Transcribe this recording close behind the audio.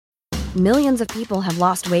Millions of people have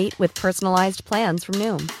lost weight with personalized plans from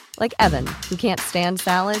Noom. Like Evan, who can't stand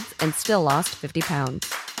salads and still lost 50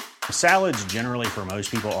 pounds. Salads generally for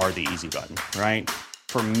most people are the easy button, right?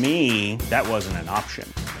 For me, that wasn't an option.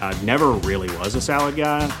 I never really was a salad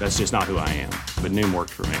guy. That's just not who I am. But Noom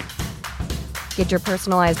worked for me. Get your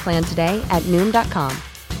personalized plan today at Noom.com.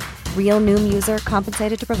 Real Noom user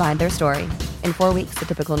compensated to provide their story. In 4 weeks, the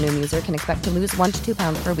typical Noom user can expect to lose 1 to 2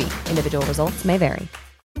 pounds per week. Individual results may vary.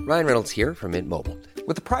 Ryan Reynolds here from Mint Mobile.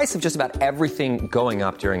 With the price of just about everything going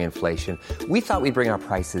up during inflation, we thought we'd bring our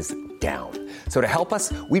prices down. So to help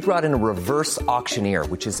us, we brought in a reverse auctioneer,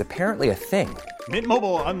 which is apparently a thing. Mint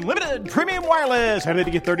Mobile Unlimited Premium Wireless. How to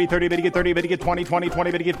get 30, 30, how to get 30, how to get 20, 20,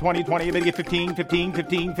 20, how to get 20, 20, how to get 15, 15,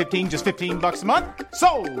 15, 15, just $15 a month?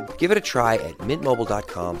 Sold! Give it a try at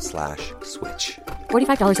mintmobile.com/switch.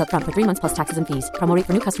 $45 up front for 3 months plus taxes and fees. Promo rate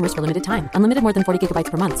for new customers for limited time. Unlimited more than 40 gigabytes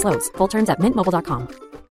per month. Slows full terms at mintmobile.com.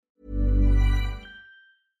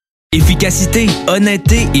 Efficacité,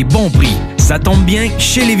 honnêteté et bon prix. Ça tombe bien,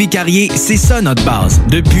 chez Lévis Carrier, c'est ça notre base,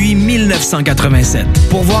 depuis 1987.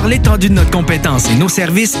 Pour voir l'étendue de notre compétence et nos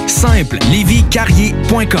services, simple,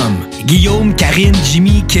 léviscarrier.com. Guillaume, Karine,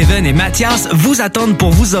 Jimmy, Kevin et Mathias vous attendent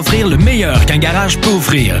pour vous offrir le meilleur qu'un garage peut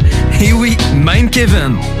offrir. Et oui, même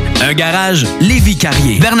Kevin. Un garage Lévis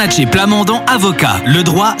Carrier. Bernatchez Plamondon Avocat. Le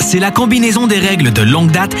droit, c'est la combinaison des règles de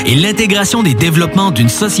longue date et l'intégration des développements d'une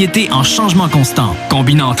société en changement constant.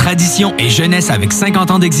 Combinant tradition et jeunesse avec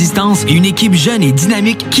 50 ans d'existence et une équipe jeune et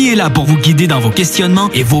dynamique qui est là pour vous guider dans vos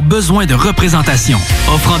questionnements et vos besoins de représentation.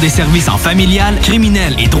 Offrant des services en familial,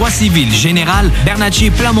 criminel et droit civil général,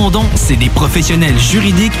 Bernatchez Plamondon, c'est des professionnels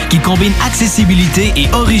juridiques qui combinent accessibilité et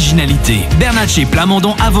originalité. Bernatchez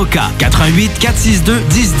Plamondon Avocat. 88 462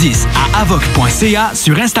 1010 à avoc.ca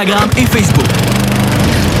sur Instagram et Facebook.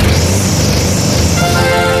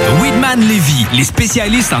 Weedman Lévis, les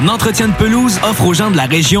spécialistes en entretien de pelouse, offrent aux gens de la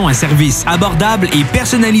région un service abordable et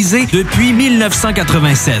personnalisé depuis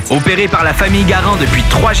 1987. Opéré par la famille Garand depuis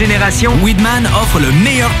 3 générations, Weedman offre le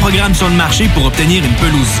meilleur programme sur le marché pour obtenir une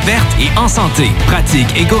pelouse verte et en santé. Pratique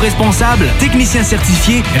éco-responsable, technicien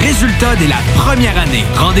certifié, résultat dès la première année.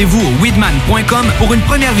 Rendez-vous au weedman.com pour une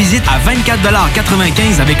première visite à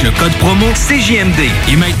 24,95 $ avec le code promo CJMD.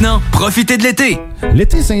 Et maintenant, profitez de l'été!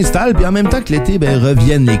 L'été s'installe, puis en même temps que l'été,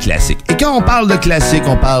 reviennent les classiques. Et quand on parle de classiques,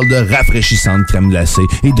 on parle de rafraîchissantes crèmes glacées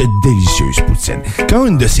et de délicieuses poutines. Quand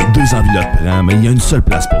une de ces deux enveloppes prend, il y a une seule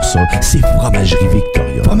place pour ça, c'est Fromagerie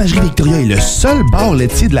Victoria. Fromagerie Victoria est le seul bar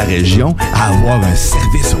laitier de la région à avoir un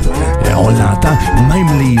service au volant. On l'entend,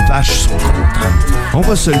 même les vaches sont contentes. On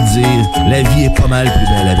va se le dire, la vie est pas mal plus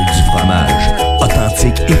belle avec du fromage.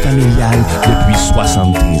 Authentique et familial depuis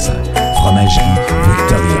 73 ans. Fromagerie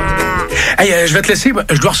Victoria. Hey, je vais te laisser.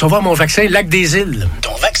 Je dois recevoir mon vaccin Lac des Îles.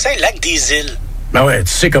 Ton vaccin Lac des Îles? Ben ouais,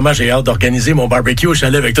 tu sais comment j'ai hâte d'organiser mon barbecue au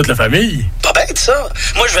chalet avec toute la famille. Pas bête, ça.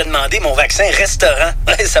 Moi, je vais demander mon vaccin restaurant.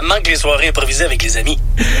 Ça me manque les soirées improvisées avec les amis.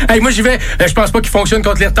 Hey, moi, j'y vais. Je pense pas qu'il fonctionne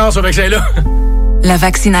contre les retards, ce vaccin-là. La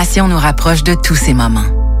vaccination nous rapproche de tous ces moments.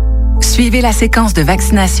 Suivez la séquence de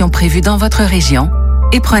vaccination prévue dans votre région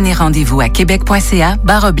et prenez rendez-vous à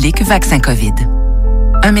québec.ca/vaccin COVID.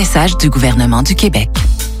 Un message du gouvernement du Québec.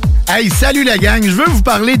 Hey, salut la gang, je veux vous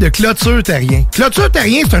parler de Clôture Terrien. Clôture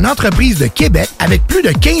Terrien, c'est une entreprise de Québec avec plus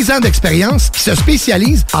de 15 ans d'expérience qui se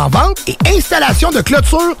spécialise en vente et installation de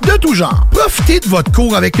clôtures de tout genre. Profitez de votre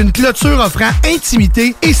cour avec une clôture offrant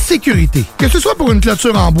intimité et sécurité. Que ce soit pour une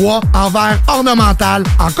clôture en bois, en verre ornemental,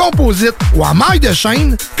 en composite ou en maille de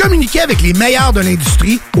chêne, communiquez avec les meilleurs de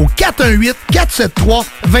l'industrie au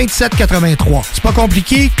 418-473-2783. C'est pas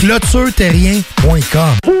compliqué,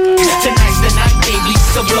 clôtureterrien.com.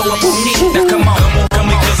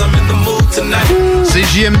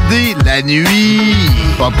 CJMD, la nuit,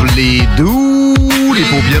 pop les doux, les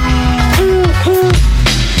paupiètes.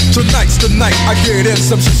 Tonight's the night, I get in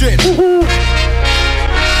some shit. Ton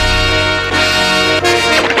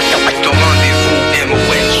rendez-vous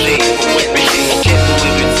MONG, Ghetto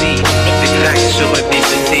Erudit, des claques sur un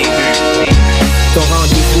BCTU. Ton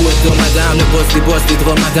rendez-vous hebdomadaire, le boss des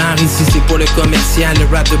dromadaires. Ici c'est pour le commercial, le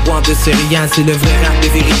rap de boîte de céréales. C'est le vrai rap, le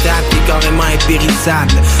véritable, qui est carrément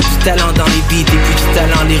impérissable. Du talent dans les beats et puis du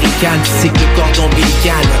talent lyrical. Tu sais que le cordon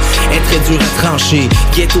ombilical est très dur à trancher.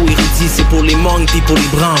 Ghetto Erudit, c'est pour les monks puis pour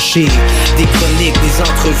les branchés. Des chroniques, des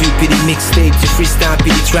entrevues puis des mixtapes. Du freestyle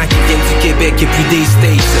puis des tracks qui viennent du Québec et puis des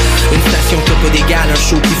States. Une station qui a pas d'égal, un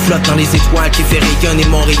show qui flotte dans les étoiles, qui fait rayonner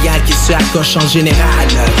Montréal, qui se accroche en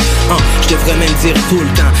général. Je devrais même dire tout le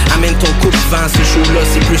temps, amène ton coup de vent. Ce show-là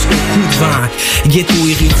c'est plus qu'un coup de vent. Ghetto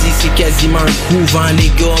Erudit, c'est quasiment un couvent.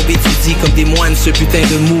 Les gars étudient comme des moines ce putain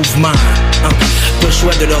de mouvement. Pas le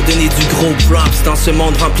choix de leur donner du gros props dans ce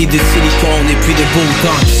monde rempli de silicone et puis de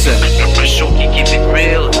Botox. Un show qui keep it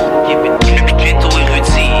real, Ghetto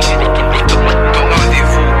Erudit. Ton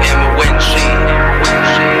rendez-vous MONG.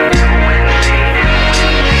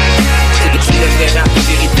 C'est le vrai rap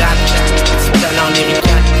véritable, petit talent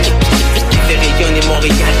lyrical qui fait rayonner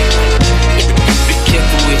Montréal.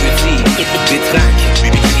 Ghetto Erudit, des tracks,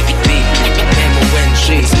 MONG.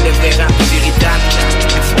 C'est le vrai rap véritable,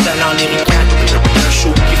 petit talent lyrical, un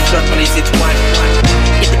show qui flotte dans les étoiles.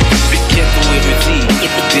 Ghetto Erudit,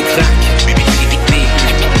 des tracks, MONG.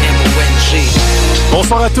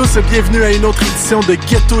 Bonsoir à tous, bienvenue à une autre édition de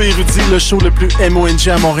Ghetto Erudit, le show le plus MONG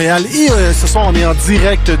à Montréal. Et ce soir, on est en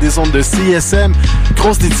direct des ondes de CISM.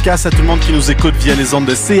 Grosse dédicace à tout le monde qui nous écoute via les ondes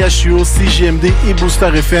de CHUO, CJMD et Booster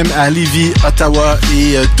FM à Lévis, Ottawa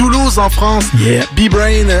et Toulouse en France. Yeah.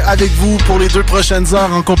 B-Brain avec vous pour les 2 prochaines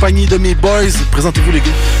heures en compagnie de mes boys. Présentez-vous les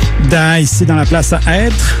gars. Ici dans la place à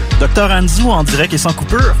être. Dr Anzu en direct et sans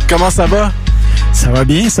coupure. Comment ça va? Ça va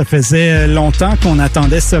bien, ça faisait longtemps qu'on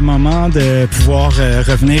attendait ce moment de pouvoir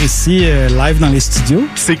revenir ici live dans les studios.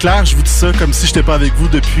 C'est clair, je vous dis ça comme si j'étais pas avec vous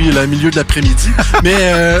depuis le milieu de l'après-midi. Mais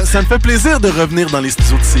ça me fait plaisir de revenir dans les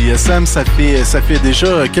studios de CISM. Ça fait déjà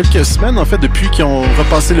quelques semaines, en fait, depuis qu'ils ont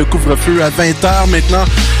repassé le couvre-feu à 20h maintenant.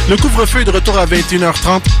 Le couvre-feu est de retour à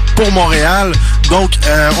 21h30 pour Montréal. Donc,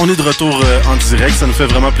 on est de retour en direct. Ça nous fait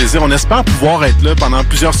vraiment plaisir. On espère pouvoir être là pendant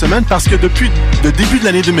plusieurs semaines parce que depuis le début de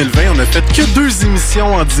l'année 2020, on a fait que 2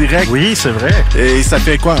 émissions en direct. Oui, c'est vrai. Et ça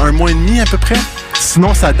fait quoi, 1 mois et demi à peu près?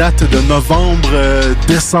 Sinon, ça date de novembre,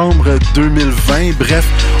 décembre 2020. Bref,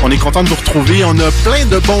 on est content de vous retrouver. On a plein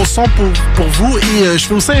de bons sons pour vous. Et je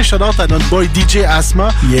fais aussi un shout-out à notre boy DJ Asma.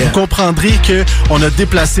 Yeah. Vous comprendrez qu'on a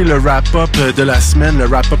déplacé le wrap-up de la semaine, le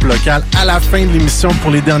wrap-up local, à la fin de l'émission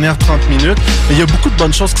pour les dernières 30 minutes. Mais il y a beaucoup de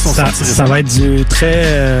bonnes choses qui sont sorties. Ça va être du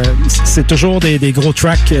très... c'est toujours des gros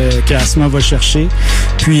tracks qu'Asma va chercher.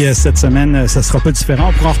 Puis cette semaine, ça sera pas différent.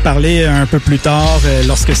 On pourra en reparler un peu plus tard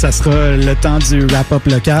lorsque ça sera le temps du wrap-up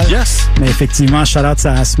local. Yes. Mais effectivement, shout-out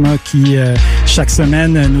à Asma qui, chaque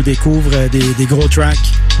semaine, nous découvre des gros tracks.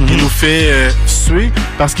 Il nous fait suer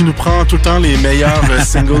parce qu'il nous prend tout le temps les meilleurs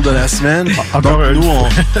singles de la semaine. Donc, nous,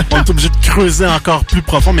 on est obligé de creuser encore plus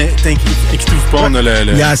profond. Mais inquiétez-vous pas, on a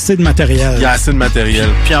Il y a assez de matériel. Il y a assez de matériel.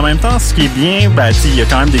 Puis en même temps, ce qui est bien, il y a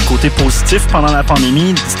quand même des côtés positifs pendant la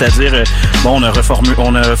pandémie. C'est-à-dire, on a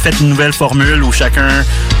fait une nouvelle formule où chacun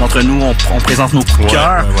d'entre nous, on présente nos coups de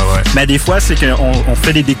cœur. Ouais. Mais des fois, c'est qu'on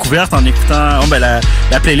fait des découvertes en écoutant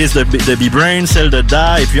la playlist de B-Brain, celle de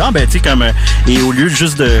Da, et puis et au lieu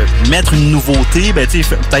juste de mettre une nouveauté,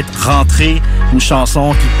 peut-être rentrer une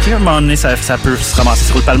chanson qui, à un moment donné, ça peut se ramasser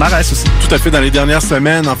sur le palmarès aussi. Tout à fait. Dans les dernières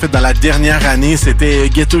semaines, en fait, dans la dernière année, c'était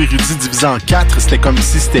Ghetto Erudit divisé en 4. C'était comme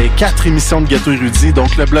si c'était 4 émissions de Ghetto Erudit.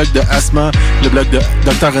 Donc, le blog de Asma, le blog de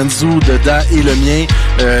Dr Anzu, de Da et le mien.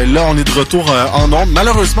 Là, on est de retour en ondes.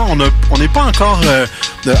 Malheureusement, on n'est pas encore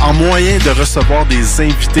en moyen de recevoir des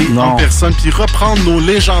invités en personne puis reprendre nos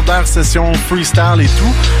légendaires sessions freestyle et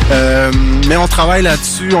tout. Mais on travaille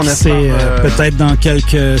là-dessus. On espère... C'est peut-être dans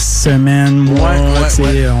quelques semaines, mois.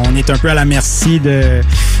 On est un peu à la merci de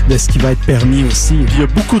ce qui va être permis aussi. Puis il y a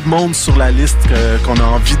beaucoup de monde sur la liste qu'on a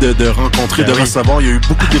envie de rencontrer, de recevoir. Il y a eu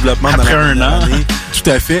beaucoup de développement après dans la un an. année. Tout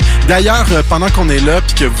à fait. D'ailleurs, pendant qu'on est là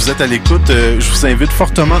puis que vous êtes à l'écoute, je vous invite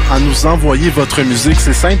fortement à nous envoyer votre musique.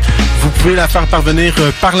 C'est simple. Vous pouvez la faire parvenir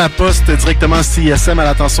par la poste directement à CISM à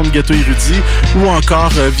l'attention de Ghetto Erudit ou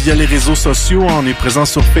encore via les réseaux sociaux. On est présent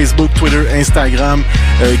sur Facebook, Twitter, Instagram,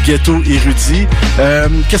 Ghetto Erudit.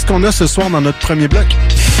 Qu'est-ce qu'on a ce soir dans notre premier bloc?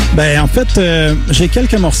 En fait, j'ai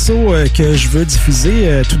quelques morceaux que je veux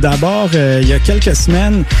diffuser. Tout d'abord, il y a quelques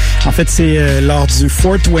semaines, en fait, c'est lors du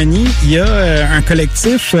 420, il y a un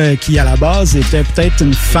collectif qui, à la base, était peut-être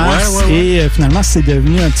une farce et finalement, c'est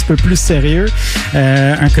devenu un petit peu plus sérieux.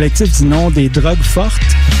 Un collectif du nom des Drogues Fortes.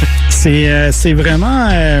 C'est vraiment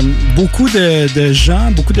beaucoup de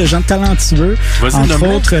gens talentueux. Entre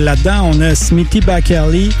autres, là-dedans, on a Smithy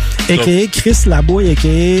Bakelly, a.k.a. Chris Laboy,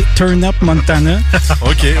 a.k.a. Turn Up Montana.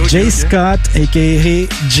 Jay Scott, a.k.a.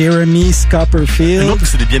 Jeremy Scopperfield. Un autre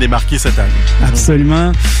qui s'est bien démarqué cette année.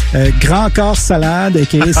 Absolument. Grand Corps Salade,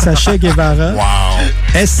 a.k.a. Sacha Guevara.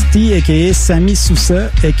 Wow. ST, a.k.a. Sammy Sousa,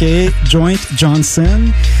 a.k.a. Joint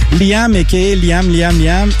Johnson. Liam, a.k.a. Liam,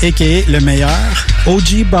 a.k.a. Le Meilleur.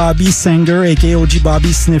 OG Bobby Sanger, a.k.a. OG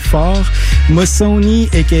Bobby Sniffer. Mossoni,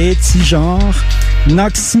 a.k.a. T-Genre,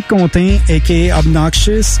 Noxycontin, a.k.a.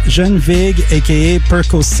 Obnoxious, Genvig, a.k.a.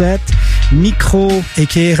 Percocet, Micro,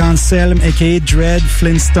 a.k.a. Ranselm, a.k.a. Dread,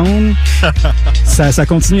 Flintstone. ça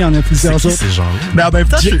continue, il y en a plusieurs autres. C'est qui ces gens-là? Mais en même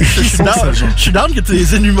temps, je suis down que tu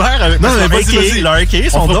les énumères avec leur AKA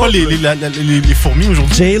sont on fera pas les fourmis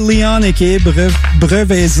aujourd'hui. Jay Leon, a.k.a.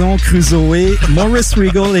 Brevaison, Crusoe, Maurice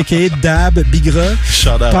Regal, a.k.a. Dab, Bigra,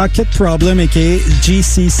 Pocket Problem, a.k.a.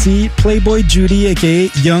 GCC, Playboy Judy, a.k.a.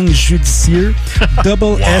 Young Judicieux,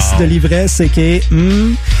 Double S de l'ivresse, a.k.a.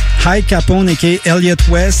 High Capone, a.k.a. Elliot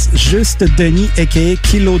West, Juste Denis, a.k.a.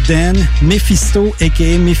 Kilo Den, Mephisto,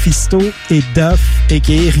 a.k.a. Mephisto, et Duff,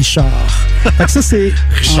 a.k.a. Richard. Fait que ça, c'est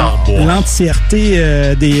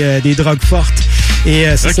l'entièreté des drogues fortes. Et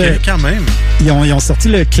c'est ça, quand même. Ils ont sorti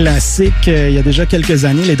le classique il y a déjà quelques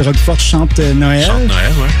années, les drogues fortes chantent Noël.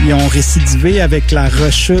 Ils ont récidivé avec la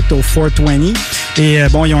rechute au 420. Et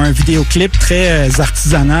ils ont un vidéoclip très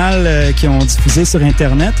artisanal qu'ils ont diffusé sur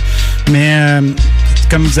Internet. Mais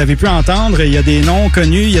comme vous avez pu entendre, il y a des noms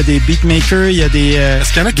connus, il y a des beatmakers, il y a des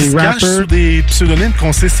est-ce qu'il y en a qui se rappers. cachent sous des pseudonymes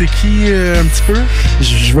qu'on sait c'est qui un petit peu?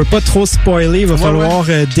 Je veux pas trop spoiler, il va falloir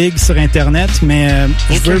dig sur Internet, mais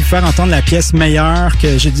je veux vous faire entendre la pièce meilleure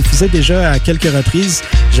que j'ai diffusée déjà à quelques reprises.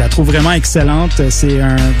 Je la trouve vraiment excellente. C'est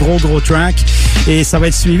un gros track. Et ça va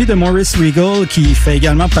être suivi de Maurice Regal, qui fait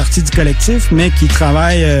également partie du collectif, mais qui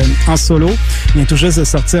travaille en solo. Il vient tout juste de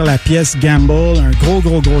sortir la pièce Gamble, un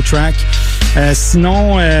gros track.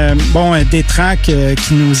 Sinon, des tracks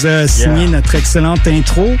qui nous a signé notre excellente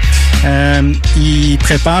intro. Il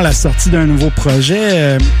prépare la sortie d'un nouveau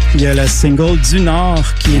projet. Il y a le single Du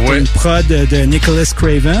Nord, qui est une prod de Nicholas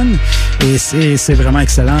Craven. Et c'est vraiment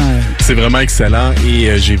excellent. C'est vraiment excellent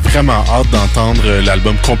et j'ai vraiment hâte d'entendre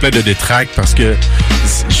l'album complet de Détrac parce que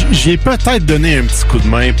j'ai peut-être donné un petit coup de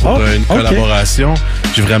main pour une collaboration.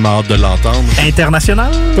 J'ai vraiment hâte de l'entendre.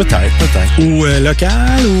 International? Peut-être. Ou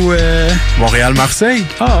local ou... Montréal-Marseille?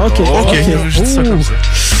 Ah, OK. Je dis ça comme ça.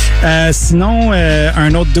 Sinon,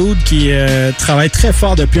 un autre dude qui travaille très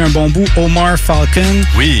fort depuis un bon bout, Omar Falcon,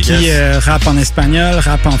 qui rappe en espagnol,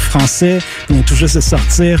 rappe en français. Il vient tout juste de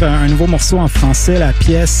sortir un nouveau morceau en français, la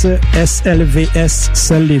pièce SLVS,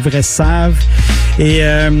 Seuls les vrais savent. Et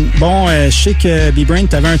je sais que B-Brain,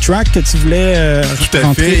 tu avais un track que tu voulais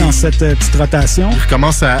rentrer dans cette petite rotation. Il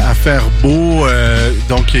commence à faire beau.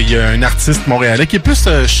 Donc, il y a un artiste montréalais qui est plus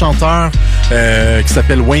chanteur qui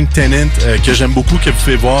s'appelle Wayne Tennant, que j'aime beaucoup, que vous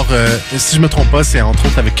pouvez voir. Si je me trompe pas, c'est entre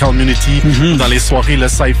autres avec Community dans les soirées Le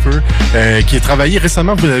Cypher, qui a travaillé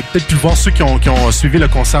récemment. Vous avez peut-être pu voir ceux qui ont suivi le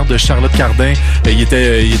concert de Charlotte Cardin. Il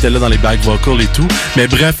était là dans les back vocals et tout. Mais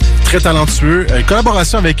bref, très talentueux. Une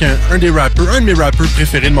collaboration avec un de mes rappeurs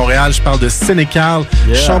préférés de Montréal. Je parle de Sénécal,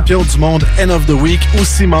 champion du monde End of the Week,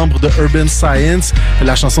 aussi membre de Urban Science.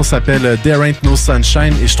 La chanson s'appelle There Ain't No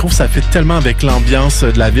Sunshine et je trouve que ça fait tellement avec l'ambiance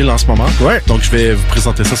de la ville en ce moment. Donc je vais vous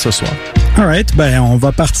présenter ça ce soir. Alright, on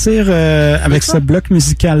va partir avec ce bloc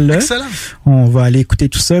musical-là. Excellent. On va aller écouter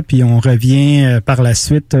tout ça, puis on revient par la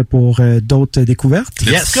suite pour d'autres découvertes.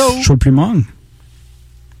 Let's go! Show plus monde.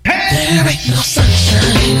 There ain't no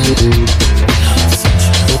sunshine.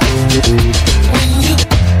 When you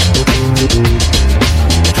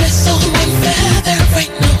dress on one fair, there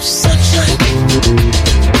ain't no sunshine.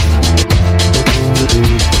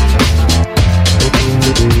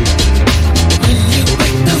 When you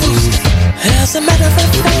break the rules, as a matter of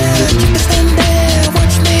fact, you can stand there,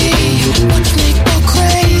 watch me go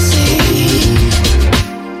crazy.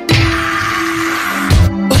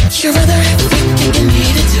 But you'd rather have everything you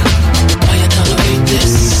needed to. Why you tolerate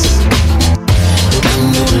this? I'm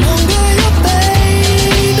no longer your baby.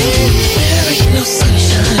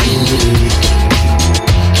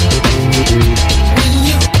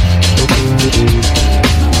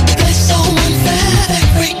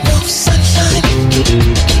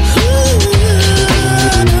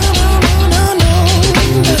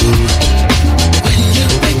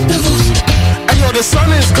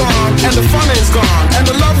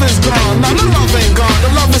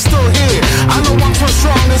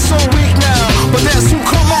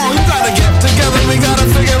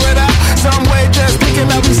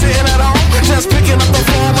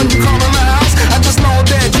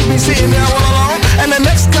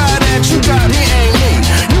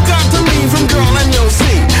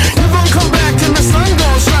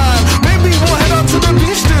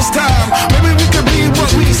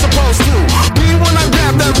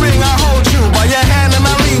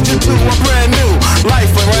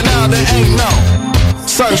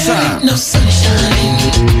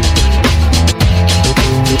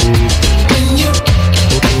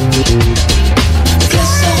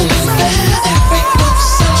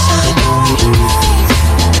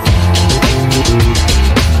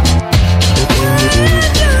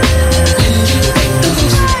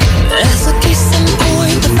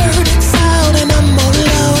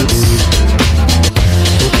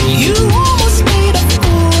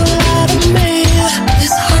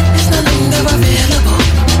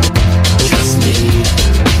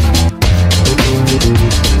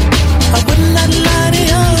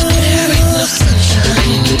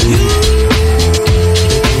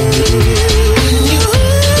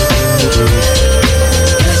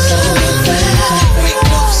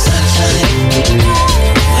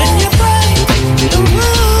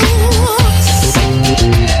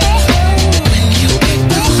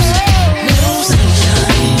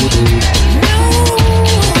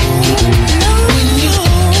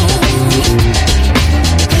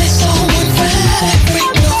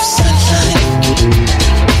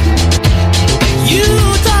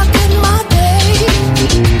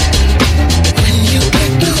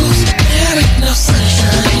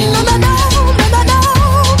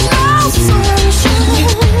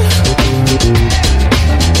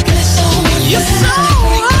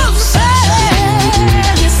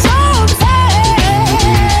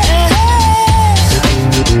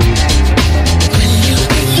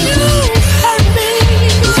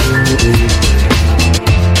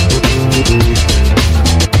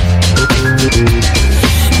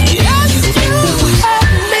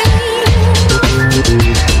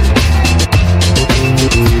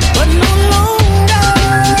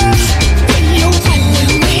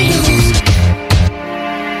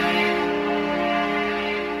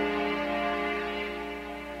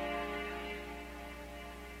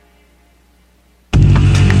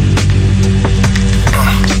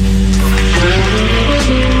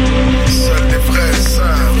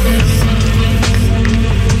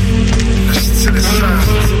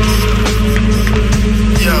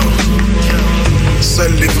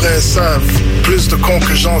 savent. Plus de cons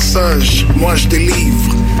que gens sages. Moi je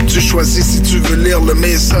délivre. Tu choisis si tu veux lire le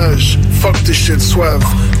message. Fuck tes shit suaves.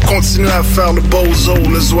 Continue à faire le bozo,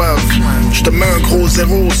 le zouave. Je te mets un gros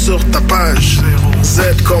 0 sur ta page. Z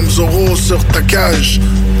comme Zoro sur ta cage.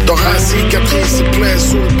 T'auras cicatrice et plaie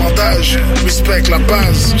sous le bandage. Respect la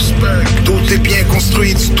base. Tout est bien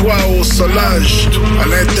construit du toit au solage. À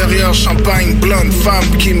l'intérieur, champagne, blonde,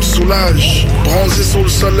 femme qui me soulage. Bronzé sous le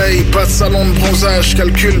soleil, pas de salon de bronzage.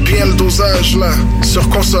 Calcule bien le dosage là.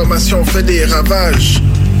 Surconsommation fait des ravages.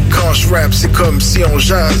 Quand je rappe, c'est comme si on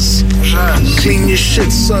jazz. Clean your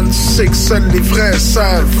shit, son, tu sais que seuls les vrais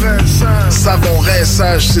savent. Savon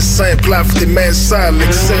rinçage, c'est simple, lave tes mains sales,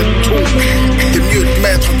 excès tout. T'es mieux de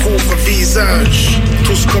mettre un couvre-visage.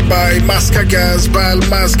 Tous cobayes, masque à gaz, balles,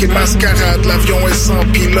 masque et mascarade. L'avion est sans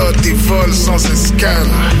pilote et vole sans escale.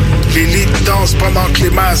 L'élite danse pendant que les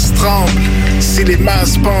masses tremblent. Si les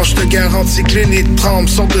masses penchent, je te garantis que l'élite tremble.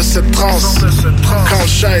 Sort de cette transe. Quand le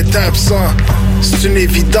chat est absent, c'est une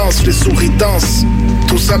évidence, les souris dansent.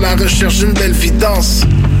 Tous à la recherche d'une belle vidance.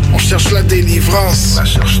 On cherche la délivrance,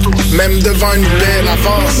 même devant une belle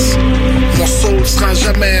avance. Mon soul sera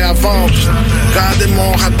jamais à vendre. Gardez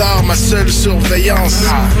mon radar, ma seule surveillance.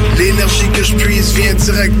 L'énergie que je puise vient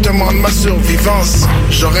directement de ma survivance.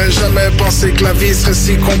 J'aurais jamais pensé que la vie serait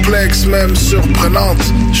si complexe, même surprenante.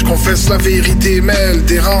 Je confesse la vérité, mais elle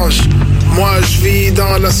dérange. Moi je vis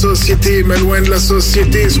dans la société, mais loin de la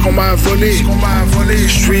société, ce qu'on m'a volé. Je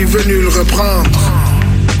suis venu le reprendre.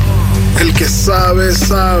 El que sabe,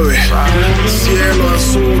 sabe. Cielo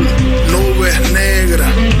azul, nubes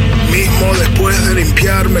negras. Mismo después de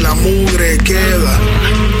limpiarme la mugre queda.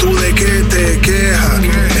 ¿Tú de qué te quejas?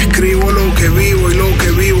 Escribo lo que vivo y lo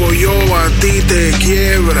que vivo yo a ti te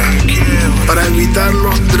quiebra. Para evitar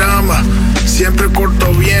los dramas, siempre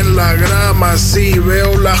corto bien la grama. Así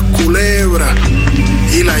veo las culebras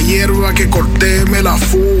y la hierba que corté me la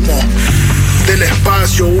fumo. Del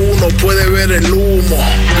espacio uno puede ver el humo.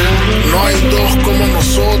 No hay dos como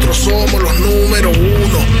nosotros, somos los número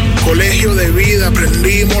uno. Colegio de vida,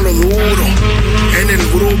 aprendimos lo duro. En el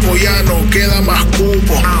grupo ya no queda más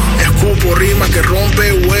cupo. Escupo rima que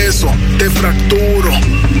rompe hueso, te fracturo.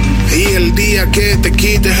 Y el día que te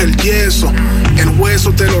quites el yeso, el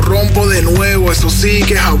hueso te lo rompo de nuevo, eso sí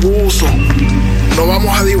que es abuso. No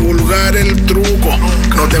vamos a divulgar el truco,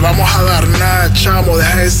 no te vamos a dar nada, chamo,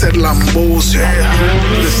 deja de ser lambucio.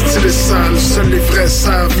 Le style est sale, seuls les vrais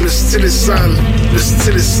savent, le style est sale. Le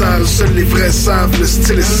style est sale, seuls les vrais savent, le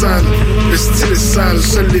style est sale. Le style est sale,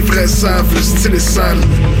 seuls les vrais savent, le style est sale.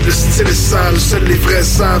 Le style est sale, seuls les vrais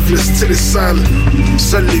savent, le style est sale.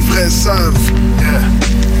 Seuls les vrais savent. Yeah.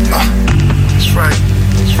 Ah, that's right,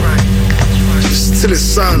 that's right, that's right. Le style est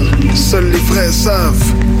sale, seuls les vrais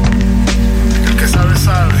savent. Que sabe,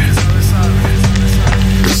 sabe.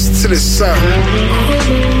 Le style est sale.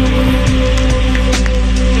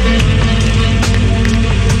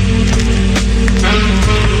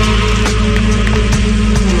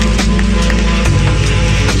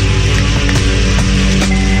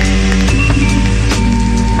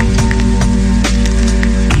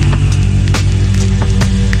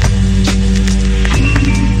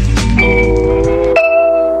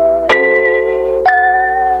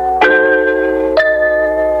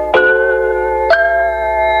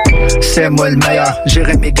 C'est moi le meilleur,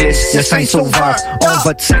 Jérémy Glisse, le Saint-Sauveur. On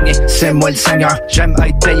va te saigner, c'est moi le Seigneur. J'aime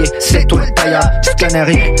être payé, c'est toi le tailleur. Tu connais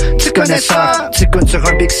rien, tu connais ça. Tu connais sur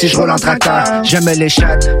un bic si je roule en tracteur. J'aime les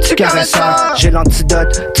chattes, tu caresseur. J'ai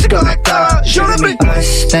l'antidote, tu correcteur. Jérémy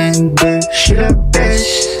Austin 2, j'suis le best.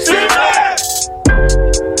 C'est vrai!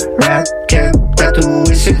 Rap cap,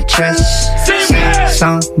 tatoué sur le chest. C'est vrai!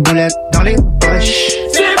 100 boulettes dans les poches.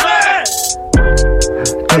 C'est vrai!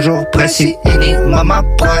 Toujours précis, minimum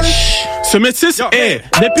approche. Ce métis est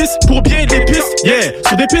l'épice pour bien l'épice, yeah.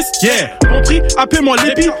 Sur des pistes, yeah. Mon prix, appelle-moi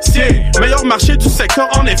l'épicier. Meilleur marché du secteur,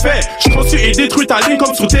 en effet. Je conçus et détruis ta ligne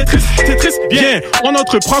comme sur Tetris. Tetris, bien. On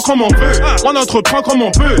entreprend comme on peut. On entreprend comme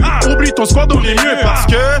on peut. Oublie ton squad, on est mieux parce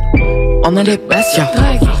que on a les best, yeah.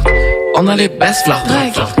 On a les best, là.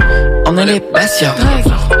 On a les best, yeah.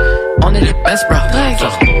 On a les best, bro.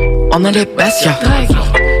 On a les best, yeah.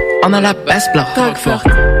 On a la best, bro.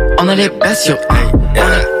 On a les best, yo.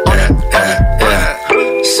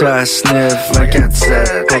 Ça sniff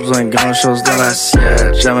 24/7, pas besoin de grand chose dans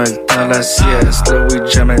l'assiette. Jamais le temps de la sieste, le weed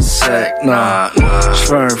jamais sec, nah.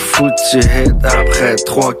 J'fais un foutu hit après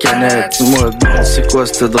 3 canettes. Dis-moi donc c'est quoi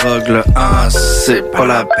cette drogue là? Ah, c'est pas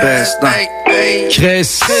la peste, non.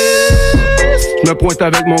 Chris, me pointe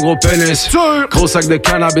avec mon gros pénis. Gros sac de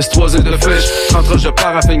cannabis, 3 œufs de fish. Rentre, je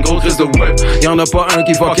pars à faire une grosse crise de whip. Y'en a pas un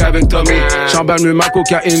qui fuck avec Tommy. J'emballe mieux ma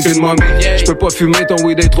cocaïne qu'une momie. J'peux pas fumer, ton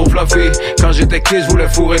weed est trop fluffy. Quand j'étais kid, j'voulais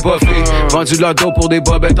fourrer Buffy. Vendu de la dope pour des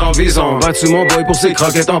bobettes en vison. Vas-tu mon boy pour ses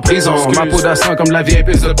croquettes en prison. Ma peau d'assant comme la vieille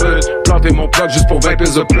pisse de pute. Planter mon plug juste pour 20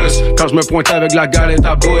 pièces de plus. Quand j'me pointe avec la galette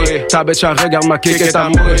à bouille. Ta bitch elle regarde ma kick et ta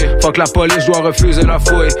mouille. Fuck la police, j'dois refuser la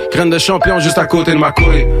fouille. Graine de champion juste à côté de ma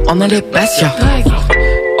couille. On a les best, yeah.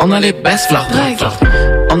 On a les best flow.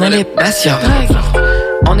 On a les best, yeah.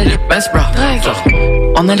 On est les best, bro.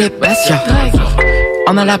 On a les best, yeah.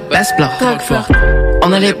 On a la best, bro.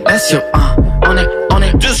 On a les best, yo. On est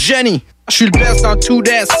Just Jenny. J'suis le best dans tout,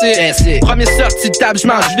 that's it. Première sortie de table,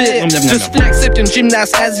 j'mange vite. Juste flexible qu'une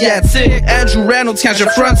gymnaste asiatique. Andrew Reynolds quand je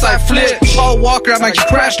frontside flip. Paul Walker avant qu'il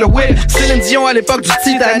crash le whip. Céline Dion à l'époque du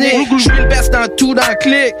Titanic. J'suis le best dans tout dans le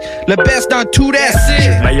clic. Le best dans tout, that's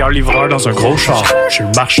it. Le meilleur livreur dans un gros char. J'suis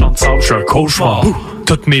le marchand de sable, j'suis un cauchemar.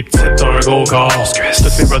 Toutes mes petites ont un gros corps.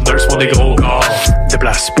 Toutes mes runners font des gros corps.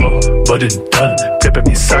 Déplace pas d'une tonne. Flippe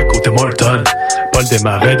mes sacs au Tim Hortons. Paul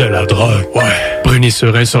démarrait de la drogue. Ouais, Bruni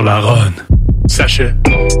Surin sur la run. Sachet.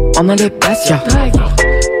 On a les best, yeah.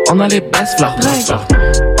 On a les best flow.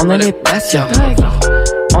 On a les best, yeah.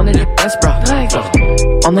 On est les best, bro.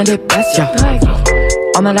 On a les best, yeah.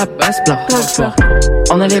 On a la best, bro.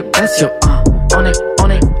 On a les best, yo. On est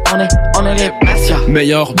les best, yeah.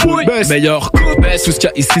 Meilleur boy, meilleur coupe. Tout ce qu'il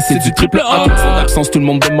y a ici, c'est du triple A. Sans absence, tout le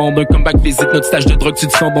monde demande un comeback. Visite notre stage de drogue, tu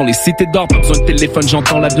te sens dans les cités d'or. Pas besoin de téléphone,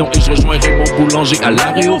 j'entends l'avion et je rejoins Raymond Boulanger à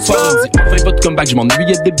l'aéroport. Dit enfin votre comeback, je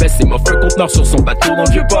m'ennuyais des baisses. Et m'offre un conteneur sur son bateau dans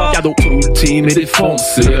le vieux port. Cadeau, tout le team est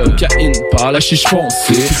défoncé. Cocaïne, pas la chiche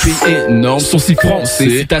foncée. Puis énorme, sourcils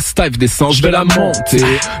froncés. Si ta staff descend, je vais la monter.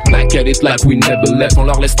 Back at it like we never left. On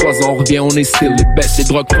leur laisse 3 ans, on revient, on est still les best. Les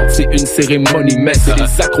drogues fortes, c'est une cérémonie. Mais c'est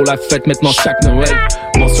des accros la fête maintenant chaque Noël.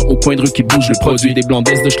 Mention au coin de rue qui bouge le produit. Des blancs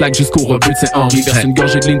de schlag jusqu'au rebut, c'est Henri. Verse une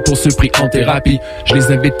gorgée de ligne pour ce prix en thérapie. Je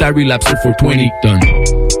les invite à relapse au 420 done.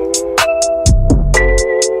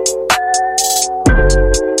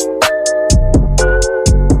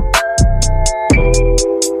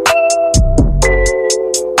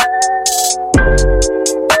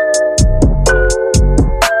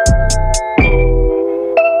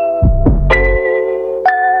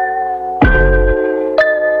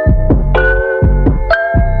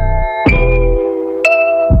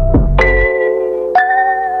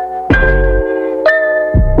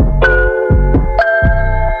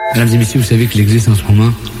 Mesdames et messieurs, vous savez qu'il existe en ce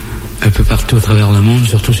moment, un peu partout à travers le monde,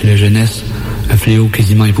 surtout chez la jeunesse, un fléau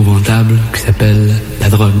quasiment épouvantable qui s'appelle la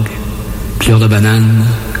drogue. Pliure de banane,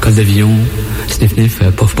 col d'avion, sniff-sniff,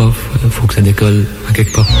 pof-pof, faut que ça décolle en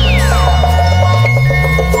quelque part.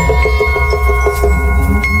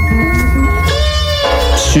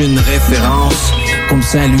 Je suis une référence, comme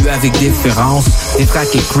Saint-Louis avec déférence. T'es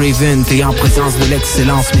frac et craven, t'es en présence de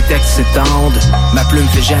l'excellence. Mes textes s'étendent, ma plume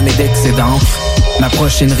fait jamais d'excédence. Ma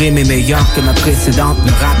prochaine rime est meilleure que ma précédente.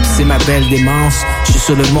 Le rap, c'est ma belle démence. Je suis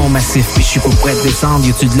sur le mont massif, puis je suis pas prêt de descendre.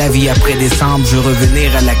 Y a-tu de la vie après décembre? Je veux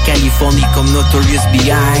revenir à la Californie comme Notorious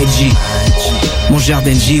B.I.G. Mon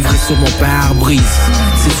jardin de givre est sur mon pare-brise.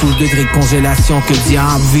 C'est sous le degré de congélation que le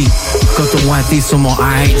diable vit. Quand on moité sur mon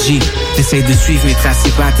IG, t'essayes de suivre mes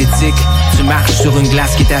tracés pathétiques. Tu marches sur une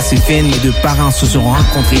glace qui est assez fine. Mes deux parents se sont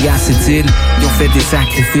rencontrés à cette île. Ils ont fait des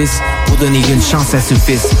sacrifices pour donner une chance à ce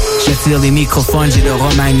fils. J'attire les microphones, j'ai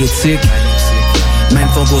l'aura magnétique. Même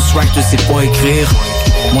ton ghostwriter sait pas écrire.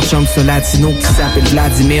 Mon chum c'est latino qui s'appelle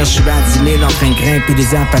Vladimir. Je suis à 10 000 en train de grimper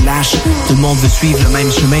des Appalaches. Tout le monde veut suivre le même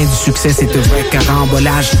chemin du succès, c'est un vrai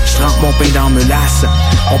carambolage. Je trempe mon pain dans melasse.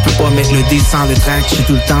 On peut pas mettre le dé sans le track. Je suis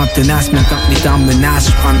tout le temps tenace, même quand les temps me menacent.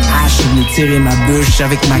 Je prends une hache, je venais tirer ma bûche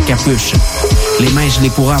avec ma capuche. Les mains je l'ai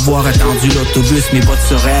pour avoir attendu l'autobus. Mes bottes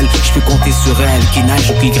sur elle, je peux compter sur elle. Qui nage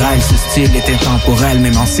ou qui graille, ce style est intemporel.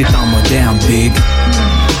 Même en ces temps modernes, big.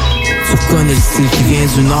 Tu reconnais le style qui vient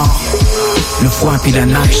du nord. Le froid puis la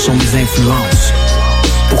neige sont mes influences.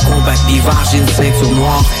 Pour combattre l'hiver, j'ai une ceinture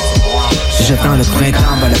noire. J'attends le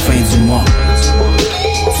printemps à la fin du mois.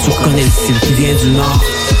 Tu reconnais le style qui vient du nord.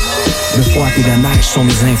 Le froid puis la neige sont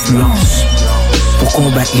mes influences. Pour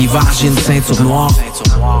combattre l'hiver, j'ai une ceinture noire.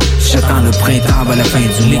 J'attends le printemps à la fin du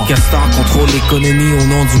mois. Les castors contrôlent l'économie au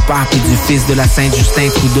nom du pape et du fils de la Saint-Justin,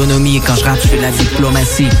 Trudonomie. Et quand je rappe, je fais la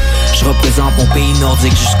diplomatie. Je représente mon pays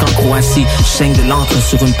nordique jusqu'en Croatie. Je saigne de l'encre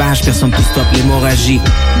sur une page, personne peut stopper l'hémorragie.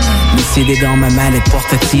 Mes CD dans ma mallette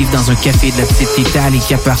portative, dans un café de la petite Italie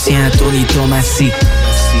qui appartient à Tony Tomassi.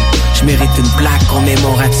 Je Je mérite une plaque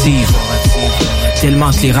commémorative.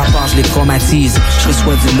 Tellement que les rapports je les traumatise. Je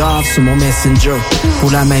reçois du love sur mon messenger.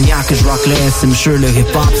 Pour la manière que je rock le SM, sure, le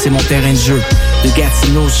hip-hop c'est mon terrain de jeu. De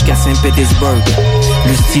Gatineau jusqu'à Saint-Pétersbourg.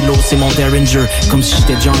 Le stylo c'est mon Derringer. Comme si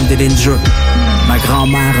j'étais John Dillinger. Ma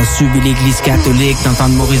grand-mère a suivi l'église catholique.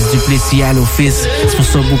 D'entendre Maurice Duplessis à l'office. C'est pour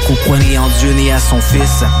ça beaucoup croient ni en Dieu ni à son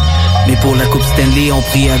fils. Mais pour la coupe Stanley, on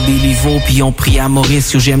prie à Béliveau, puis on prie à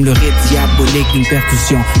Maurice. Yo, j'aime le rythme diabolique d'une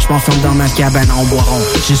percussion. Je m'enferme dans ma cabane en boiron,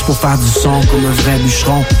 juste pour faire du son comme un vrai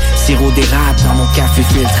bûcheron. Sirop d'érable dans mon café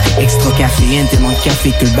filtre. Extra caféine, tellement de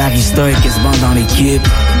café que le barista est quasiment dans l'équipe.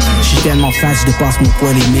 J'suis tellement fat, je dépasse mon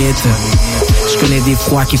poids limite. Je connais des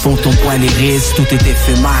froids qui font ton poids les risques. Tout est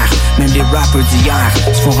éphémère, même les rappers d'hier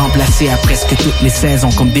se font remplacer à presque toutes les saisons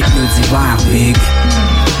comme des pneus d'hiver, big.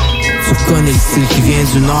 Tu connais le style qui vient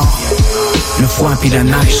du nord. Le froid puis la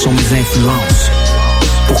neige sont mes influences.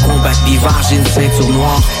 Pour combattre l'hiver, j'ai une ceinture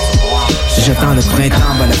noire. Si j'attends le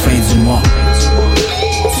printemps à la fin du mois.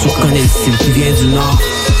 Tu connais le style qui vient du nord.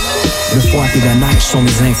 Le froid puis la neige sont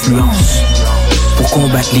mes influences. Pour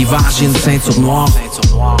combattre l'hiver, j'ai une ceinture noire.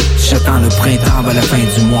 Si j'attends le printemps à la fin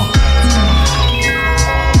du mois.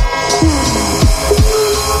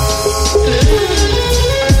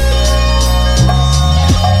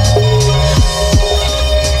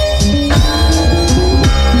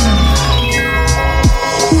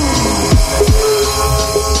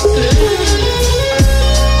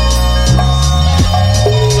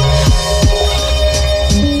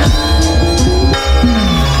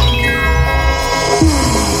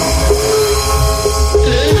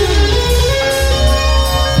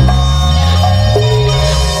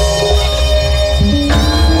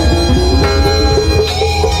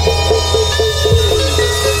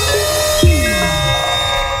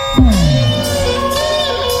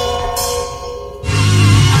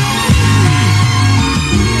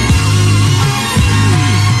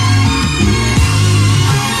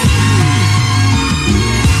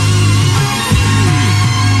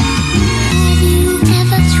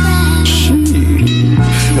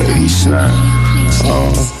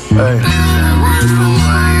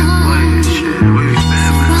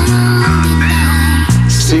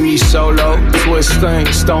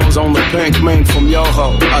 Stones on the pink mink from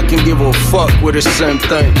Yoho. I can give a fuck with the same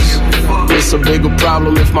things. It's a bigger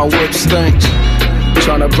problem if my whip stinks.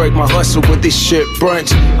 Tryna break my hustle with this shit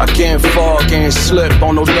brunch. I can't fall, can't slip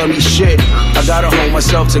on no dummy shit. I gotta hold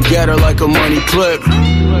myself together like a money clip.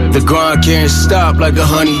 The grind can't stop like a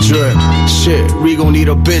honey drip. Shit, we gon' need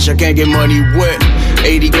a bitch I can't get money with.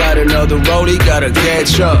 80 got another rollie, gotta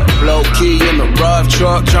catch up. Low key in the rough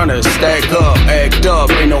truck, tryna stack up. Act up,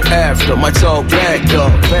 ain't no after, my talk backed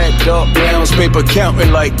up. Packed up, pounds, paper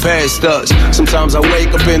counting like past us. Sometimes I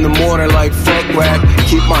wake up in the morning like fuck rap.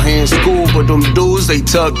 Keep my hands cool, but them dudes, they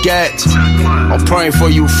tuck gats. I'm praying for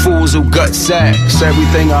you fools who gut sacks.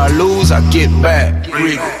 Everything I lose, I get back.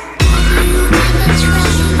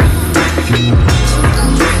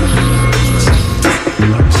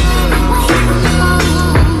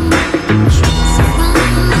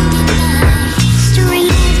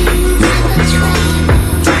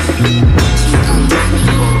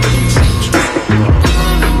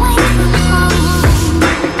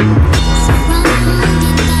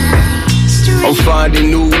 Finding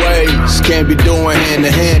new ways, can't be doing hand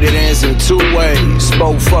to hand, it ends in two ways.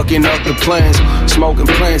 Both fucking up the plans, smoking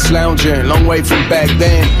plants, lounging, long way from back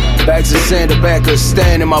then. Bags of sand, the back of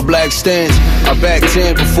stand in my black stands. I back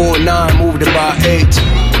 10 before 9, moved it by 8.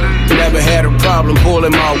 Never had a problem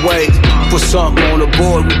pulling my weight. Put something on the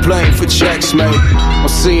board, we playing for checks, mate. I'm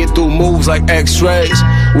seeing through moves like x-rays.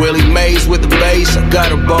 Willie Mays with the bass, I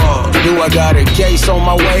got a ball. Do I got a case on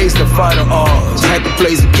my waist to fight the odds? Had to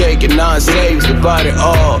place the cake and 9 saves to buy it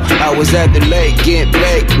all. I was at the lake, getting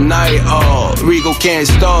baked, night all. Regal can't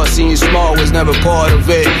start, seeing small was never part of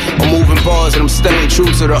it. I'm moving bars and I'm staying true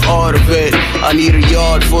to the art of it. I need a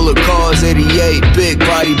yard full of cars, 88, big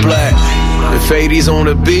body black. If 80's on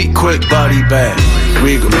the beat, quick body back.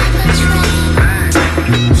 Regal.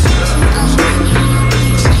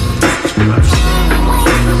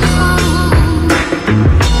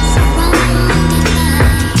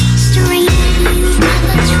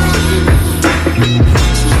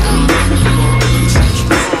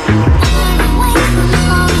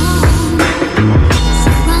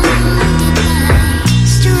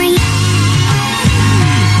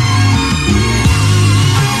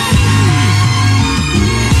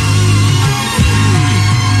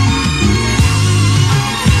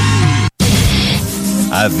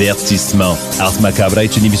 Avertissement. Ars Macabra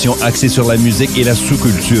est une émission axée sur la musique et la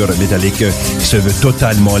sous-culture métallique qui se veut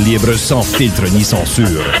totalement libre, sans filtre ni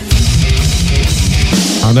censure.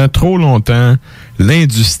 Pendant trop longtemps,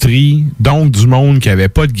 l'industrie, donc du monde qui avait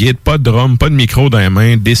pas de guide, pas de drum, pas de micro dans les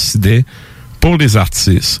mains, décidait pour les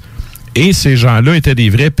artistes. Et ces gens-là étaient des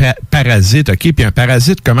vrais parasites, OK? Puis un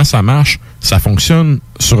parasite, comment ça marche? Ça fonctionne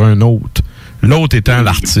sur un autre. L'autre étant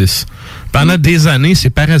l'artiste. Pendant des années, ces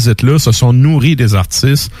parasites-là se sont nourris des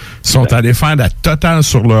artistes, sont allés faire la totale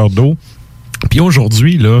sur leur dos. Puis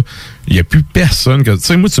aujourd'hui, là, il n'y a plus personne que... Tu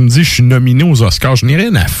sais, moi, tu me dis, je suis nominé aux Oscars. Je n'ai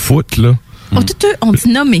rien à foutre, là. On dit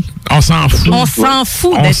nommé. On s'en fout. On s'en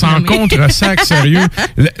fout On d'être s'en nommé. contre-sac, sérieux.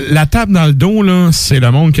 La table dans le dos, là, c'est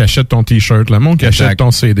le monde qui achète ton T-shirt, le monde qui achète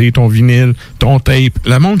ton CD, ton vinyle, ton tape.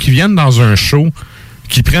 Le monde qui vient dans un show,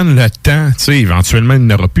 qui prennent le temps, tu sais, éventuellement, il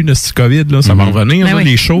n'y aura plus de ce COVID, là, ça va revenir, là,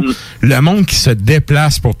 les shows. Le monde qui se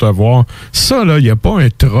déplace pour te voir. Ça, là, il n'y a pas un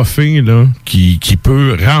trophée, là, qui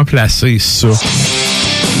peut remplacer ça.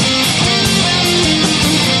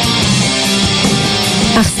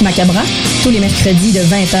 Ars Macabra, tous les mercredis de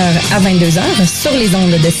 20h à 22h sur les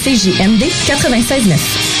ondes de CJMD 96.9.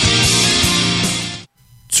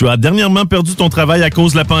 Tu as dernièrement perdu ton travail à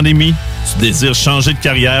cause de la pandémie? Tu désires changer de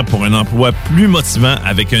carrière pour un emploi plus motivant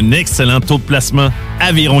avec un excellent taux de placement?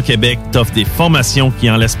 Aviron Québec t'offre des formations qui,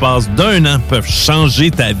 en l'espace d'1 an, peuvent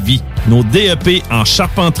changer ta vie. Nos DEP en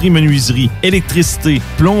charpenterie-menuiserie, électricité,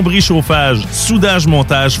 plomberie-chauffage,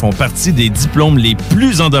 soudage-montage font partie des diplômes les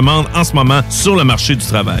plus en demande en ce moment sur le marché du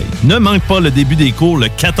travail. Ne manque pas le début des cours le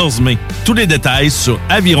 14 mai. Tous les détails sur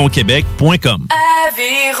avironquebec.com.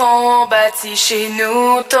 Aviron bâtit chez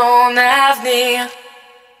nous ton avenir.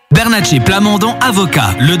 Bernatchez Plamondon Avocat.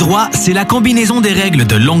 Le droit, c'est la combinaison des règles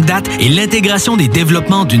de longue date et l'intégration des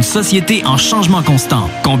développements d'une société en changement constant.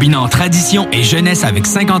 Combinant tradition et jeunesse avec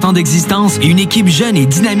 50 ans d'existence et une équipe jeune et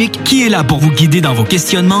dynamique qui est là pour vous guider dans vos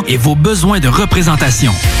questionnements et vos besoins de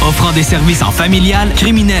représentation. Offrant des services en familial,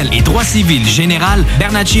 criminel et droit civil général,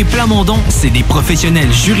 Bernatchez Plamondon, c'est des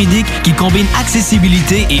professionnels juridiques qui combinent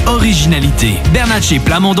accessibilité et originalité. Bernatchez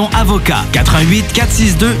Plamondon Avocat. 88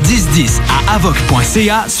 462 1010 à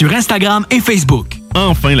avoc.ca sur Instagram et Facebook.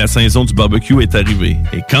 Enfin, la saison du barbecue est arrivée.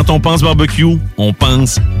 Et quand on pense barbecue, on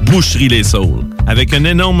pense Boucherie Les Saules. Avec un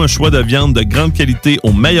énorme choix de viande de grande qualité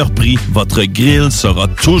au meilleur prix, votre grill sera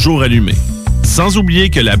toujours allumé. Sans oublier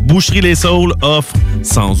que la Boucherie Les Saules offre,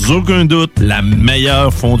 sans aucun doute, la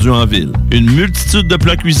meilleure fondue en ville. Une multitude de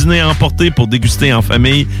plats cuisinés à emporter pour déguster en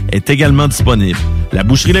famille est également disponible. La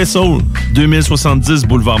Boucherie Les Saules, 2070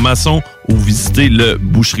 Boulevard Masson, ou visitez le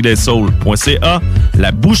boucherieslessaules.ca.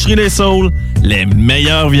 La Boucherie Les Saules, les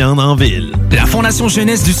meilleures viandes en ville. La Fondation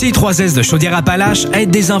Jeunesse du CI3S de Chaudière-Appalaches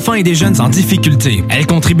aide des enfants et des jeunes en difficulté. Elle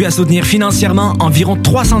contribue à soutenir financièrement environ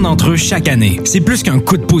 300 d'entre eux chaque année. C'est plus qu'un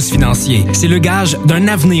coup de pouce financier, c'est le gage d'un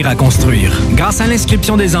avenir à construire. Grâce à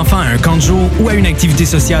l'inscription des enfants à un camp de jour ou à une activité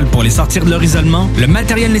sociale pour les sortir de leur isolement, le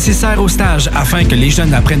matériel nécessaire au stage afin que les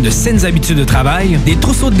jeunes apprennent de saines habitudes de travail, des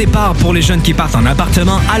trousseaux de départ pour les jeunes qui partent en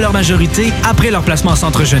appartement à leur majorité après leur placement en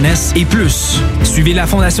centre jeunesse et plus. Suivez la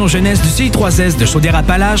Fondation Jeunesse du CI3S de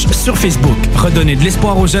Chaudière-Appalaches sur Facebook. Redonnez de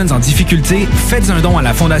l'espoir aux jeunes en difficulté. Faites un don à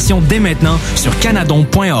la Fondation dès maintenant sur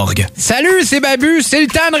canadon.org. Salut, c'est Babu, c'est le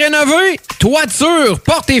temps de rénover. Toiture,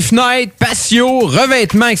 portes et fenêtres, patio,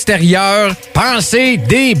 revêtement extérieur. Pensez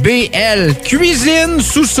DBL. Cuisine,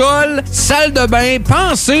 sous-sol, salle de bain,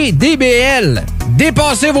 pensez DBL.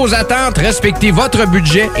 Dépassez vos attentes, respectez votre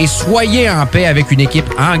budget et soyez en paix avec une équipe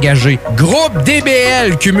engagée. Groupe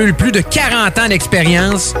DBL cumule plus de 40 ans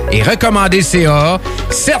d'expérience et recommandé CAA,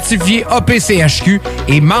 certifié APCHQ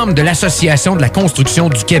et membre de l'Association de la construction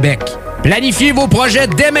du Québec. Planifiez vos projets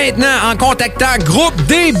dès maintenant en contactant Groupe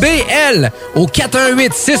DBL au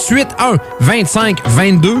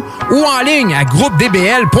 418-681-2522 ou en ligne à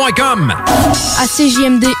groupedbl.com. À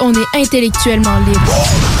CJMD, on est intellectuellement libre.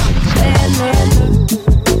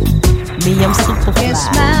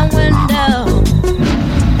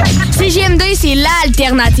 CJMD, c'est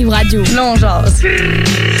l'alternative radio. Non, genre.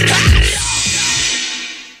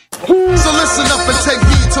 So listen up and take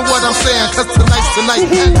heed to what I'm saying, cause tonight's tonight.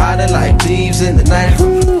 Riding like thieves in the night.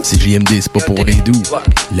 CJMD, c'est pas pour les doux.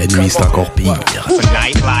 La nuit, c'est encore pire.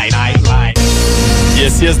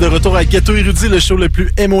 Yes, de retour à Ghetto Erudit, le show le plus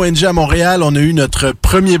MONG à Montréal. On a eu notre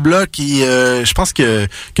premier bloc et je pense que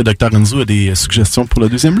Dr. Enzo a des suggestions pour le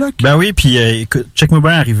deuxième bloc. Ben oui, puis écoute, check-moi bien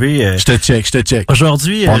arriver. Je te check.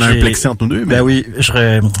 Aujourd'hui, on a un plexi entre nous deux. Ben oui,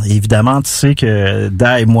 évidemment, tu sais que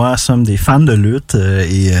Da et moi sommes des fans de lutte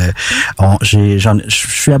et je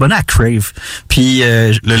suis abonné à Crave. Puis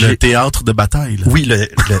le théâtre de bataille. Là. Oui, le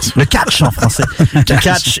catch en français. Le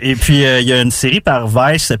catch. Et puis il y a une série par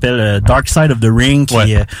Vice qui s'appelle Dark Side of the Ring.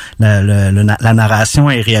 Qui la narration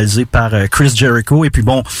est réalisée par Chris Jericho. Et puis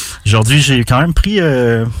bon, aujourd'hui, j'ai quand même pris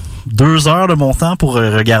 2 heures de mon temps pour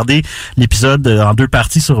regarder l'épisode en 2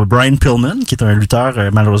 parties sur Brian Pillman, qui est un lutteur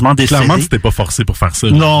malheureusement décédé. Clairement, tu t'es pas forcé pour faire ça.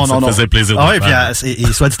 Non. Ça te faisait plaisir de le faire. Et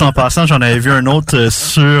soit dit en passant, j'en avais vu un autre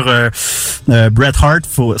sur Bret Hart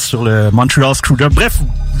sur le Montreal Screwjob. Bref,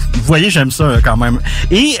 vous voyez, j'aime ça quand même.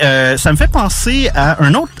 Et ça me fait penser à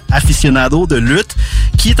un autre aficionado de lutte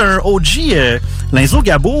qui est un OG, Linzo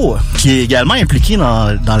Gabo, qui est également impliqué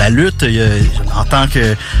dans la lutte en tant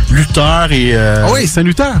que lutteur et... oui, c'est un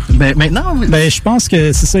lutteur. Ben, maintenant... Ben, je pense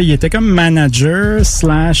que c'est ça, il était comme manager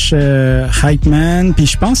 / hype man, puis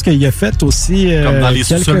je pense qu'il a fait aussi comme dans les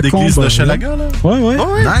sous-sols d'église de Chalaga, là? Ouais.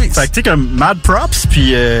 Nice. Fait que tu sais, comme mad props,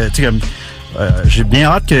 puis tu sais, comme... j'ai bien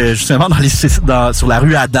hâte que justement sur la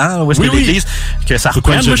rue Adam, où est-ce qu'il y a l'église, que ça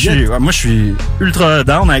reprenne. Moi, je suis ultra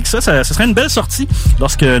down avec ça. Ça serait une belle sortie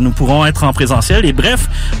lorsque nous pourrons être en présentiel. Et bref,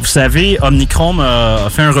 vous savez, Omnichrome a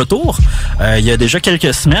fait un retour il y a déjà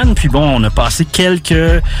quelques semaines. Puis bon, on a passé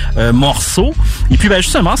quelques morceaux. Et puis ben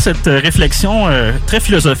justement, cette réflexion très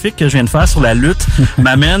philosophique que je viens de faire sur la lutte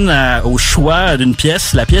m'amène au choix d'une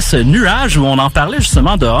pièce, la pièce Nuage, où on en parlait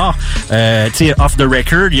justement dehors. Tu sais, off the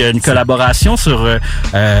record, il y a une collaboration sur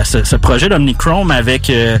ce projet d'Omnichrome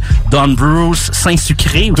avec Don Bruce,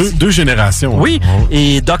 Saint-Sucré aussi. Deux générations. Oui,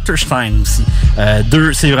 et Dr. Stein aussi.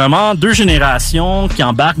 C'est vraiment 2 générations qui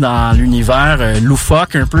embarquent dans l'univers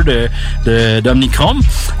loufoque un peu d'Omnichrome.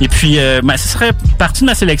 Et puis, ce serait partie de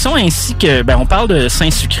ma sélection, ainsi que, on parle de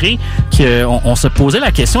Saint-Sucré, qu'on se posait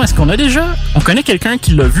la question, est-ce qu'on connaît quelqu'un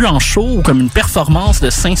qui l'a vu en show ou comme une performance de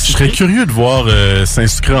Saint-Sucré? Je serais curieux de voir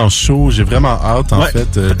Saint-Sucré en show. J'ai vraiment hâte, en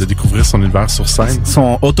fait, de découvrir son univers sur scène.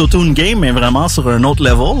 Son auto-tune game est vraiment sur un autre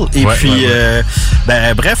level. Et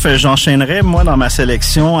bref, j'enchaînerai, moi, dans ma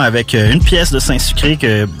sélection avec une pièce de Saint-Sucré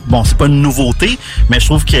que, bon, c'est pas une nouveauté, mais je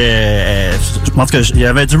trouve que, je pense qu'il y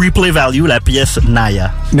avait du replay value, la pièce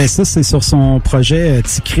Naya. Mais ça, c'est sur son projet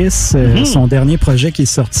Ticris, son dernier projet qui est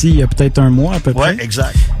sorti il y a peut-être un mois à peu près. Ouais,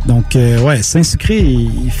 exact. Donc, Saint-Sucré,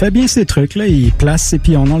 il fait bien ses trucs, là. Il place ses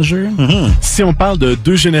pions dans le jeu. Si on parle de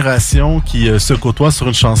 2 générations qui se côtoient sur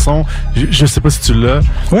une chanson, je sais pas si tu l'as.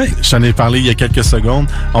 Oui. J'en ai parlé il y a quelques secondes.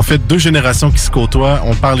 En fait, 2 générations qui se côtoient.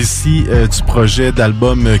 On parle ici du projet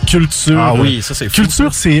d'album Culture. Ah oui, ça c'est fou.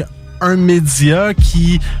 Culture, c'est un média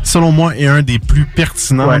qui, selon moi, est un des plus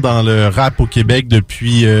pertinents dans le rap au Québec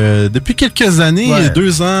depuis quelques années,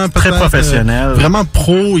 2 ans. Très professionnel. Vraiment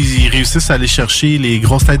pro. Ils réussissent à aller chercher les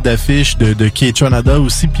grosses têtes d'affiche de K-Tronada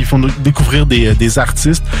aussi, puis ils font découvrir des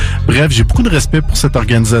artistes. Bref, j'ai beaucoup de respect pour cette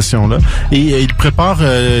organisation-là. Et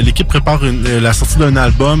l'équipe prépare la sortie d'un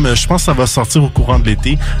album. Je pense que ça va sortir au courant de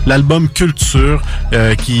l'été. L'album Culture,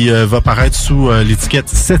 qui va paraître sous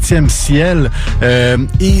l'étiquette 7e ciel.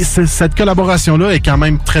 Et cette collaboration-là est quand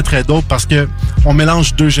même très, très dope parce que on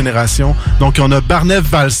mélange 2 générations. Donc, on a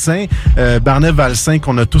Barnev-Valsin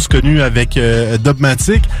qu'on a tous connu avec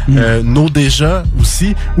Dogmatic, No Déjà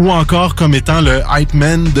aussi, ou encore comme étant le hype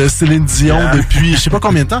man de Céline Dion depuis je sais pas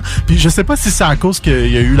combien de temps. Puis je sais pas si c'est à cause qu'il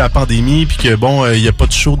y a eu la pandémie puis que bon, il y a pas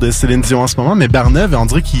de show de Céline Dion en ce moment, mais Barnev, on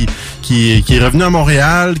dirait qu'il est revenu à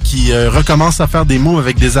Montréal, qui recommence à faire des moves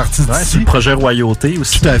avec des artistes d'ici. C'est le projet Royauté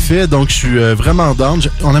aussi. Tout à fait. Donc, je suis vraiment down.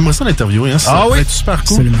 On aimerait ça l'interviewer, hein? Ça va être super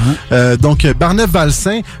cool. Donc,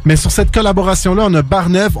 Barnev-Valsin. Mais sur cette collaboration-là, on a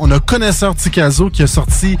Barnev, on a Connaisseur Ticazo qui a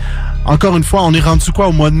sorti, encore une fois, on est rendu quoi,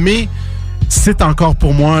 au mois de mai? C'est encore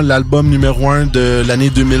pour moi l'album numéro 1 de l'année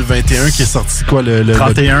 2021 qui est sorti quoi le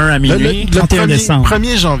 31 à minuit, le 31 décembre.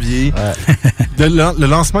 1er janvier. Le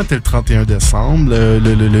lancement était le 31 décembre,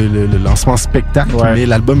 le lancement spectacle, mais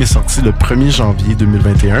l'album est sorti le 1er janvier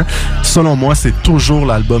 2021. Selon moi, c'est toujours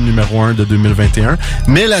l'album numéro 1 de 2021.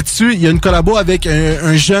 Mais là-dessus, il y a une collabo avec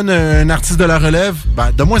un artiste de la relève,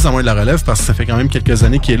 de moins en moins de la relève parce que ça fait quand même quelques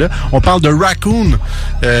années qu'il est là. On parle de Raccoon.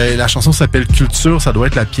 La chanson s'appelle Culture, ça doit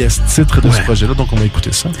être la pièce titre de ce projet-là, donc on va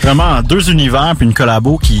écouter ça. Vraiment, 2 univers puis une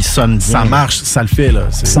collabo qui sonne bien. Ça marche, ça le fait, là.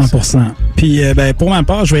 100%. Puis, pour ma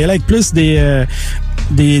part, je vais y aller avec plus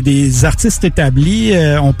des artistes établis.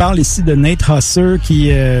 On parle ici de Nate Husser qui,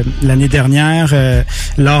 l'année dernière,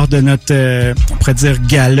 lors de notre, on pourrait dire,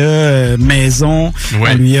 gala maison,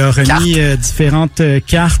 on lui a remis différentes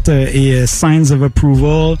cartes et signs of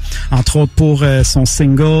approval, entre autres pour son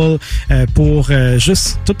single, pour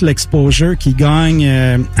juste toute l'exposure qu'il gagne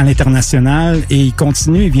à l'international. Et il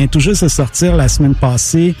continue, il vient tout juste de sortir la semaine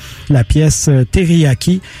passée la pièce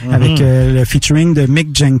Teriyaki avec le featuring de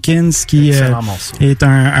Mick Jenkins qui est est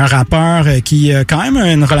un rappeur qui a quand même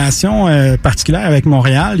une relation particulière avec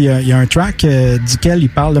Montréal. Il y a un track duquel il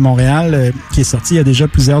parle de Montréal qui est sorti il y a déjà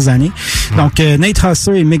plusieurs années. Donc, Nate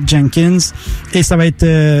Husser et Mick Jenkins. Et ça va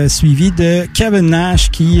être suivi de Kevin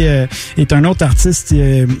Nash, qui est un autre artiste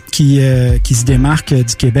qui se démarque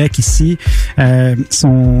du Québec ici.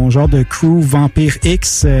 Son genre de crew Vampire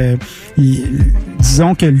X,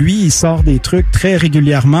 disons que lui, il sort des trucs très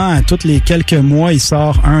régulièrement. À tous les quelques mois, il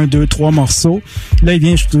sort 1, 2, 3 morceaux. Là, il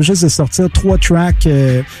vient juste de sortir 3 tracks.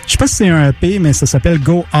 Je sais pas si c'est un EP, mais ça s'appelle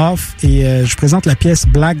Go Off. Et je présente la pièce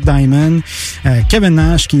Black Diamond. Kevin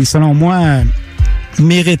Nash, qui, selon moi,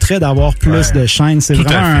 mériterait d'avoir plus de shine. C'est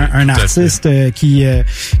vraiment un artiste qui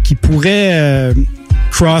pourrait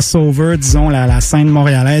crossover, disons, la scène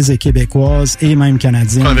montréalaise et québécoise et même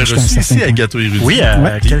canadienne. On avait reçu ici à Ghetto Erudit. Oui,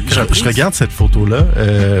 je regarde cette photo-là,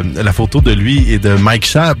 la photo de lui et de Mike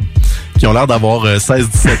Schaab, qui ont l'air d'avoir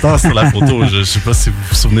 16-17 ans sur la photo. Je sais pas si vous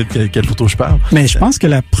vous souvenez de quelle photo je parle. Mais je pense que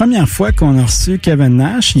la première fois qu'on a reçu Kevin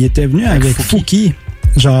Nash, il était venu avec Fouki.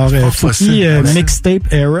 Genre Fouki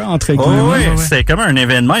mixtape era entre guillemets. Oh, oui, c'est comme un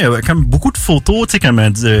événement. Il y a comme beaucoup de photos, tu sais, comme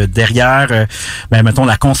derrière, mettons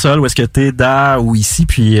la console où est-ce que t'es ou ici.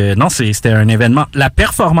 Puis non, c'était un événement. La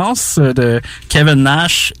performance de Kevin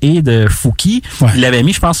Nash et de Fouki, ils l'avaient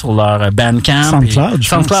mis, je pense, sur leur Bandcamp.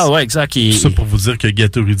 SoundCloud, ouais, exact. Tout ça pour vous dire que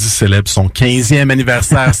Ghetto Erudit célèbre son 15e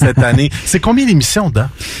anniversaire cette année. C'est combien d'émissions, Da?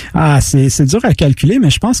 Ah, c'est dur à calculer, mais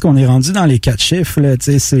je pense qu'on est rendu dans les 4 chiffres. Là,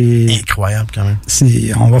 tu sais, c'est incroyable quand même.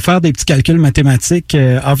 On va faire des petits calculs mathématiques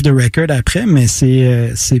off the record après, mais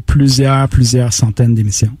c'est plusieurs centaines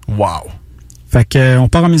d'émissions. Wow! Fait que on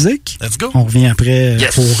part en musique. Let's go. On revient après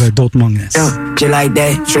pour d'autres Mongness. Just like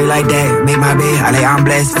that, straight like that. Make my bed, I lay I'm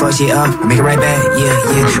blessed. Fuck shit up, make it right back.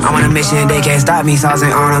 Yeah. I'm on a mission, they can't stop me.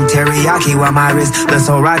 Saucing on them teriyaki while my wrist look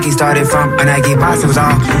so rocky. Started from a Nike box, it was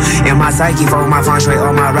all in my psyche. For my phone straight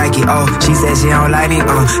on my Reiki. Oh, she said she don't like me.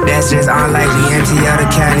 That's just unlikely. MTL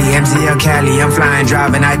Cali. I'm flying,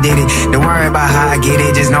 driving, I did it. Don't worry about how I get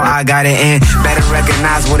it, just know I got it. And better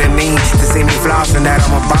recognize what it means to see me flossing that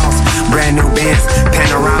I'm a boss. Brand new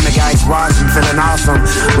panoramic ice wash, I'm feeling awesome.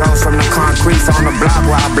 Rose from the concrete on the block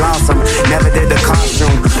where I blossom. Never did the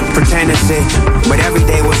costume, pretending shit, but every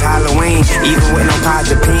day was Halloween. Even with no pot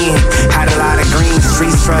to pen, had a lot of green.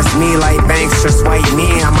 Streets trust me like banks trust white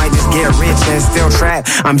men. I might just get rich and still trap.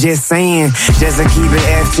 I'm just saying, just to keep it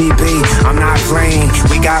FTP. I'm not playing.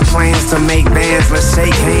 We got plans to make bands. Let's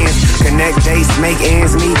shake hands, connect dates, make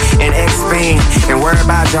ends meet, and expand. And worry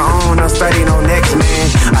about your own. Don't study no next man.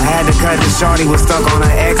 I had to cut the short. Shorty was stuck on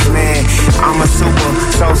an X-Man. I'm a super,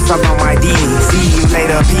 so stuck on my D. See you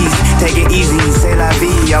later, peace. Take it easy, c'est la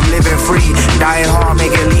vie. I'm living free, dying hard,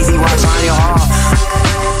 make it easy while trying hard.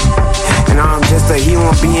 And I'm just a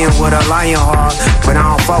human being with a lion heart. But I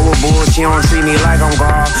don't fuck with bullshit, she don't treat me like I'm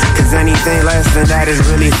God. Cause anything less than that is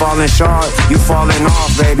really falling short. You falling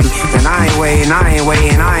off, baby. And I ain't waiting, I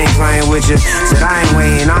ain't playing with you. Said I ain't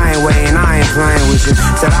waiting, I ain't playing with you.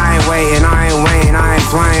 Said I ain't waiting, I ain't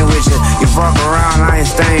playing with you. You fuck around, I ain't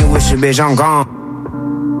staying with you, bitch, I'm gone.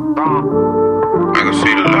 I can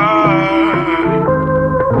see the light.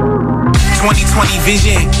 2020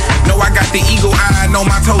 vision. Know I got the eagle eye, know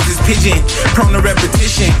my toes is pigeon. Prone to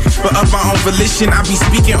repetition, but of my own volition. I be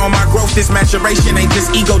speaking on my growth, this maturation ain't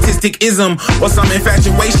just egotistic-ism or some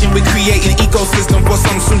infatuation with creating ecosystem for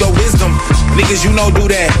some pseudo-wisdom. Niggas, you know, do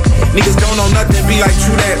that. Niggas don't know nothing, be like,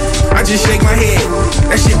 true that. I just shake my head,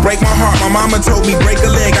 that shit break my heart. My mama told me, break a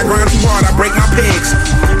leg, I grind too hard, I break my pegs.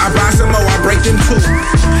 I buy some more, I break them too.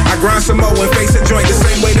 I grind some more and face a joint the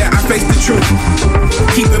same way that I face the truth.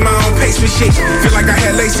 Keeping my own pace with shit, feel like I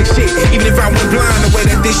had LASIK shit. Even if I went blind, the way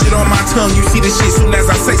that this shit on my tongue, you see the shit soon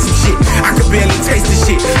as I say some shit. I could barely taste the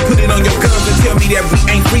shit. Put it on your gums and tell me that we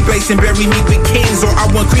ain't freebasing. Bury me with kings or I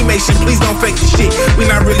want cremation. Please don't fake the shit. We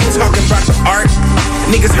not really talking about the art.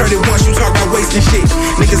 Niggas heard it once, you talk about wasting shit.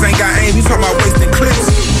 Niggas ain't got aim, you talk about wasting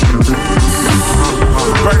clips.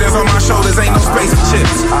 Burdens on my shoulders, ain't no space for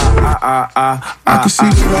chips. I can see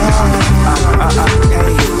the light.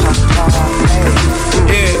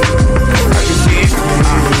 Yeah, I can see it.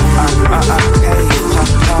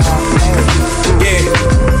 Yeah,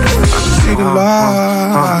 I can see the light.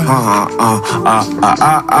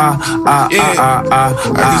 Yeah,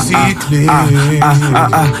 I can see it clear.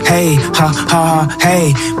 Hey, hey.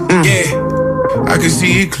 Yeah, I can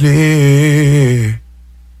see it clear.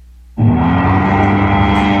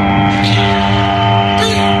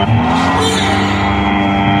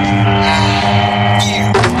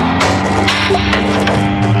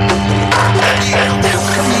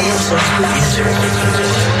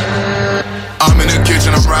 I'm in the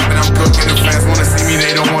kitchen, I'm rapping, I'm cooking. The fans wanna see me,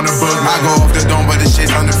 they don't wanna book me. I go off the dome, but the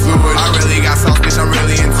shit's under fluid. I really got sauce, bitch, I'm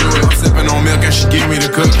really into it. I'm sipping on milk and she give me the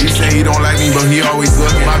cookie. He say he don't like me, but he always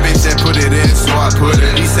looking. My bitch said put it in, so I put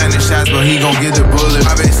it. He sending shots, but he gon' get the bullet.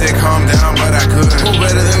 My bitch said calm down, but I couldn't. Who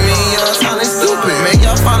better than me? Y'all sounding stupid. Make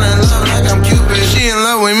y'all fall in love like I'm Cupid. She in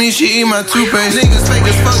love with me, she eat my toothpaste. Niggas fake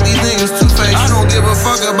as fuck, these niggas two-faced. I don't give a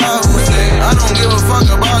fuck about who say. I don't give a fuck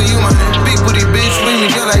about you, man. Big booty bitch, swing me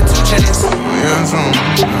just like 2 Chainz. Yeah, so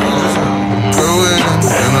go in,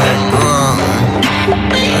 and I go out.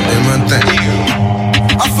 I did my thing.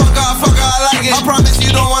 I fuck her, I like it. I promise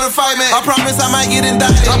you don't wanna fight me. I promise I might get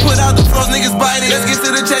indicted. I put out the floors, niggas bite it. Let's get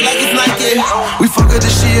to the check like it's Nike. We fuck up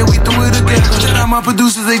the shit, we do it together. Shout out my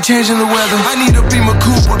producers, they changing the weather. I need a Beamer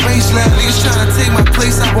coupe with baseline. Niggas tryna take my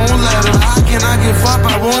place, I won't let them. How can I give up?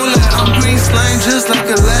 I won't let them. I'm green slime just like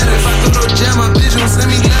a ladder. If I throw no jam, my bitch won't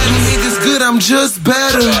send me letters. Niggas good, I'm just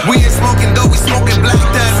better. We ain't smoking dope, we smoking black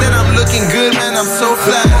ties. Said I'm looking good, man, I'm so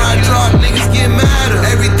flat. When I drop, niggas get madder.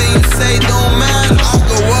 Everything you say don't matter. I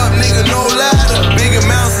go up, nigga, no ladder. Big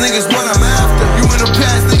amounts, niggas, what I'm after. You in the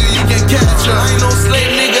past, nigga, you can catch her. I ain't no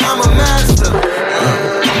slave, nigga, I'm a master.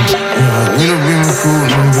 Yeah, you don't be my fool,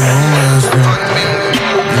 nigga, I'm a master.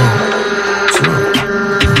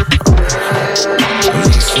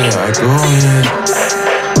 I go in,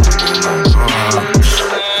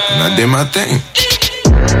 and I did my thing.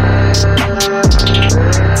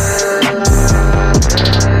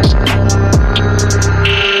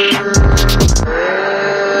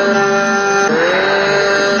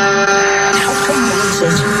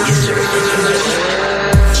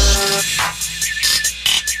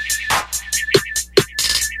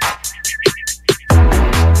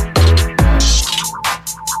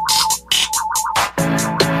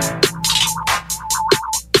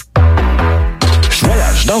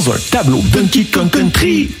 Dans un tableau Donkey Kong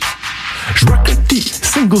Country, je rock un petit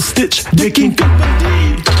single stitch de King Kong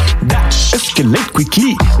Bundy. Dash, escalate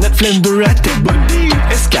quickly, net Flender à tes body.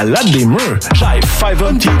 Escalade des murs, j'high five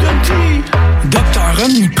Humpty Dumpty. Docteur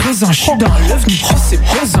omniprésent, j'suis dans l'œuvre, pro c'est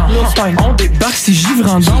présent. On débarque si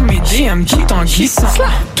givrant dans mes DM tout en glissant.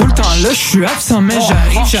 Tout le temps là, j'suis absent, mais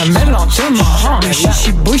j'arrive jamais lentement. Le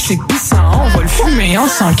chichi boy c'est pissant, on va le fumer en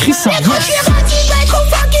s'en crissant. Les gros j'ai rendu bien trop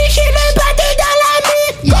funky, j'ai même pas de dans la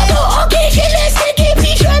mine. Ok, j'ai laissé et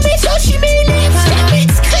puis je mets ça sur mes livres. C'est plus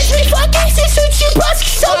discret, je vais fucker, c'est ceux tu penses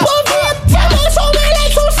qui sont pas vite. Vraiment sont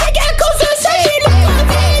malades, sont secs à cause de ça, j'ai le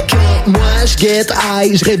COVID. Moi j'get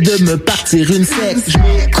high, j'rêve de me partir une secte.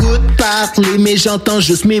 J'm'écoute parler mais j'entends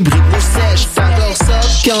juste mes bruits de sèche. T'adores ça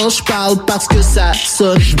quand j'parle parce que ça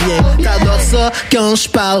sonne bien. T'adores ça quand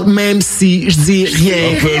j'parle même si j'dis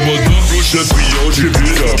rien. Appelle-moi de bouche le tuyau, j'ai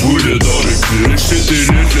vu la boule dans les pieds. C'était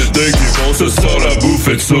les qui vont se sort la bouffe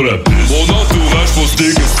et sur la piste. Mon entourage pose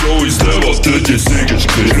des questions, ils se demandent tout qu'est-ce que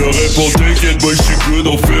j'cris. Je leur réponds t'inquiète boy, j'suis good,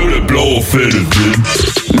 on fait le blanc, on fait le vide.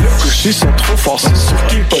 Les couchers sont trop forts, c'est sûr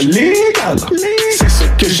qu'il est pas légal. C'est ce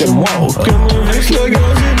que j'aime moi, comme un vrai slogan,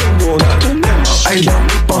 j'ai le bonheur. Tellement aille dans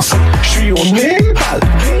mes pensées, j'suis au Népal.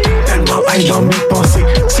 Tellement aille dans mes pensées,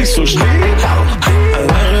 c'est sûr je les parle.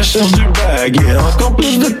 À la recherche du bag, et encore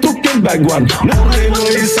plus de tout que le bagouane. Mon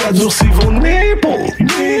réveil, ça durcit vos épaules.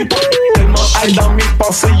 Tellement aille dans mes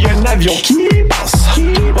pensées, y'a un avion qui passe.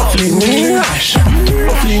 Off les nuages,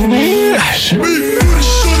 off les nuages.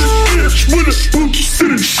 J'm'en poum, c'est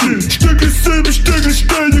le shit. J't'agressais, mais j't'agressais,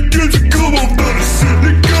 y'a que du gros dans le site.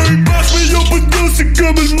 Les gars ils marchent, mais y'en pas de dos, c'est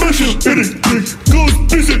comme une machine électrique. Grosse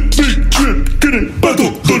pisse et big trip, que des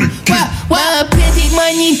bateaux dans les quilles. Ouais, petite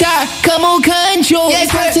moniteur, comme au conjo. Y'a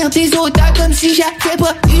sortir tes auteurs comme si j'avais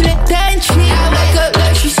pas eu le temps de chier. Avec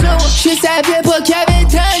là, j'suis sourd, je savais pas qu'il y avait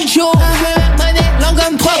tant de jours. Monnaie, long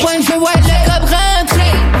comme 3 points, je vois le cop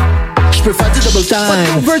rentrer. J'peux faire du double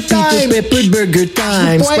time, pis te peu de burger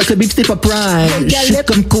time. C'est pas que le beat c'est pas prime. J'suis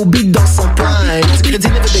comme Kobe dans son prime. Du crédit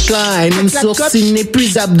never decline. Une source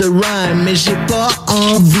inépuisable de rhyme. Mais j'ai pas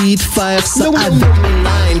envie de faire ça avec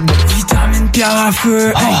mes lines. Vitamine pierre à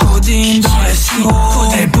feu, codeine dans le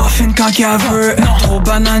sirop. Elle pas fine quand qu'elle veut. Non, trop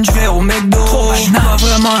banane, j'vais au McDo. Pas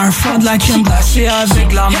vraiment un fan de la crème glacée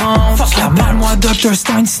avec la menthe. Appelle-moi Dr.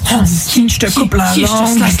 Stein, si tu dis skin, j'te coupe la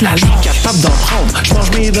langue. J'suis capable d'en prendre,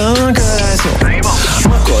 j'mange mes dents collation.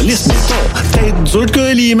 Moi colisse mes tons, tête dure de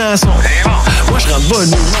colimaçon. Moi j'rentre bonne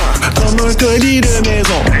humeur, comme un colis de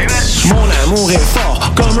maison. Mon amour est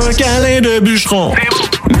fort, comme un câlin de bûcheron.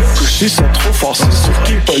 Le coucher sont trop forts, c'est sûr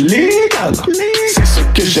qu'il est pas légal. C'est ce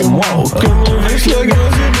que j'aime moi, comme un vrai slogan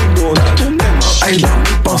du McDonald's. Aille dans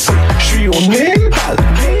mes pensées, j'suis au Népal.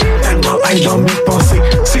 Tellement aille dans mes pensées,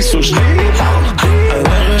 c'est sûr je les parle.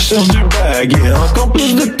 À la recherche du bag, et encore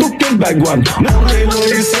plus de tout que le bagouane. Mon vélo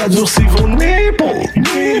et ça durcit vos nipples.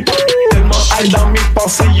 Tellement high dans mes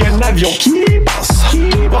pensées, y'a un avion qui passe.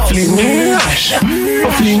 Off les nuages,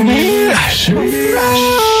 off les nuages.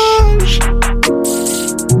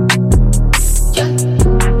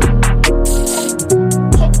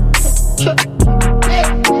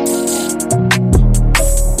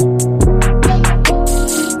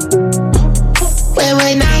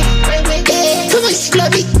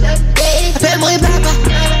 Appelle-moi papa,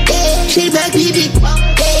 j'ai le bac bibi,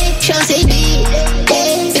 j'suis en CD,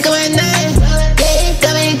 c'est comme un nain,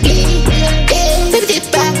 comme un clé, t'es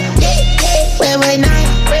pas, ouais, nice,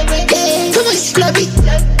 comment c'est clubby,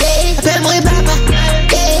 appelle-moi papa,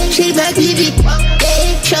 j'ai le bac bibi,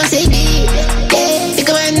 j'suis en CD, c'est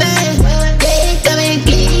comme un nain, comme un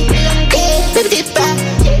clé, t'es pas,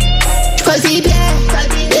 j'crois que c'est bien,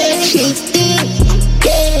 j'ai dit,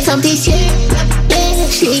 comme tes yeux.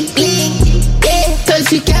 J'ai bling, toi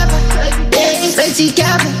tu capes,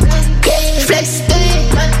 j'flex,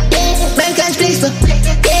 même quand j'flex pas,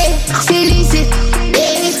 c'est licite,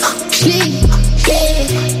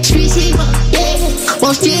 j'suis ici,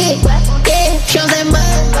 mon style, j'change un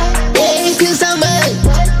mode, plus en mode,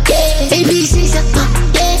 et puis c'est ça,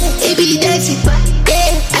 et puis that's it,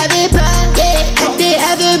 avait pas,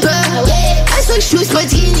 I saw shoes for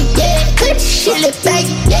Dini, put shit in the bag,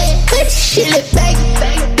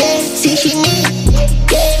 c'est chimie,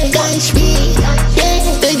 gun speed,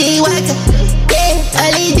 de des waka,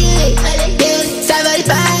 holiday, ça va le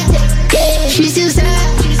faire, j'suis sur ça,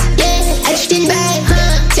 acheter une bague,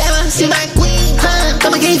 diamant sur ma queen,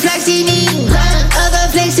 comme un gay flag c'est me,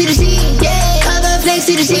 overflex c'est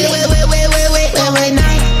le G, ouais,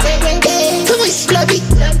 night, comment c'est clubby,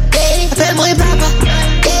 appelle-moi papa,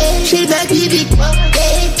 j'ai le bac bibi,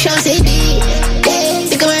 j'suis en CD,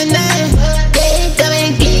 c'est comme un nain, comme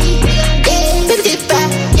un clé, t'es pas,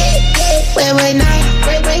 ouais, night,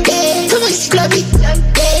 comment c'est clubby,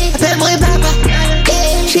 appelle-moi papa,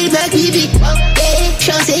 j'ai le bac bibi,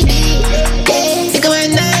 j'suis en CD, c'est comme un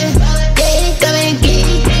nain, comme un clé,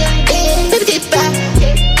 t'es pas.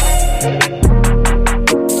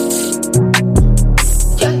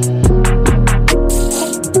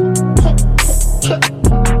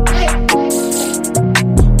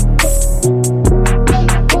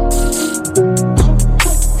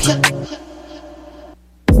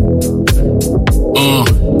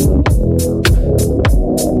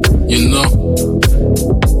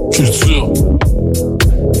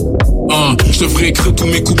 Je devrais écrire tous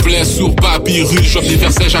mes couplets sur papyrus. J'offre des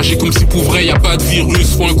versets chargés comme si pour vrai y a pas de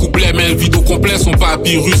virus. Faut un couplet mais le vide au complet son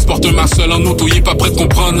papyrus. Porte un marcel en auto, y est pas prêt de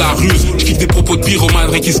comprendre la ruse. J'kiffe des propos de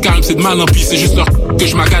pyromane, qui se calme, c'est de mal en pis. C'est juste leur que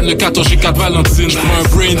je magane le 14 j'ai 4 Valentine. J'prends un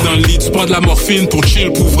brain dans le lit, tu prends de la morphine pour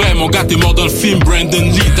chill. Pour vrai, mon gars t'es mort dans le film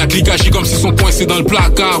Brandon Lee. Ta clique agit comme si son coincé dans le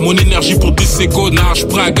placard. Mon énergie pour 10 c'est connard.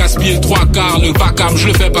 J'prends à gaspiller le 3/4. Le vacarme je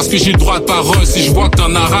le fais parce que j'ai le droit de parole. Si je vois que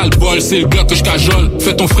t'en as ras le bol, c'est le bloc que je cajole.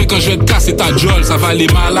 Fais ton frais quand je vais te casser ta jolle. Ça va aller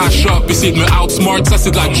mal à shop. Essayer de me outsmart, ça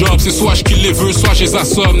c'est de la job. C'est soit je kill les vœux, soit je les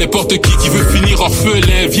assomme. N'importe qui veut finir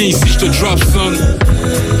orphelin, viens ici, je te drop son.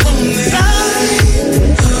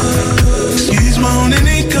 Excuse-moi, on est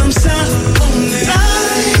né comme ça.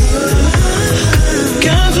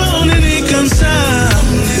 Quand on est né comme ça.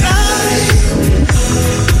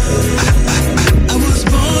 I was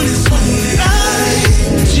born in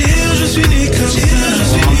je suis né comme ça.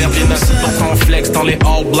 Pourtant on flex dans les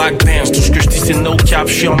all black bands. Tout ce que je dis c'est no cap,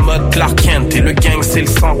 je suis en mode Clark Kent. Et le gang c'est le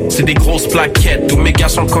sang, c'est des grosses plaquettes. Tous mes gars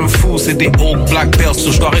sont comme fous, c'est des old black belts.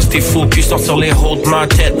 So je dois rester focus sur les hauts de ma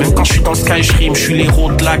tête. Même quand je suis dans le sky je rime, je suis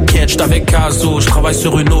l'héros de la quête. J'suis avec Azo, je travaille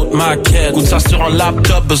sur une autre maquette. Goûte ça sur un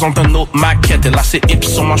laptop, besoin d'un autre maquette. Elle a ses hips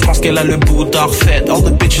sur moi, j'pense qu'elle a le bout d'arfait. All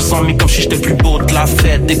the bitches on me comme si j'étais le plus beau de la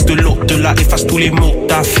fête. Dès que de l'autre de là efface tous les mots que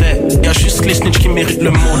t'as fait. Y'a juste les snitch qui méritent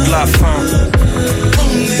le mot de la fin.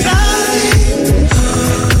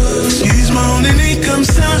 Excuse-moi, on est né comme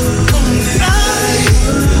ça.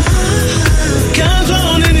 Quand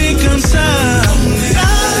on est né comme ça.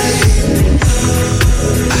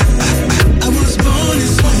 I was born in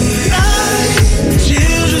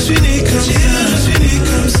je suis né comme ça. Je suis né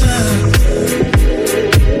comme ça.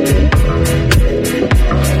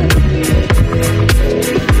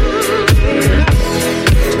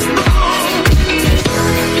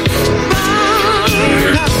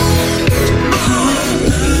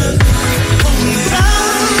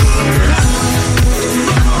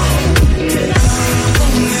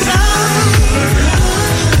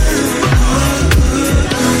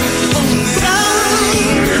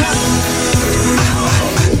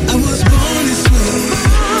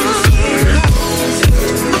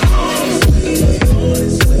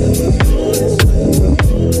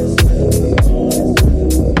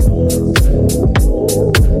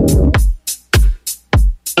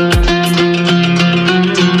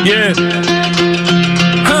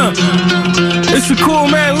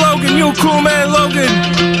 Logan, you a cool man, Logan.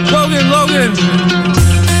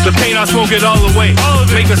 The pain, I smoke it all away.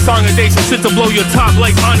 Make a song a day, some shit to blow your top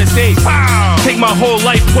like Honest Aid. Take my whole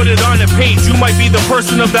life, put it on a page. You might be the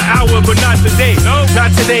person of the hour, but not today. Not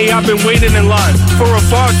today, I've been waiting in line for a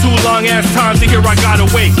far too long ass time to hear I gotta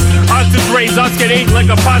wait. Odds is raised, odds get ate like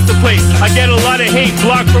a pasta plate. I get a lot of hate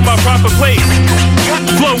blocked from my proper place.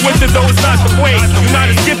 Flow with it though it's not the way. You're not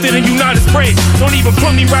as gifted and you're not as brave. Don't even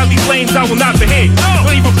put me around these lanes, I will not behave.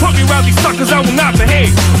 Don't even put me around these suckers, I will not behave.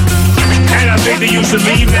 And I think that you should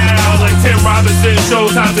leave now. Like Tim Robinson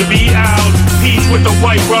shows how to be out. Peach with the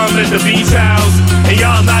white rum at the beach house. And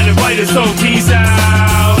y'all not invited, so peace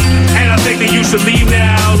out. And I think that you should leave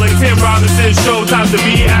now. Like Tim Robinson shows how to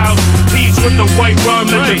be out. Peach with the white rum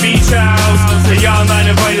at the beach house. And y'all not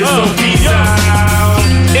invited, so peace out.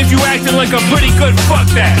 If you acting like a pretty good, fuck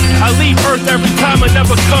that. I leave Earth every time, I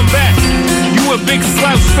never come back. You a big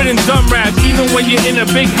slouch spitting dumb rap. Even when you're in a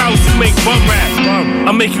big house, you make bum rap.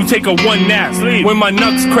 I'll make you take a one nap. When my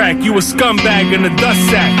nuts crack, you a scumbag in a dust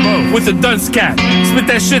sack with a dunce cap. Spit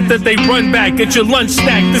that shit that they run back. Get your lunch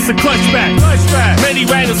snack, this a clutch back. Many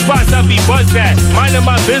random spots I'll be buzzed at. Minding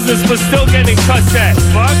my business, but still getting cussed at.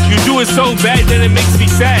 You do it so bad that it makes me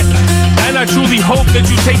sad. And I truly hope that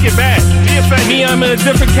you take it back. Me, I'm in a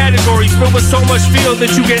different category, filled with so much feel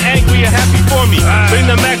that you get angry and happy for me. Bring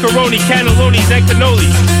the macaroni, cannellonis, and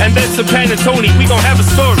cannolis, and then some panettone. We gon' have a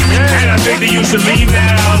story. And I think that you should leave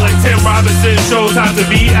now. Like Tim Robinson shows how to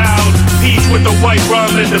be out. Peach with the white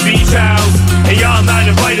rum at the beach house. And y'all not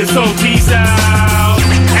invited, so peace out.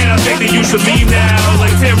 And I think that you should leave now.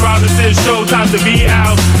 Like Tim Robinson shows how to be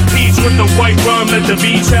out. Peach with the white rum at the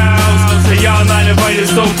beach house. And y'all not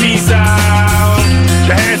invited, so peace out.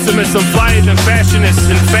 The handsomest, I'm flyer than fashionist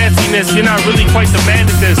and fanciness. You're not really quite the man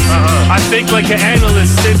of this. I think like an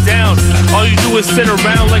analyst, sit down. All you do is sit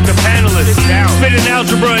around like a panelist. Spitting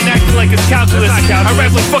algebra and acting like it's calculus. I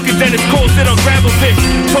rap like fucking Dennis Cole, sit on gravel pits.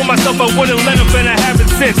 Told myself I wouldn't let him, and I haven't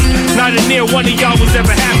since. Not a near one of y'all was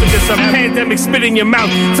ever half of this. A pandemic spit in your mouth,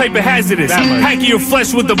 type of hazardous. Hacking your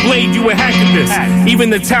flesh with a blade, you were hacking this. Even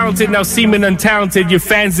the talented now seeming untalented. Your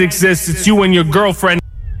fans exist, it's you and your girlfriend.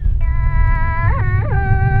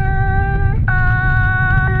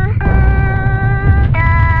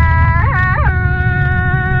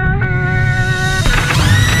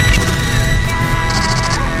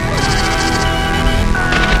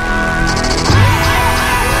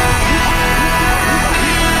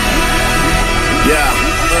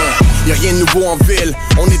 Y'a rien de nouveau en ville,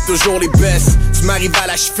 on est toujours les best. Tu m'arrives à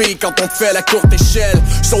la cheville quand on te fait la courte échelle.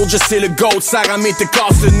 Soldier c'est le GOAT, Sarah May te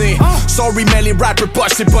casse le nez. Sorry mais les rappers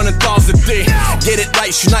poches c'est pas notre tasse de thé. Get it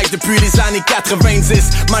right, j'suis nice depuis les années 90.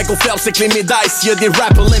 Michael Phelps avec les médailles s'il y a des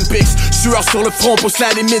rap Olympics. Sueur sur le front, pousse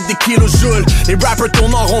la limite des kilojoules. Les rappers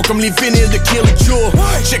tournent en rond comme les vinyles de Kilojoule.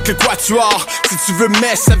 Check le quatuor, si tu veux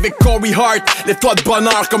mess avec Corey Hart. Lève-toi de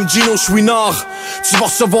bonheur comme Gino Chouinard. Tu vas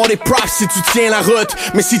recevoir des props si tu tiens la route.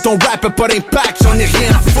 Mais si ton rap a pas d'impact, j'en ai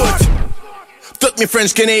rien à foutre. Toutes mes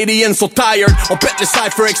French Canadians sont tired. On pète le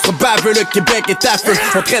cypher extra baveux, le Québec est à feu.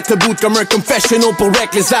 On traite le bout comme un confessional pour wreck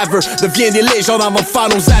les aveux. Deviens des légendes avant de faire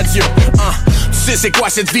nos adieux. Tu sais c'est quoi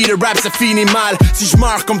cette vie de rap, ça finit mal. Si je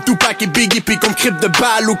meurs comme Tupac et Biggie, puis comme crypte de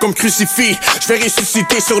balle ou comme crucifix, je vais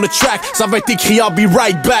ressusciter sur le track. Ça va être écrit I'll be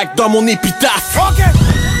right back dans mon épitaphe. Okay.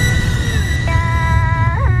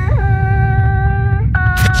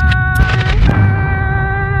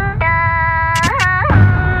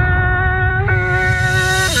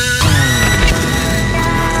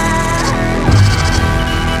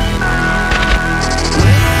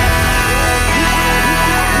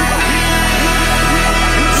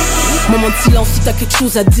 Moment de silence si t'as quelque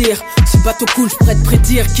chose à dire. Si le bateau coule, j'pourrais te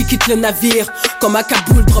prédire qui quitte le navire. Comme à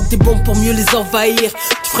Kaboul, drop des bombes pour mieux les envahir.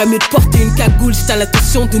 Tu ferais mieux de porter une cagoule si t'as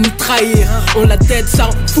l'intention de nous trahir. On la dead, ça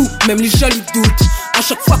en fout, même les jolis doutes. À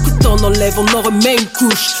chaque fois que t'en enlèves, on en remet une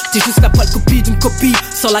couche. T'es juste la pâle copie d'une copie,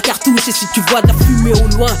 sans la cartouche. Et si tu vois de la fumée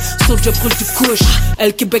au loin, Soldier brûle du couche.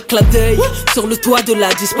 Elle Québec clin d'œil, sur le toit de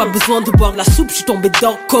la 10. Pas besoin de boire la soupe, j'suis tombé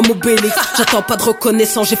dedans comme Obélix. J'attends pas de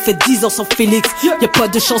reconnaissance, j'ai fait 10 ans sans Félix. Y'a pas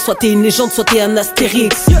de chance, soit t'es une légende, soit t'es un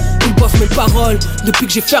Astérix. Ils boivent mes paroles, depuis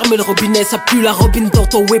que j'ai fermé le robinet. Ça pue la robine dans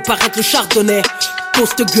ton way, paraître le chardonnay.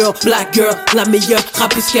 Poster girl, black girl, la meilleure,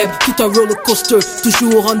 rappeuse keb, tout un roller coaster,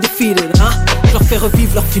 toujours undefeated, hein. Je leur fais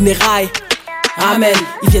revivre leurs funérailles. Amen,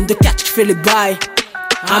 ils viennent de catch, j'fais les bails.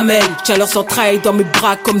 Amen, tiens leurs entrailles dans mes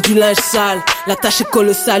bras comme du linge sale. La tâche est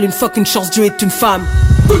colossale, une fois qu'une chance Dieu est une femme.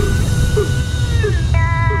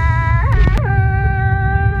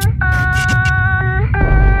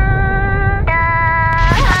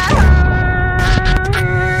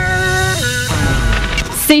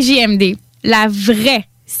 CJMD, la vraie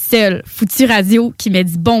seule foutue radio qui met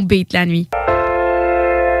du bon beat la nuit.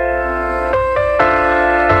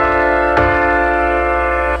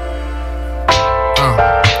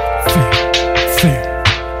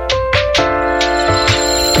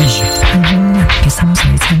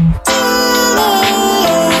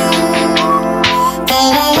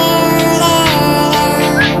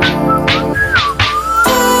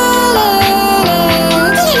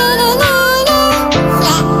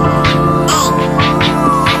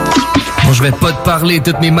 Je vais pas te parler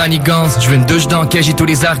toutes mes manigances. Je veux une douche dans laquelle j'ai tous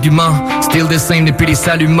les arguments. Still the same depuis les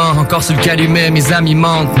saluments. Encore sur le calumet, mes amis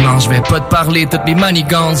mentent. Non, je vais pas te parler toutes mes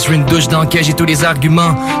manigances. Je veux une douche dans laquelle j'ai tous les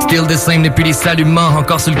arguments. Still the same depuis les saluments.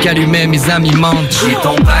 Encore sur le calumet, mes amis mentent. J'ai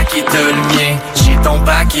ton bac et t'as le mien. J'ai ton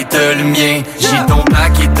bac et t'as le mien. J'ai ton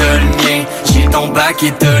bac et t'as le mien. J'ai ton bac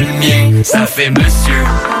et t'as le mien. Ça fait monsieur,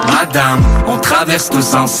 madame, on traverse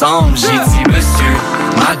tous ensemble. J'ai dit monsieur,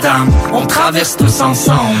 madame, on traverse tous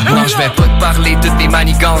ensemble. Non, je vais pas te parler toutes mes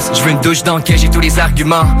manigances. Je veux une douche dans laquelle j'ai tous les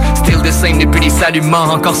arguments. Still the same depuis les saluments.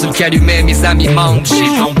 Encore sur le calumet, mes amis mentent.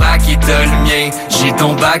 J'ai ton bac et t'as le mien. J'ai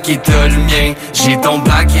ton bac et t'as le mien. J'ai ton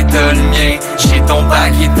bac et t'as le mien. J'ai ton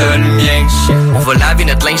bac et t'as le mien. On va laver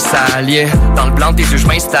notre linge sale, yeah. Dans le blanc de tes yeux, je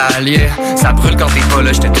m'installe, yeah. Ça brûle quand t'es pas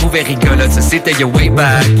là, je te trouvais rigolote. Ça c'était your way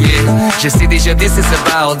back, yeah. Je sais déjà this is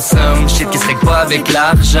about some shit qui se règle pas avec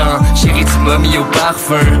l'argent. Chérie, tu m'as mis au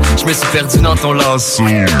parfum. Je me suis perdu dans ton lasso.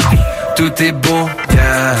 Tout est beau,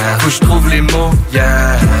 yeah. Faut que je trouve les mots,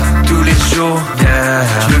 yeah. Tous les jours, yeah.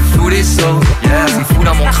 Je me fous les sauts, yeah. C'est fou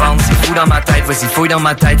dans mon crâne, c'est fou dans ma tête. Vas-y, fouille dans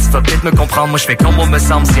ma tête, tu vas peut-être me comprendre. Moi, je fais comme on me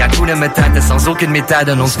semble, c'est à coup de méthode. Sans aucune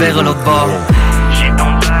méthode, on se verra l'autre bord. J'ai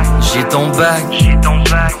ton bac, j'ai ton bac, j'ai ton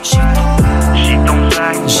bac, j'ai ton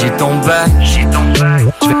bac, j'ai ton bac, j'ai ton bac.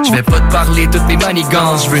 Je vais pas te parler toutes mes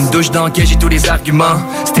manigances. Je veux une douche dans laquelle j'ai tous les arguments.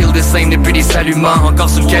 Still the same depuis les saluments. Encore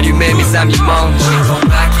sur le calumet, mes amis mentent. J'ai ton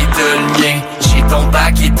bac et t'as le mien. J'ai ton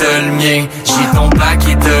bac et t'as le mien. J'ai ton bac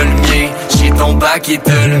et t'as le mien. J'ai ton bac et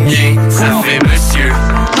t'as le mien. Ça fait monsieur,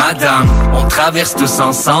 madame, on traverse tous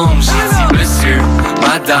ensemble. J'ai dit monsieur,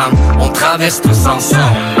 madame, on traverse tous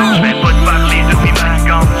ensemble. Non, je vais pas te parler toutes mes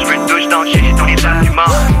manigances. Je veux une douche dans laquelle j'ai tous les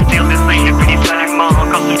arguments. Still the same depuis les saluments.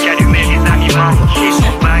 Encore sur le calumet, mes amis mentent. J'ai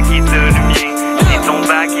ton bac et t'as le mien. J'ai ton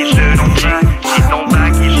bac et je le mien. J'ai ton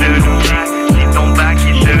bac et je le mien. J'ai ton bac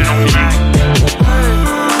et je le mien.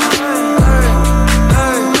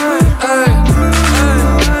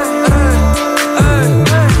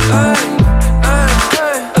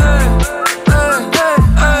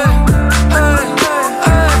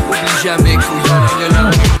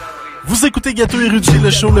 Vous écoutez Ghetto Erudit,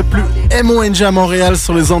 le show le plus MONG à Montréal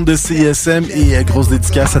sur les ondes de CISM et grosse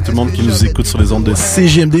dédicace à tout le monde qui nous écoute sur les ondes de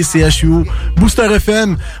CGMD, CHU, Booster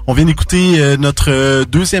FM. On vient d'écouter notre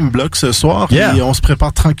deuxième bloc ce soir et on se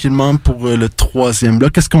prépare tranquillement pour le troisième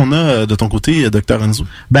bloc. Qu'est-ce qu'on a de ton côté, Dr. Enzo?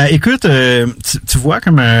 Ben écoute, tu vois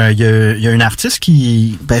comme il y a une artiste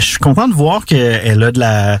qui, je suis content de voir qu'elle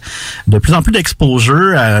a de plus en plus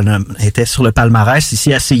d'exposure. Elle était sur le palmarès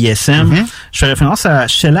ici à CISM. Mm-hmm. Je fais référence à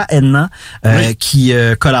Sheila Edna. Qui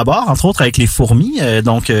collabore entre autres avec les fourmis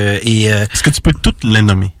est-ce que tu peux toutes les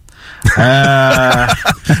nommer?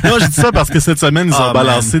 Non, j'ai dit ça parce que cette semaine ils ont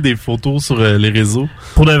balancé des photos sur les réseaux.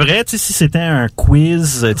 Pour de vrai, tu sais, si c'était un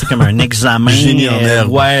quiz, tu sais, comme un examen, génie en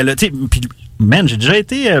herbe. Ouais, là, tu sais, puis man, j'ai déjà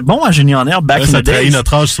été bon à génie en herbe back in the days. Ça trahit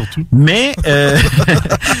notre âge surtout. Mais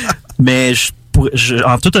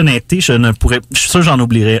en toute honnêteté, je suis sûr que j'en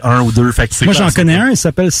oublierais un ou deux. Fait que moi, j'en connais un, il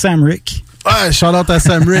s'appelle Sam Rick. Ouais, shout-out à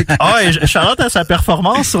Sam Rick. Shout-out à sa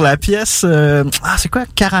performance sur la pièce. C'est quoi,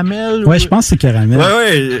 Caramel? Ouais, je pense que c'est Caramel.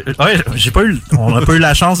 Ouais, on n'a pas eu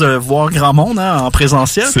la chance de voir grand monde en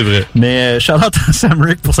présentiel. C'est vrai. Mais shout-out à Sam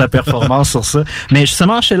Rick pour sa performance sur ça. Mais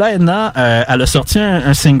justement, Sheila Edna, elle a sorti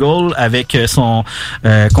un single avec son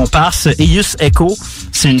comparse Eius Echo.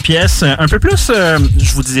 C'est une pièce un peu plus,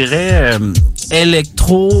 je vous dirais,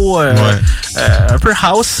 électro, un peu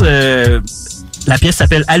house. La pièce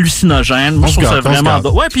s'appelle Hallucinogène. Moi, je trouve ça vraiment...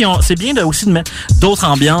 Ouais, puis c'est bien aussi de mettre d'autres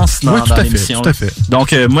ambiances dans l'émission. Tout à fait.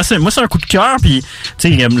 Donc, moi, c'est un coup de cœur, puis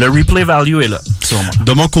tu sais, le replay value est là, sur moi.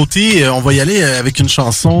 De mon côté, on va y aller avec une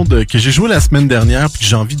chanson que j'ai jouée la semaine dernière, puis que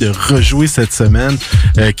j'ai envie de rejouer cette semaine,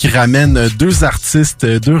 qui ramène deux artistes,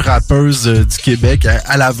 deux rappeuses du Québec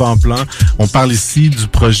à l'avant-plan. On parle ici du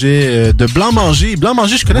projet de Blanc Manger. Blanc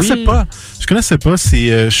Manger, je connaissais pas. Je connaissais pas.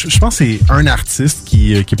 C'est, je pense que c'est un artiste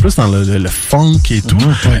qui est plus dans le funk, funk et tout.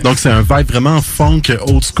 Donc c'est un vibe vraiment funk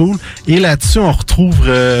old school. Et là-dessus on retrouve,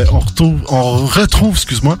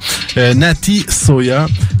 excuse-moi, Nati Soya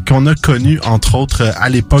qu'on a connu entre autres à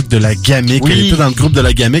l'époque de la Gamic. Elle était dans le groupe de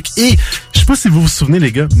la Gamic. Et je sais pas si vous vous souvenez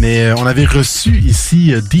les gars, mais on avait reçu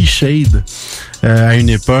ici D-Shade. À une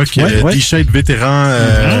époque, D-Shade vétéran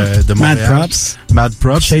de Montréal. Mad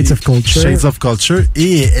Props. Shades of Culture.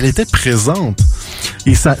 Et elle était présente.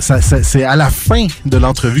 Et c'est à la fin de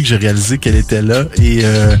l'entrevue que j'ai réalisé qu'elle était là. Et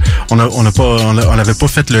on n'avait pas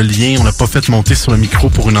fait le lien, on n'a pas fait monter sur le micro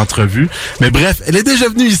pour une entrevue. Mais bref, elle est déjà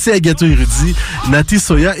venue ici à Ghetto Erudit, Nati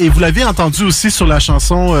Soya. Et vous l'aviez entendu aussi sur la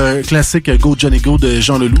chanson classique Go Johnny Go de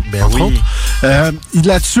Jean Leloup, entre autres.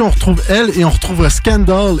 Là-dessus, on retrouve elle et on retrouve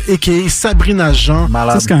Scandal, a.k.a. Sabrina Jean.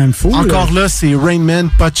 Ça, c'est quand même fou. Encore là, c'est Rain Man,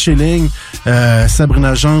 Pot Chilling.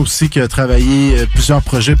 Sabrina Jean aussi qui a travaillé plusieurs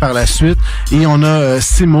projets par la suite. Et on a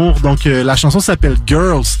Seymour. Donc, la chanson s'appelle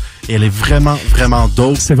Girls. Et elle est vraiment, vraiment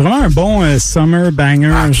dope. C'est vraiment un bon summer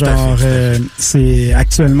banger. C'est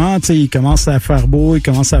actuellement, tu sais, il commence à faire beau, il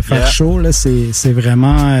commence à faire chaud. Là, c'est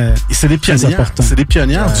vraiment et c'est des pionnières. C'est des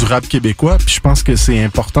pionnières du rap québécois. Puis je pense que c'est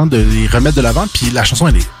important de les remettre de l'avant. Puis la chanson,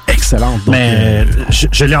 elle est excellente. Donc, mais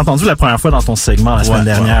je l'ai entendu la première fois dans ton segment la semaine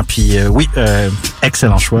dernière. Puis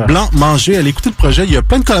excellent choix. Blanc Manger, allez écouter le projet. Il y a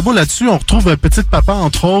plein de collabos là-dessus. On retrouve Petite Papa,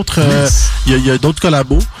 entre autres. Il y a d'autres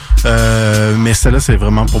collabos. Mais celle-là, c'est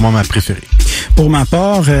vraiment pour moi ma préférée. Pour ma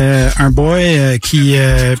part, un boy qui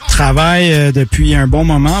travaille depuis un bon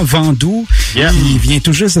moment, Vandou, il vient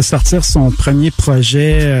tout juste de sortir son premier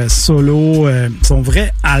projet solo, son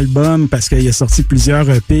vrai album, parce qu'il a sorti plusieurs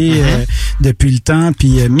EP depuis le temps,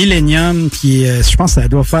 puis Millennium, qui je pense que ça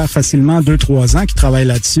doit faire facilement 2-3 ans qu'il travaille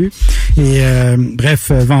là-dessus. Et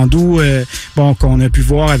bref, Vandou, qu'on a pu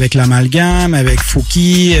voir avec l'Amalgame, avec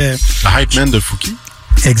Fouki. Le Hype Man de Fouki.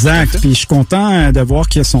 Exact. Puis je suis content de voir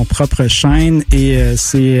qu'il a son propre chaîne et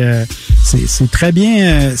c'est très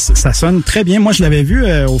bien. Ça sonne très bien. Moi, je l'avais vu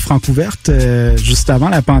au Francouverte juste avant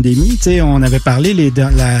la pandémie. Tu sais, on avait parlé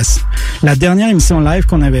la dernière émission live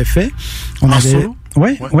qu'on avait fait. Solo?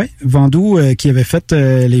 Ouais. Vandou qui avait fait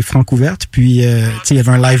les Francouvertes, puis il y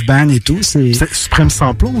avait un live band et tout. C'est Suprême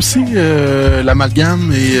Samplon aussi,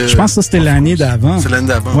 l'Amalgame et. Je pense que ça c'était l'année d'avant. C'est l'année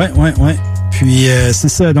d'avant. Ouais. Puis c'est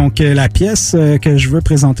ça. Donc la pièce que je veux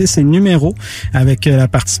présenter, c'est Numéro avec la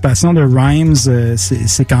participation de Rhymes.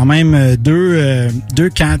 C'est quand même deux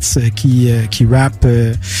cats qui rappent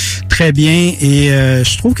très bien et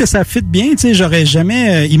je trouve que ça fit bien. Tu sais, j'aurais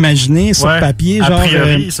jamais imaginé sur papier genre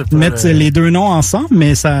mettre les deux noms ensemble,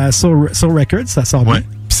 mais ça sur record ça sort bien.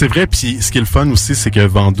 C'est vrai, puis ce qui est le fun aussi, c'est que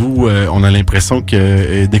Vandou, on a l'impression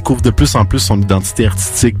que découvre de plus en plus son identité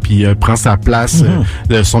artistique, puis prend sa place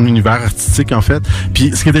de son univers artistique en fait.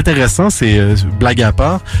 Puis ce qui est intéressant, c'est blague à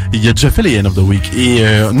part, il a déjà fait les End of the Week et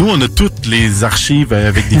nous on a toutes les archives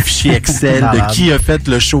avec des fichiers Excel de qui a fait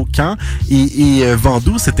le show quand et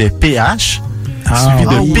Vandou c'était PH suivi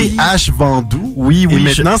de PH Vandou. Oui. Et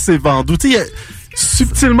maintenant c'est Vandou. Tu sais,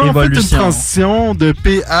 subtilement en fait une transition de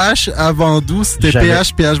PH à Vandou. C'était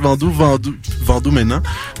PH Vandou maintenant.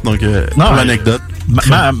 Donc pour l'anecdote.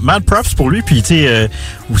 Mad props pour lui, puis tu sais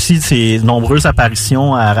aussi ses nombreuses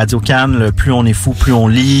apparitions à Radio Cannes, le plus on est fou, plus on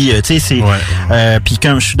lit, tu sais c'est puis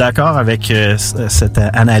comme je suis d'accord avec cette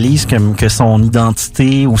analyse que son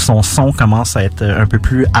identité ou son son commence à être un peu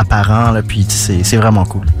plus apparent là, puis c'est vraiment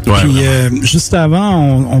cool. Puis juste avant,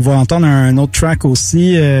 on va entendre un autre track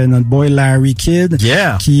aussi, notre boy Larry Kidd,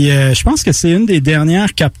 qui je pense que c'est une des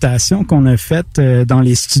dernières captations qu'on a faites dans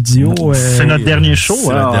les studios. C'est notre dernier show,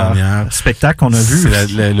 spectacle qu'on a vu.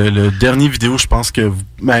 C'est le dernier vidéo, je pense que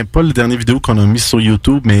pas le dernier vidéo qu'on a mis sur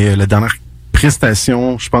YouTube, mais la dernière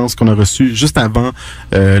prestation, je pense qu'on a reçu juste avant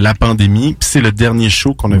la pandémie. Puis c'est le dernier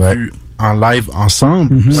show qu'on a vu en live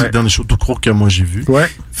ensemble. C'est le dernier show tout court que moi j'ai vu.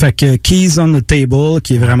 Fait que Keys on the Table,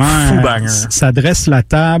 qui est vraiment ça dresse la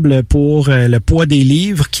table pour le poids des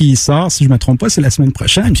livres qui sort, si je me trompe pas, c'est la semaine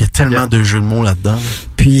prochaine. Puis il y a tellement de jeux de mots là-dedans.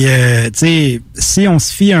 Puis tu sais, si on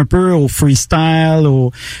se fie un peu au freestyle,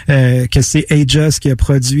 que c'est Aegis qui a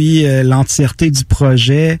produit l'entièreté du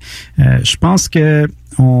projet, je pense que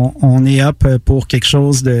on est up pour quelque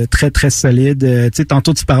chose de très très solide. Tu sais,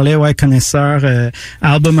 tantôt tu parlais connaisseur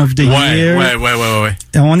Album of the Year. Ouais.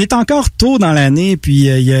 On est encore tôt dans l'année, puis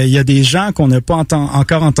il y a des gens qu'on n'a pas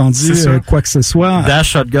encore entendu quoi que ce soit.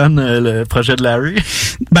 Dash Shotgun, le projet de Larry.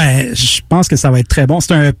 Je pense que ça va être très bon.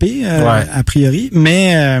 C'est un EP a priori,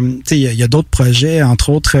 mais tu sais il y a d'autres projets, entre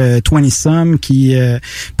autres 20 Some qui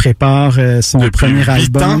prépare son premier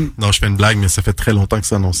album. Non, je fais une blague, mais ça fait très longtemps que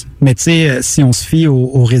c'est annoncé. Mais tu sais, si on se fie au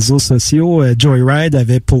aux réseaux sociaux, Joyride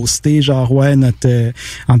avait posté genre notre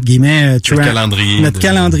entre guillemets notre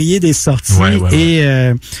calendrier des sorties et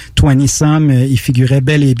 20 Some il figurait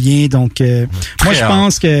bel et bien. Donc moi je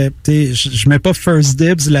pense que je mets pas first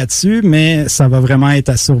dibs là-dessus, mais ça va vraiment être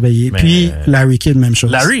à surveiller. Puis Larry Kidd, même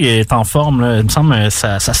chose. Larry est en forme là. Il me semble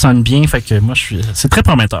ça sonne bien, fait que moi c'est très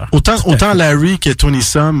prometteur. Autant Larry que 20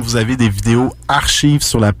 Some, vous avez des vidéos archives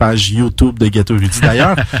sur la page YouTube de Ghetto Erudit.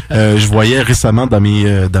 D'ailleurs, je voyais récemment dans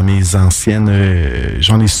mes anciennes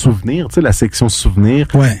j'en ai souvenirs, tu sais, la section souvenirs,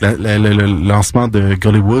 le lancement de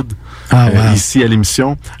Gollywood ici à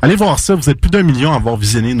l'émission. Allez voir ça, vous êtes plus d'1 million à avoir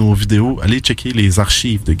visionné nos vidéos. Allez checker les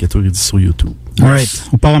archives de Ghetto Erudit sur YouTube. Alright,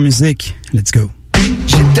 on part en musique. Let's go.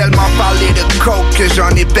 J'ai tellement parlé de coke que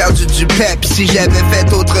j'en ai perdu du pep. Si j'avais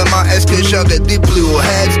fait autrement, est-ce que j'aurais des blue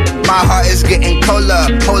heads? My heart is getting colder,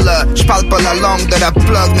 j'parle pas la langue de la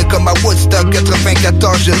plug, mais comme à Woodstock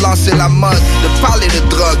 94, j'ai lancé la mode de parler de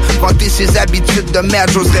drogue, vanter ses habitudes de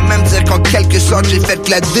merde. J'oserais même dire qu'en quelque sorte j'ai fait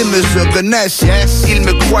la démesure de Ness. Il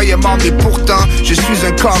me croyait mort, mais pourtant je suis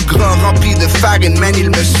un corps gras rempli de farine. Man,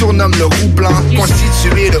 il me surnomme le roux blanc,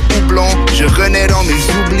 constitué de houblon. Je renais dans mes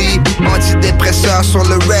oublis, antidépresseur sur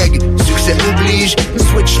le reg, succès oblige.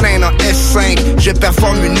 Switch lane en S5, je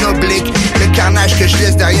performe une oblique. Le carnage que je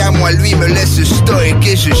laisse derrière moi, lui me laisse stoïque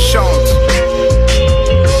et je chante.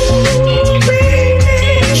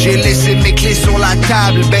 J'ai laissé mes clés sur la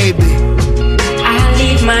table, baby. I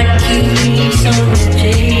leave my keys on the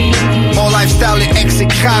table. Mon lifestyle est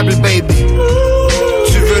exécrable, baby.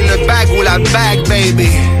 Tu veux le bag ou la bague, baby?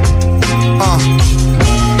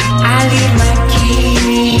 I leave my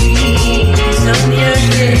keys on your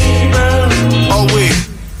table. Oh oui.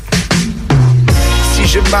 Si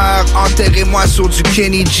je meurs, enterrez-moi sur du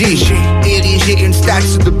Kenny G. Érigé une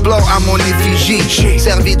statue de blow à mon effigie.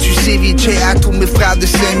 Servi du ceviche à tous mes frères de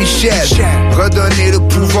Saint-Michel. Redonner le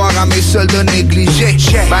pouvoir à mes soldats négligés.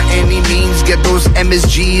 By any means, get those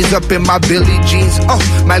MSGs up in my Billie Jeans. Oh,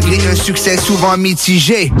 malgré un succès souvent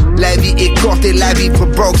mitigé. La vie est courte et la vie pour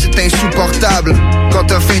broke c'est insupportable. Quand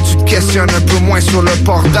t'as faim, tu te questionnes un peu moins sur le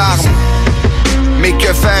port d'armes. Mais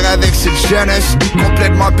que faire avec cette jeunesse?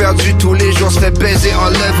 Complètement perdu, tous les jours se fait baiser en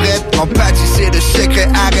levrette. L'empathie c'est le secret,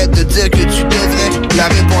 arrête de dire que tu devrais. La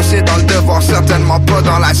réponse est dans le devoir, certainement pas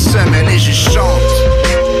dans la semaine. Et je chante.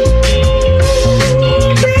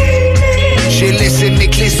 J'ai laissé mes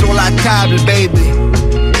clés sur la table, baby.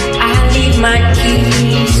 I leave my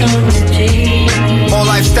keys on the table. Mon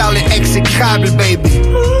lifestyle est exécrable, baby.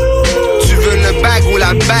 Tu veux le bag ou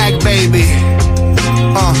la bague, baby?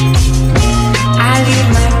 I leave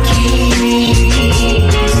my keys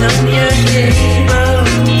on your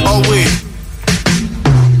table. Oh oui.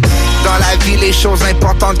 Dans la vie, les choses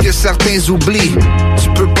importantes que certains oublient. Tu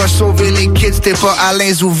peux pas sauver les kids, t'es pas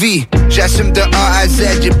Alain Zouvi. J'assume de A à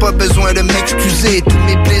Z, j'ai pas besoin de m'excuser. Tous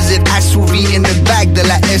mes plaisirs assouvis in the bag de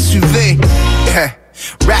la SUV.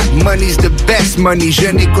 Rap money's the best money. Je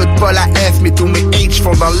n'écoute pas la F, mais tous mes H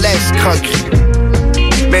font dans l'escroquerie.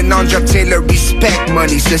 Maintenant j'obtiens le respect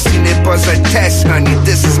money. Ceci n'est pas un test, honey.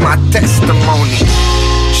 This is my testimony.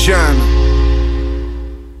 Jeune.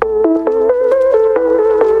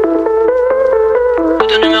 Tout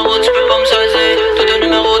ton numéro, tu peux pas me saisir. Tout ton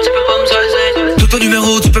numéro, tu peux pas me saisir. Tout ton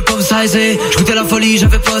numéro, tu peux pas me saisir. J'goûtais la folie,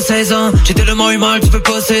 j'avais pas 16 ans. J'étais le moins mal, tu peux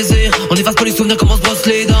pas saisir. On efface pas les souvenirs comme on se brosse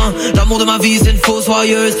les dents. L'amour de ma vie, c'est une fausse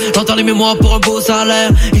soyeuse. J'entends les mémoires pour un beau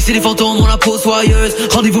salaire. Ici les fantômes ont la peau soyeuse.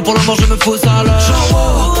 Rendez-vous pour la mort, je me fous à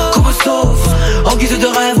l'heure. Comme un sauve, en guise de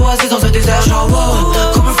rêve, oasis dans un désert.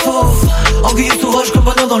 Comme un fauve, anguille sous roche comme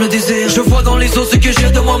bonheur dans le désert. Je vois dans les os ce que j'ai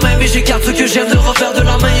de moi-même et j'écarte ce que j'aime de refaire de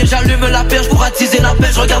la main. Et j'allume la perche pour attiser la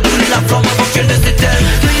pêche. Regarde brûler la flamme avant qu'elle ne s'éteigne.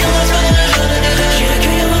 J'irai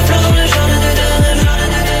cueillir ma fleur dans le jardin d'Éden.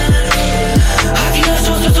 À qui la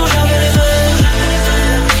chance de ton jamais les verts.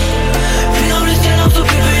 Puis dans le ciel un tout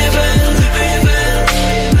pépé et belle.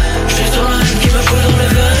 Je suis sur la haine qui me coule dans les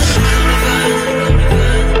veines.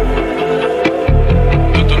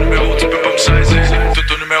 Tout ton numéro, tu peux pas me saisir. Tout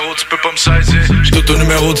ton numéro, tu peux pas me saisir. Tout ton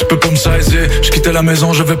numéro, tu peux pas me saisir. J'quittais la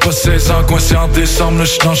maison, j'avais pas 16 ans. Coincé en décembre, là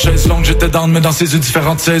j'suis dans chaise longue. J'étais down, mais dans ces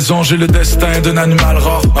différentes saisons. J'ai le destin d'un animal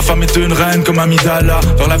rare. Ma femme est une reine comme Amidala.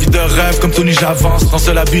 Dans la vie de rêve, comme Tony j'avance. Dans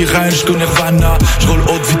ce labyrinthe, j'connais Nirvana. J'roule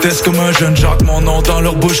haute vitesse comme un jeune Jacques. Mon nom dans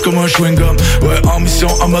leur bouche comme un chewing-gum. Ouais, en mission,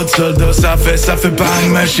 en mode soldat. Ça fait bang,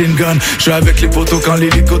 machine gun. J'suis avec les potos quand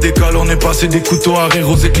l'hélico décolle. On est passé des couteaux à rire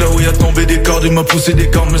aux éclats. Où y'a tombé des cordes, il m'a poussé des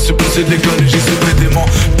cordes. Me suis poussé de l'école et j'ai sauvé des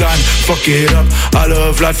montagnes. Fuck it up, I love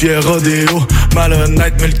love, la fière rodéo.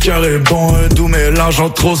 Malhonnête, mais le cœur est bon. Un doux mélange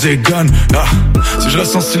entre rose et gun. Si je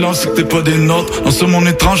reste en silence, c'est que t'es pas des nôtres. Dans ce monde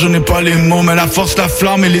étrange, je n'ai pas les mots. Mais la force, la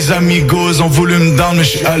flamme et les amigos ont voulu me down, mais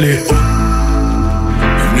je suis allé haut.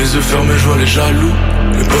 Même les yeux fermés, je vois les jaloux.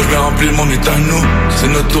 Les poches bien remplies, le monde est à nous. C'est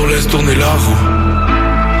notre tour, laisse tourner la roue.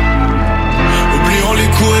 Oublions les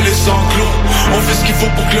coups et les sanglots. On fait ce qu'il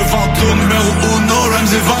faut pour que le vent tourne. Numéro uno,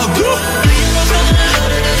 Rams et Vando.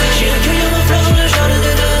 J'irai cueillir nos fleurs dans le jardin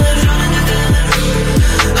d'Éden.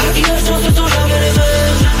 À qui la chance de ton jardin les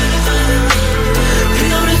verts. Puis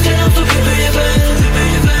dans le ciel, on s'occupe les veines.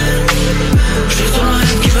 Je sens la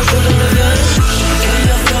haine qui me coule dans le verre. J'irai cueillir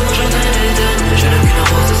nos fleurs dans le jardin d'Éden. J'ai le cul en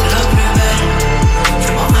rose et c'est la plus belle.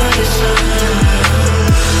 Fais-moi un dessin.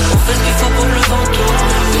 On fait ce qu'il faut pour que le vent tourne.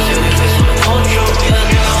 Les yeux rivés sur le grand jour.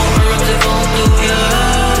 On run des Vando,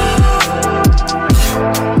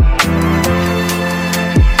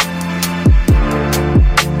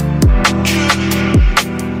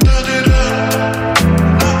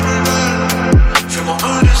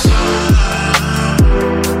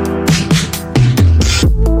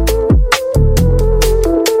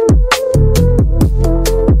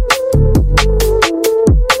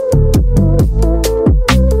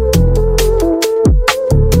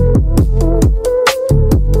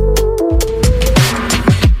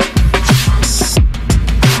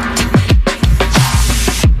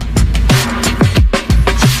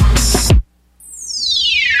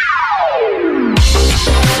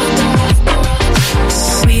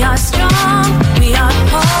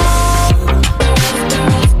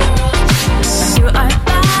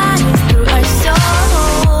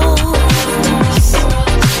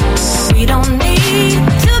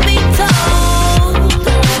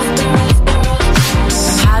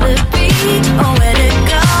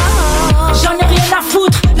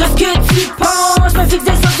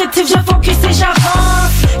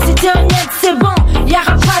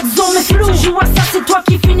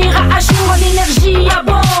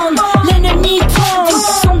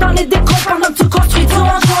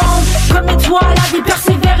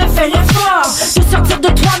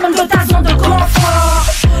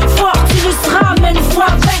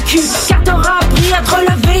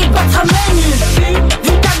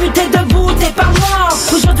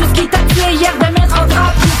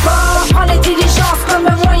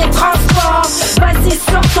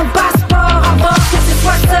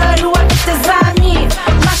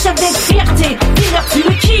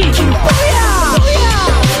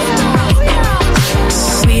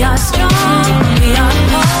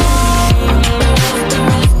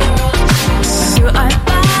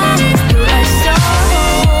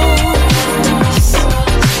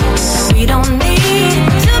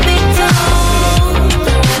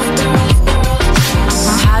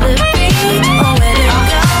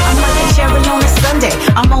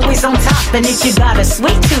 And if you got a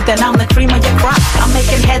sweet tooth, then I'm the cream of your crop. I'm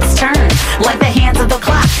making heads turn like the hands of the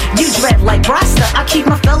clock. You dread like Rasta, I keep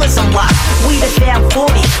my fellas on lock. We the Fab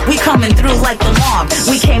 40, we coming through like the mob.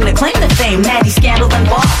 We came to claim the fame, Natty, Scandal, and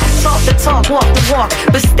Bob. Talk the talk, walk the walk,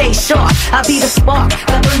 but stay sharp. I be the spark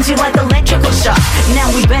that burns you like electrical shock. Now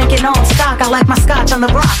we banking on stock, I like my scotch on the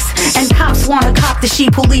rocks. And cops wanna cop the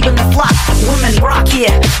sheep who leaving the flock. Women rock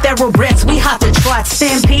here, thoroughbreds, we hot to trot.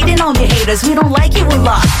 Stampeding on your haters, we don't like you a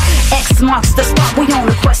lot. X marks the spot, we on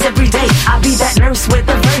the quest every day. I be that nurse with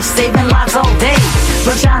the verse, saving lives all day.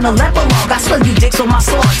 Vagina epilogue, I slug you dicks with my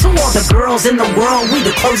sword. To all the girls in the world, we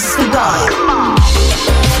the closest to God. Come on.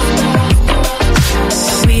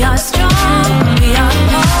 We are strong, we are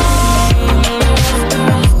bold.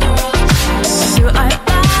 Through our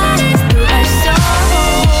bodies, through our souls.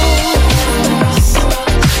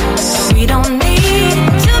 We don't need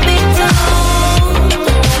to be told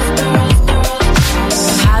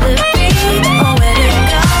how to be or where to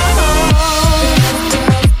go.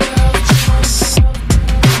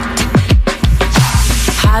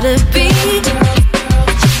 How to be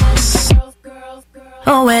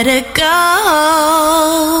or where to go.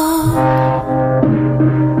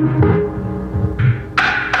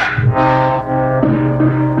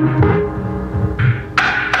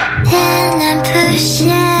 And I'm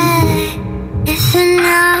pushing if an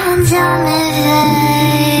arm dans mes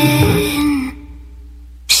veines.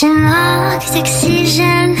 Je manque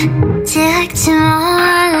d'oxygène directement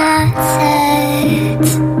à la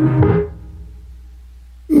tête.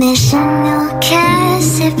 Mes genoux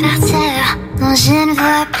cassés par terre, non je ne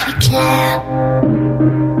vois plus clair.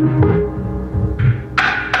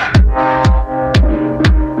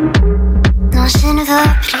 Non je ne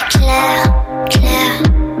vois plus clair, clair.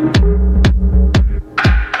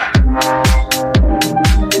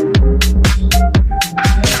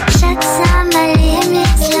 J'atteins ma limite.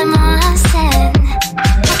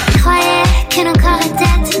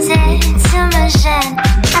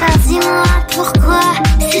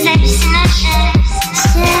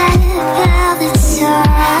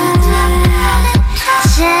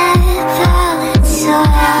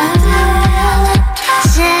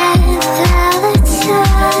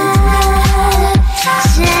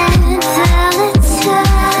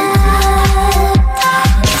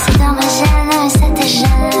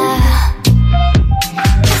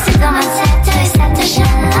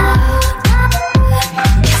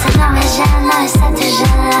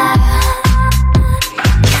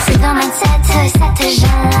 ça te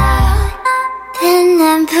gêne là. Peine à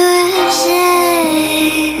bouger,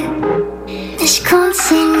 mais je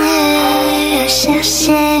continue à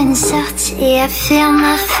chercher une sortie, à fuir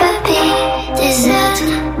ma phobie des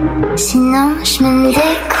autres. Sinon je me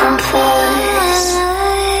décompose.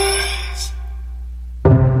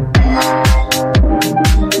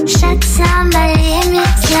 J'atteins ma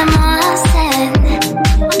limite, diamant en scène.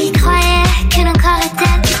 Qui croyait que nos corps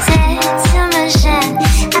étaient peut-être homogènes.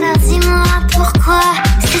 Alors dis-moi pourquoi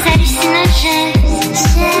ces hallucinogènes.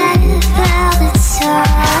 J'ai peur de toi.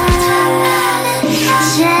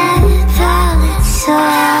 J'ai peur de toi.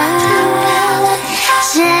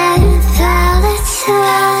 J'ai peur de toi.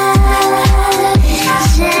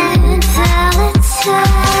 J'ai peur de toi.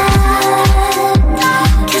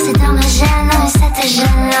 Car c'est dans ma gêne et ça te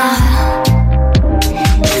gêne là.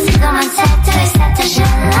 Car c'est dans ma tête et ça te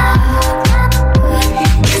gêne là.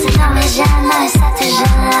 Car c'est dans ma gêne et ça te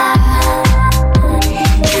gêne là.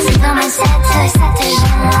 Car c'est dans ma tête et ça te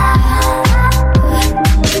gêne là.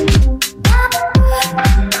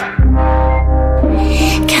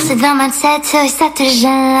 Car c'est dans ma tête et ça te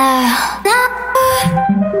gêne là.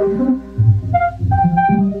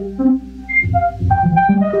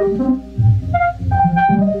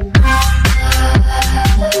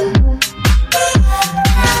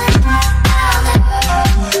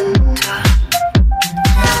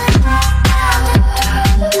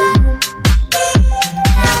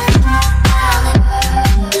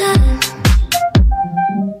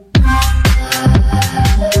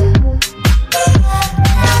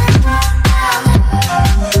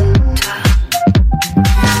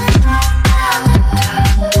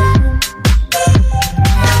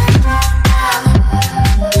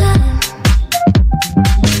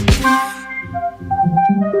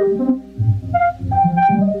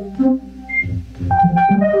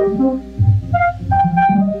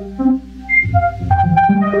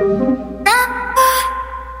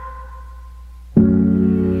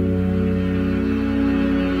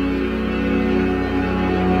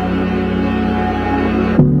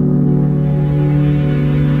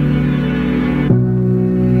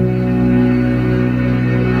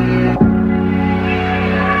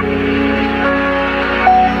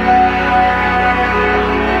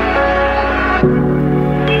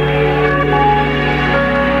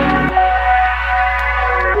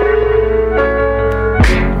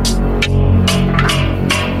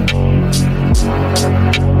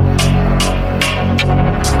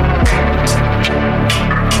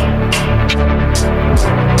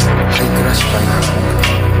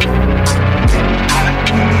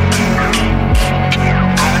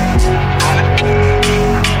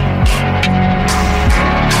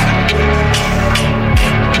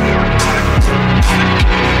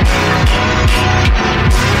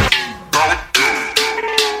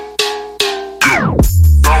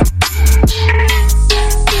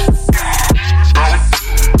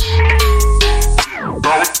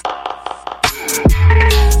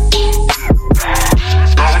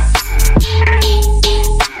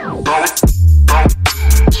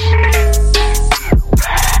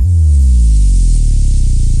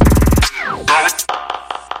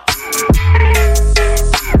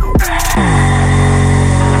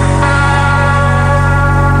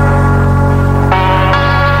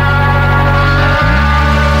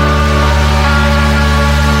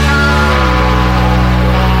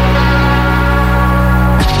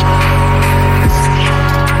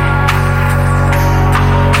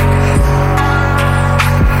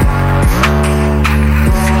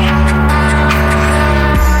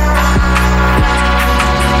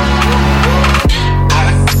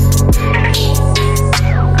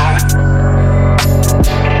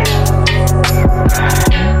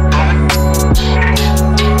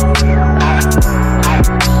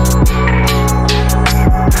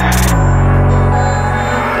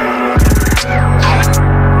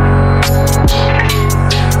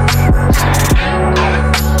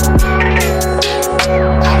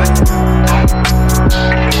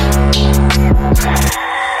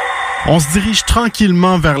 On se dirige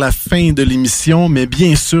tranquillement vers la fin de l'émission, mais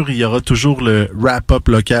bien sûr, il y aura toujours le wrap-up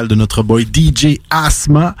local de notre boy DJ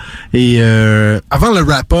Asma. Et avant le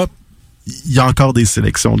wrap-up, il y a encore des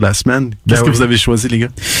sélections de la semaine. Qu'est-ce que vous avez choisi, les gars?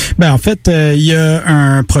 En fait, il y a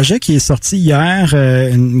un projet qui est sorti hier,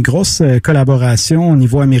 une grosse collaboration au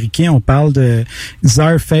niveau américain. On parle de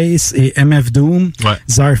Czarface et MF Doom. Ouais.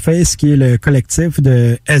 Czarface, qui est le collectif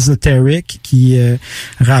de Esoteric, qui est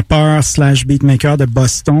rappeur / beatmaker de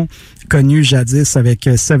Boston, connu jadis avec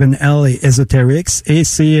 7L et Esoterics, et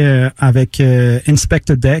c'est avec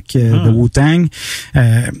Inspector Deck de Wu-Tang.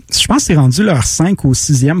 Je pense que c'est rendu leur 5 ou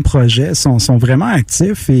 6e projet. Sont vraiment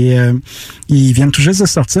actifs et ils viennent tout juste de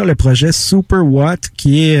sortir le projet Super Watt,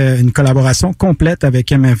 qui est une collaboration complète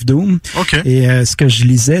avec MF Doom. Okay. Et ce que je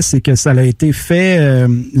lisais, c'est que ça a été fait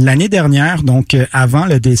l'année dernière, donc avant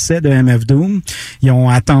le décès de MF Doom. Ils ont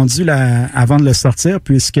attendu avant de le sortir,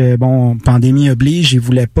 puisque, bon, pandémie oblige, ils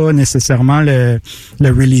voulaient pas nécessairement le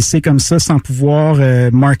releaser comme ça sans pouvoir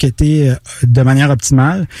marketer de manière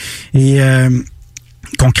optimale. Et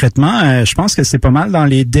concrètement, je pense que c'est pas mal dans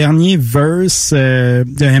les derniers verses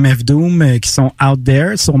de MF Doom qui sont out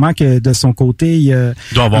there. Sûrement que de son côté, il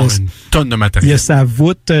doit avoir une tonne de matériel. Il y a sa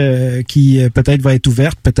voûte qui peut-être va être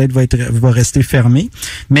ouverte, peut-être va rester fermée.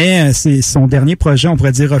 Mais c'est son dernier projet, on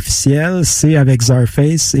pourrait dire officiel, c'est avec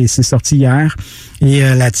Czarface et c'est sorti hier. Et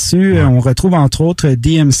là-dessus, on retrouve entre autres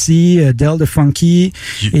DMC, Del the Funky,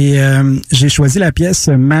 et j'ai choisi la pièce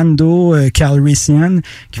Mando Calrissian,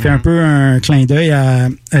 qui fait un peu un clin d'œil à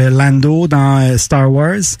Lando dans Star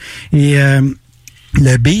Wars. Et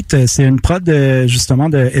le beat, c'est une prod justement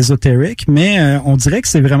de Esoteric, mais on dirait que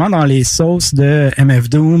c'est vraiment dans les sauces de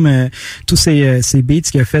MF Doom, tous ces beats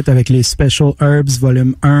qu'il a fait avec les Special Herbs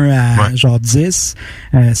volume 1 à genre 10.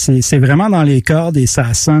 C'est vraiment dans les cordes et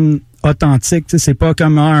ça sonne authentique, tu sais, c'est pas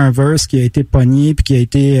comme un verse qui a été pogné puis qui a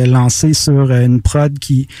été lancé sur une prod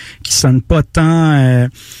qui sonne pas tant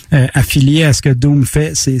affilié à ce que Doom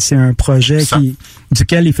fait. C'est un projet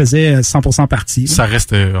duquel il faisait 100% partie. Ça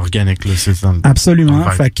reste organique, là, c'est ça. Absolument.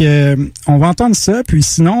 Fait que on va entendre ça. Puis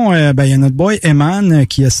sinon, il y a notre boy Eman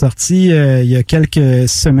qui a sorti il y a quelques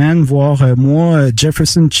semaines, voire mois,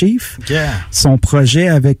 Jefferson Chief. Yeah. Son projet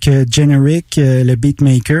avec Generic, le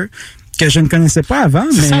beatmaker, que je ne connaissais pas avant.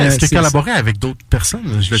 C'est mais ça, est-ce qu'il collaborait avec d'autres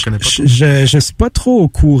personnes? Je le connais pas. Je suis pas trop au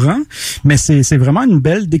courant, mais c'est vraiment une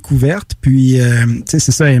belle découverte. Puis, tu sais,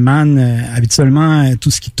 c'est ça, Eman, habituellement,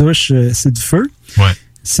 tout ce qui touche, c'est du feu. Ouais.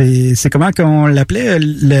 C'est comment qu'on l'appelait,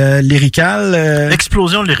 le lyrical?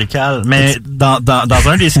 L'explosion lyricale. Mais dans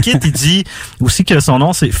un des skits, il dit aussi que son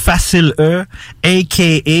nom, c'est Facile E,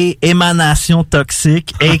 a.k.a. Émanation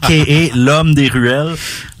Toxique, a.k.a. L'homme des ruelles.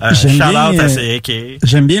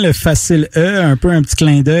 J'aime bien le Facile E, un peu un petit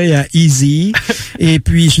clin d'œil à Easy. Et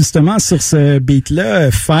puis, justement, sur ce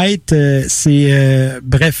beat-là, Fight, c'est...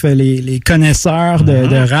 bref, les connaisseurs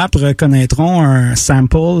de rap reconnaîtront un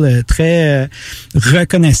sample très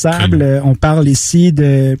reconnaissable. On parle ici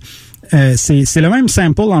de... c'est le même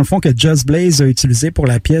sample, dans le fond, que Just Blaze a utilisé pour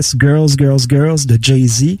la pièce Girls, Girls, Girls de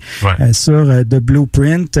Jay-Z sur The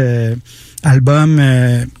Blueprint, album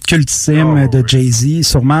cultissime de Jay-Z,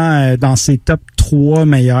 sûrement dans ses top 3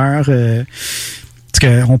 meilleurs.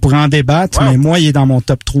 On pourrait en débattre, mais moi, il est dans mon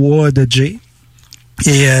top 3 de Jay.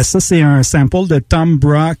 Et ça, c'est un sample de Tom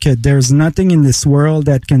Brock, There's Nothing in This World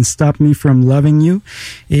That Can Stop Me From Loving You.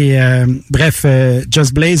 Et bref,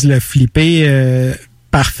 Just Blaze l'a flippé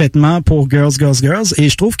parfaitement pour Girls, Girls, Girls. Et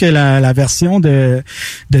je trouve que la version de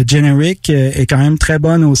Generic est quand même très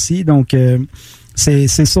bonne aussi. Donc,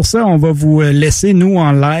 c'est sur ça, on va vous laisser, nous,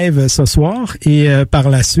 en live ce soir. Et par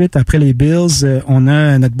la suite, après les Bills, on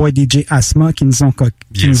a notre boy DJ Asma qui nous a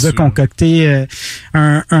concocté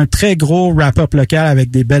un très gros wrap-up local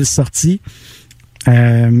avec des belles sorties.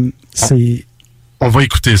 On va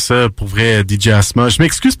écouter ça, pour vrai, DJ Asma. Je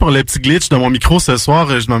m'excuse pour le petit glitch de mon micro ce soir.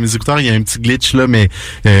 Dans mes écouteurs, il y a un petit glitch là, mais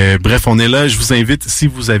bref, on est là. Je vous invite, si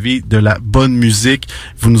vous avez de la bonne musique,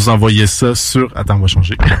 vous nous envoyez ça sur... Attends, on va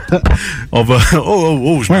changer. On va...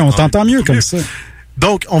 on t'entend mieux comme ça.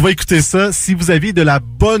 Donc, on va écouter ça. Si vous avez de la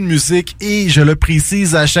bonne musique, et je le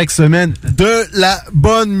précise à chaque semaine, de la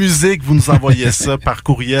bonne musique, vous nous envoyez ça par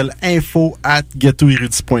courriel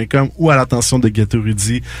info@ghettoerudit.com ou à l'attention de Ghetto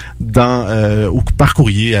Erudit ou par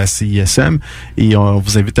courrier à CISM. Et on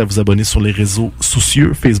vous invite à vous abonner sur les réseaux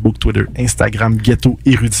sociaux, Facebook, Twitter, Instagram, Ghetto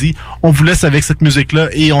Erudit. On vous laisse avec cette musique-là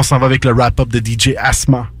et on s'en va avec le wrap-up de DJ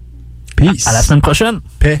Asma. Peace. À la semaine prochaine.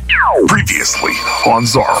 Paix. Previously on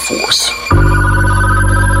Czar Force.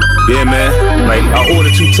 Yeah, man. Like, I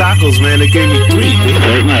ordered 2 tacos, man. They gave me 3.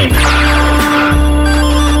 Right, right.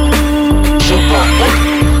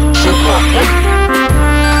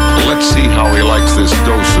 Let's see how he likes this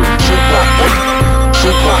dose of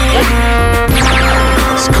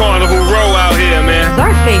It's Carnival Row out here, man.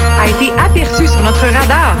 Czarface a été aperçu sur notre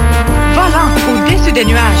radar, volant au-dessus des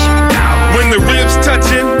nuages. When the ribs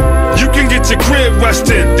touching, you can get your crib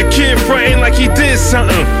rusted. The kid frontin' like he did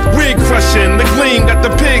something. Wig crushing, the gleam got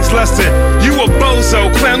the pigs lustin'. You a bozo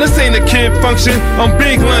clown, this ain't a kid function. I'm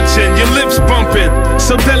big lunchin', your lips bumpin'.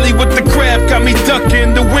 So deadly with the crab, got me me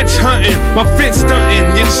ducking, the witch hunting, my fit stunting,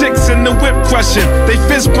 your chicks in the whip crushing, they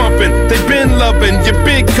fist pumping, they been loving your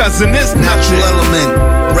big cousin. It's natural element,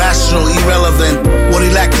 rational, irrelevant. What he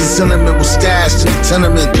lacked in sentiment was stashed in the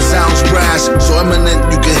tenement. It sounds brash, so eminent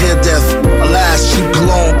you can hear death. Alas, cheap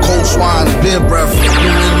cologne, cold swine, beer breath.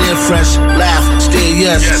 Nowhere near fresh, laugh, stay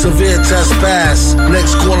yes. Severe test pass,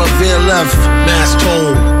 next corner veer left. Mass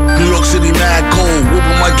toll, New York City mad cold.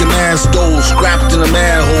 Whooping like a man's stole, scrapped in a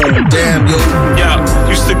manhole. Damn yo. Yeah,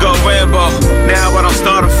 used to go Rambo, now I don't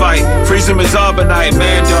start a fight. Freeze him as Arbonite,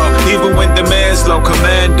 Mando. Even when the man's low,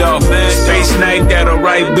 Commando. Face night, that'll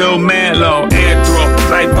write Bill Manlow. Anthro,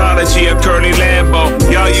 typology of Curly Lambo.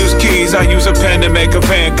 Y'all use keys, I use a pen to make a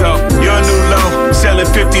panko. Your new low, selling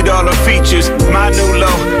 $50 features. My new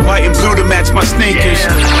low, white and blue to match my sneakers.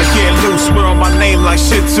 I get loose, we're on my name like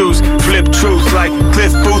Shih Tzus. Flip truth like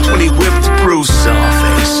Cliff Booth when he whipped Bruce.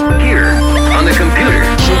 Sawface, here on the computer.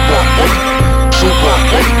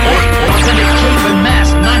 Authentic cape and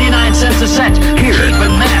mask, 99 cents a set. Here, cape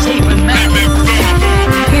and mask, cape and mask.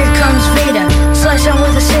 Here comes Vader, slice him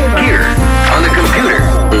with a saber. Here, on the computer.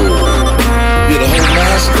 Yeah, the whole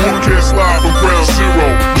mask. Broadcast live from Ground Zero.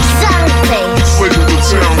 Slave of the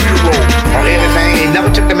town hero. On everything, he never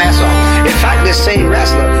took the mask off. In fact, this same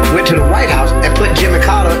wrestler went to the White House and put Jimmy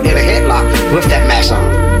Carter in a headlock with that mask on.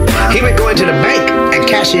 He would go into the bank and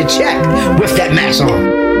cash a check with that mask on.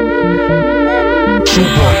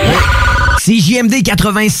 CJMD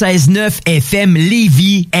 96.9 FM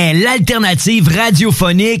Lévis est l'alternative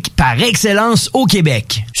radiophonique par excellence au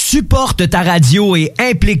Québec. Supporte ta radio et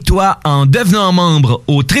implique-toi en devenant membre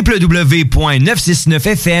au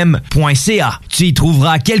www.969fm.ca. Tu y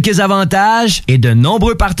trouveras quelques avantages et de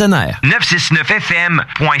nombreux partenaires.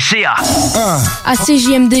 969fm.ca. À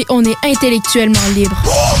CJMD, on est intellectuellement libre.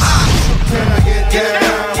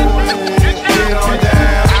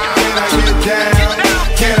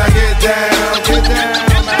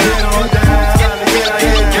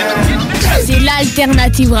 C'est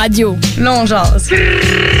l'alternative radio. Non, jase.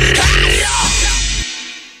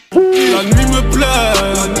 La nuit me pleure.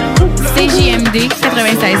 CJMD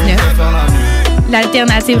 96.9.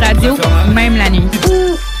 L'alternative radio, même la nuit.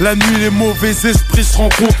 La nuit, les mauvais esprits se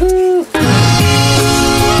rencontrent.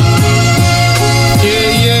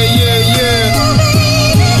 Yeah, yeah, yeah, yeah.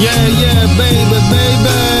 Yeah, yeah, baby, baby.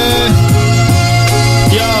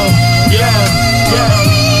 Yo, yeah, yeah.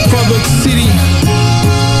 Public City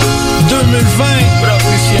 2020. What up,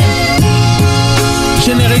 Lucien?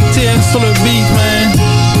 Générique TN sur le beat, man.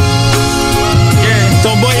 Yeah,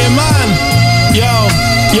 ton boy est man. Yo,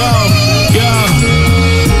 yo, yo.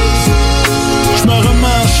 J'me remets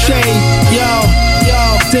en shape. Yo, yo.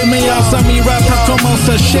 Tes meilleurs amis rappers commencent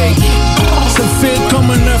à shake. Ça fait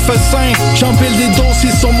comme un 9 à 5. J'empile des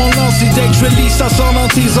dossiers sur mon lance. Dès que je lis, ça sort dans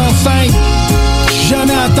tes enceintes.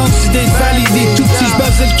 Jamais attendu d'être validé. Tout petit,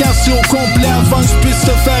 j'basais le quartier au complet avant que je puisse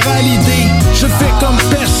te faire à l'idée. Je fais comme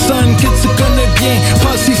personne que tu connais bien.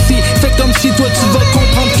 Passe ici, fais comme si toi tu vas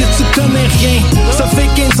comprendre que tu connais rien. Ça fait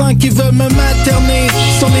 15 ans qu'ils veulent me materner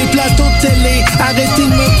sur les plateaux de télé. Arrêtez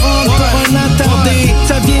de me prendre pour un attardé.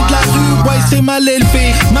 Ça vient de la rue, ouais c'est mal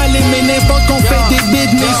élevé. Mal aimé, n'importe qu'on fait des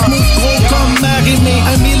bides. Mais smooth gros comme marimé.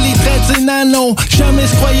 Un millilitre et nano, jamais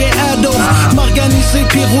je croyais ado. M'organiser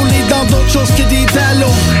puis rouler dans d'autres choses que des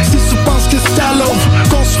dallos. Si tu penses que c'est à l'eau,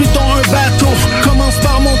 construis-toi un bateau. Commence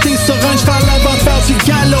par monter sur un cheval avant de faire du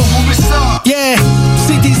galop. Yeah,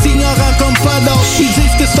 c'est des ignorants comme pas d'autres. Ils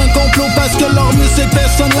disent que c'est un complot parce que leur musique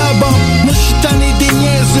personne là-bas. Moi j'suis tanné des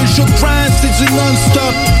niaises, je grind, c'est du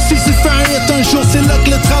non-stop. Si tu fais un hit un jour, c'est là que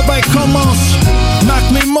le travail commence.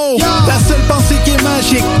 Marque mes mots, la seule pensée qui est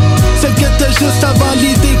magique, celle que t'as juste avant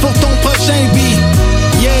l'idée pour ton prochain beat.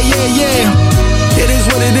 Yeah, yeah, yeah, it is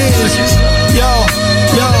what it is. Yo,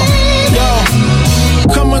 yo, yo.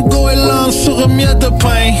 Comme un goéland sur un miel de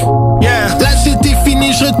pain. Yeah. Là c'était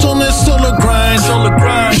fini, je retourne sur le grind.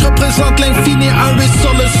 Je représente l'infini, un riz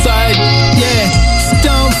sur le side. Yeah. Si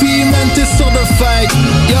t'as envie, man, t'es sur le fight.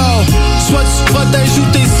 Yo. Soit tu protèges ou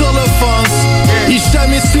t'es sur l'offense. J'ai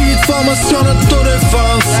jamais suivi de formation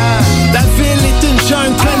d'autodéfense. La ville est une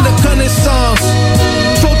jungle pleine de connaissances.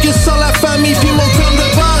 Focus sur la famille puis mon compte de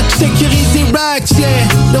banque. Sécurise les racks, yeah.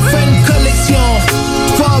 On fait une collection.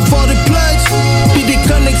 Faut avoir des plugs puis des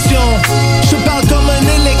connexions. Je parle comme un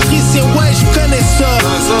électricien, ouais, je connais ça.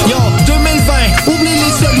 Yo, 2020, oublie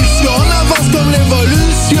les solutions. On avance comme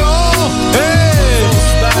l'évolution. Hey!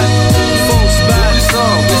 Fausse back.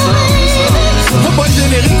 On va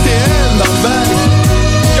générique TN dans le bac.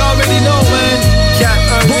 You already know, man.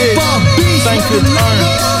 4-1-8.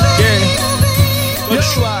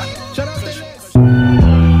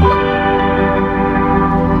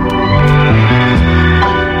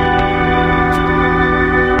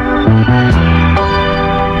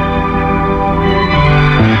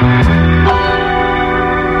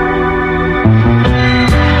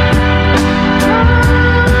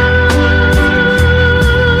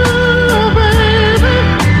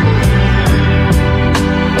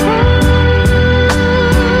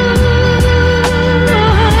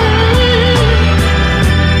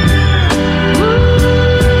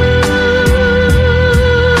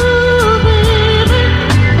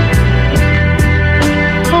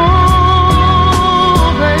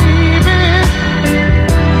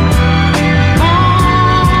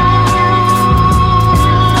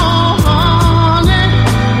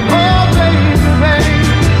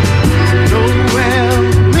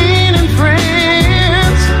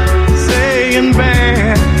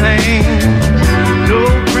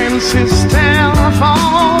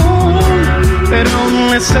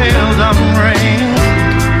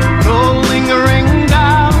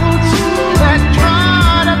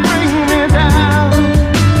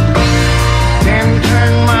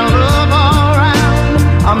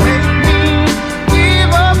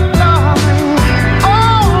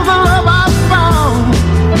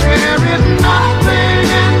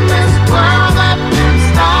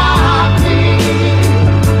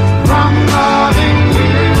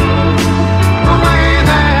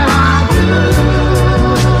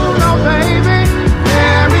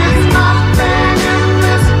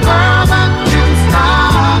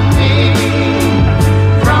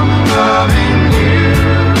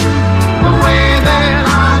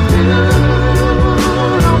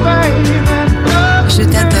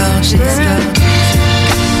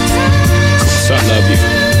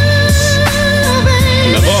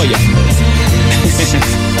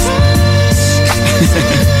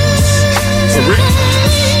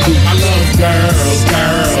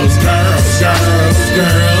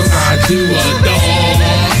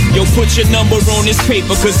 put your number on this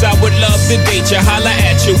paper, cause I would love to date you. Holla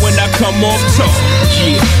at you when I come off talk.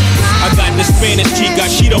 Yeah. I got the Spanish chica,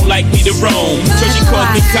 she don't like me to roam. So she calls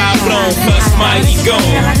me Cablon, plus my ego.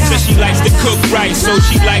 Says she likes to cook right, so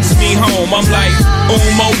she likes me home. I'm like, un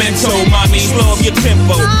momento, mommy, slow up your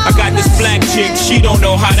tempo. I got this black chick, she don't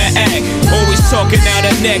know how to act. Always talking out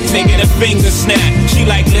her neck, making a finger snap. She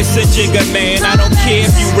like, listen, Jigga man, I don't care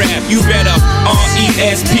if you rap. You better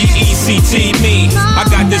R-E-S-P-E-C-T me. I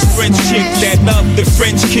got this French chick that love the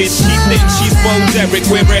French kiss. She thinks she's Bo Derek,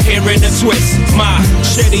 wear her hair in a twist. My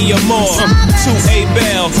Shetty more, to a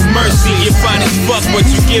bell. Mercy, you're fine as fuck, but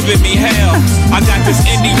you giving me hell. I got this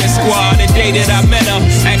Indian squad, the day that I met her.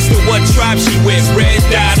 Asked her what tribe she with, red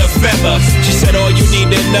dye or feather. She said all you need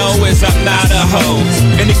to know is I'm not a hoe.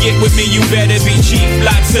 And to get with me, you better be cheap,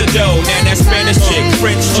 lots of dough. Now that Spanish chick,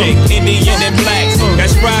 French chick, Indian and black.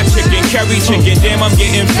 That's fried chicken, curry chicken, damn I'm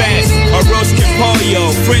getting fat. Arroz con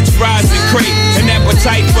pollo, French fries and crepe. An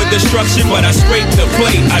appetite for destruction, but I scrape the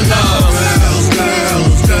plate. I love girls,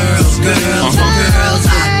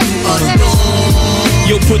 I do adore.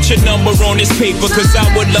 Yo, put your number on this paper, cause I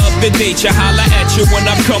would love to date you. Holla at you when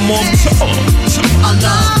I come on tour. I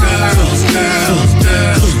love girls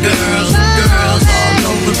all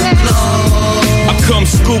over the globe. I come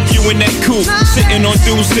scoop you in that coupe, sitting on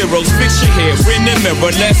 2 zeros. Fix your hair in the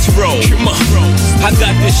mirror, let's roll. Come on. I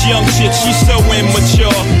got this young chick, she's so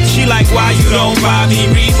immature. She like, why you don't buy me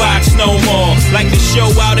Reeboks no more? Like to show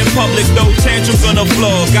out in public, throw tantrums on the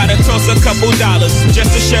floor. Gotta toss a couple dollars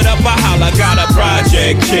just to shut up a holler. Got a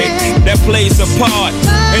project chick that plays a part,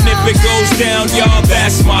 and if it goes down, y'all,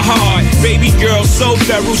 that's my heart. Baby girl so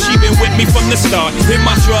thorough, she been with me from the start. Hit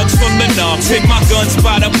my drugs from the knobs, hit my guns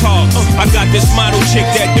by the park. I got this model chick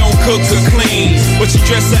that don't cook or clean, but she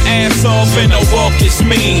dress her ass off and her walk is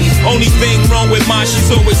mean. Only thing wrong with mine, she's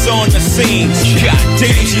always on the scene. God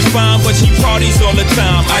damn, she's fine, but she parties all the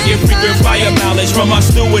time. I get frequent fire mileage from my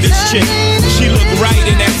stewardess chick. She look right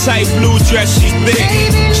in that tight blue dress, she's thick.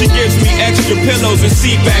 She gives me extra pillows and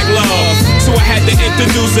seatback love, so I had to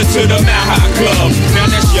introduce her to the Mile High Club. Now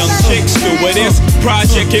that's young chick stewardess,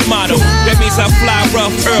 project and model. That means I fly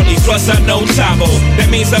rough early, plus I know Tabo. That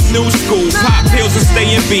means I'm new school, pop pills and stay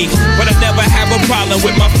in beat, but I never have a problem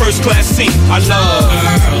with my first class seat. I love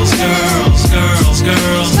girls,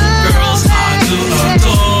 I do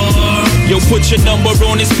adore. Yo, put your number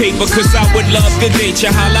on this paper, cause I would love to date you.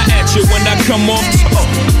 Holla at you when I come off tour.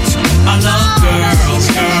 I love girls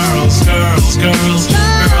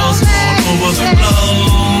all over the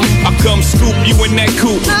globe. I come scoop you in that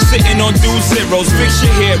coupe, sitting on 2 zeros. Fix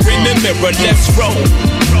your hair in the mirror, let's roll.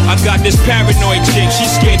 I got this paranoid chick,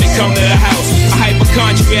 she's scared to come to the house. A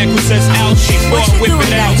hypochondriac who says ouch, she bought whip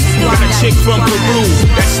it out. Got a chick from Peru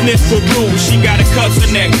that sniff Peru. She got a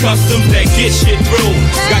cousin that customs that get shit through.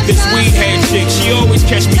 Got this weed head chick, she always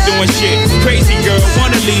catch me doing shit. Crazy girl,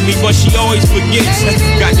 wanna leave me, but she always forgets.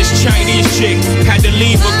 Got this Chinese chick, had to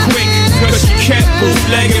leave her quick, cause she kept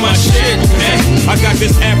bootlegging my shit. I got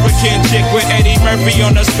this African chick with Eddie Murphy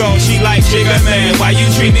on the skull. She like, Jigga man, why you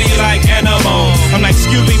treat me like animal? I'm like,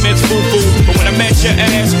 excuse me, Miss Foo Foo, but when I met your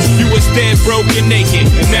ass, you was dead, broken, naked,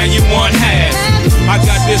 and now you want half. I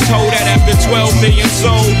got this hoe that after 12 million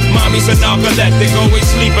sold, mommy's a narcoleptic, always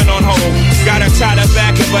sleeping on hold. Got her tied the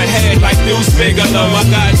back of her head like Deuce Bigelow. I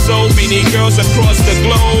got so many girls across the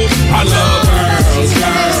globe. I love girls,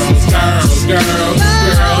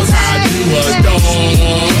 I do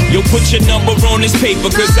adore. Yo, put your number on this paper,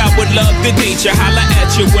 cause I would love to date you. Holla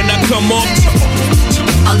at you when I come off tour.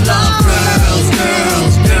 I love girls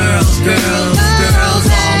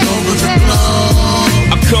all over the globe.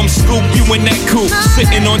 I come scoop you in that coupe,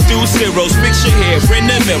 sitting on 2 zeros. Fix your hair in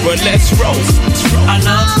the mirror, let's roll. I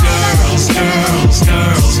love girls,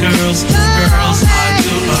 I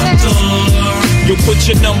do adore. You put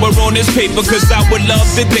your number on this paper, cause I would love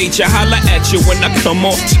to date you. Holla at you when I come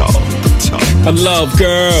on talk. I love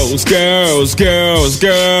girls.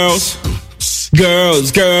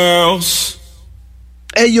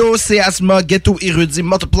 Hey yo, c'est Asma, Ghetto Erudit,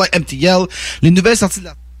 Multiply MTL. Les nouvelles sorties de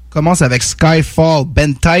la commencent avec Skyfall,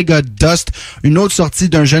 Bentayga, Dust, une autre sortie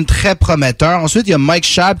d'un jeune très prometteur. Ensuite, il y a Mike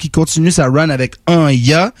Schaab qui continue sa run avec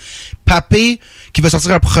Ya. Papé qui va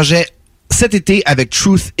sortir un projet cet été avec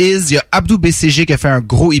Truth Is. Il y a Abdou BCG qui a fait un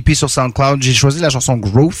gros EP sur SoundCloud. J'ai choisi la chanson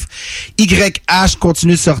Growth. YH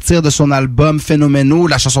continue de sortir de son album Phénoménaux,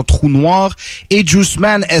 la chanson Trou Noir. Et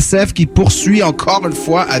Juiceman SF qui poursuit encore une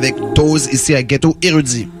fois avec Dose ici à Ghetto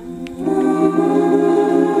Erudit.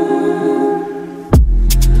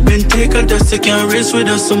 Ben take a dust, I can't race with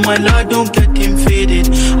us, so my lord don't get him faded.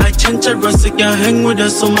 I change a rust, I can't hang with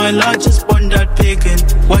us, so my lord just burn that pagan.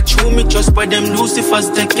 Watch who me trust, by them Lucifer's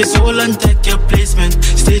take his soul and take your placement.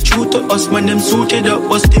 Stay true to us, when them suited up,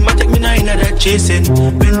 was thematic, me nah inna that chasing.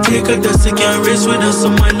 Ben take a dust, I can't race with us, so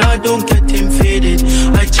my lord don't get him faded.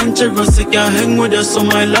 I change a rust, I can't hang with us, so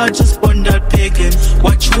my lord just burn that pagan.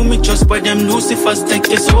 Watch who me trust, by them Lucifer's take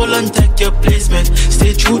his soul and take your placement.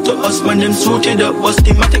 Stay true to us, when them suited up, was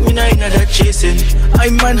thematic, me nah inna that chasing. I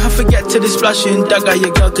man have to get to this splashing. Dagger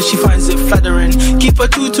your girl cause she finds it flattering. Keep a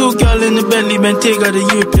tutu girl in the belly, man take her the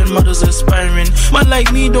European models aspiring. Man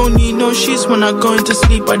like me don't need no sheets when I going to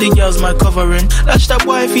sleep, but the girls my covering. Latch that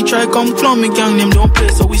boy if he try come clone me, gang him don't play,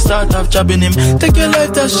 so we start off jabbing him. Take your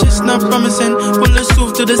life, that shit's not promising. Pull the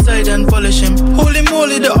stove to the side and polish him. Holy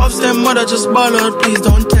moly, the ops them mother just ball out, please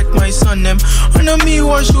don't take my son them. I know me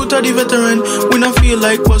one shooter the veteran, when I feel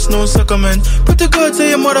like post no suckerman. Put the God say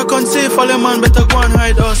your mother can't save all your man, better go and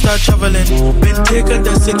hide or start traveling. Ben take a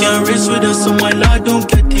dust, I can't race with us, so my lord don't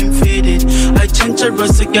get him faded. I change a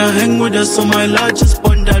rust, I can't hang with us, so my lord just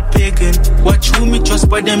burn that pagan. Watch who me trust,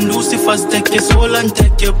 by them Lucifer's take his soul and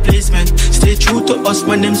take your placement. Stay true to us,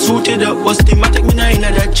 when them suited up, was thematic, me nah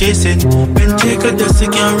inna that chasing. Ben take a dust, I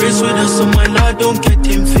can't race with us, so my lord don't get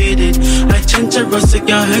him faded. I change a rust, I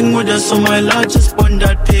can't hang with us, so my lord just burn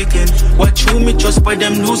that pagan. Watch who me trust, by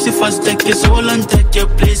them Lucifer's take his soul and take your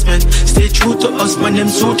placement. Stay true to us, when them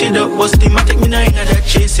suited up, was thematic, me nah inna that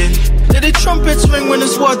chasing. Let the trumpets ring when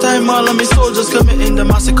it's wartime, all of me soldiers committing the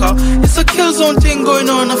massacre. It's a kill zone thing going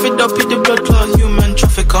on, if it up with the blood clot human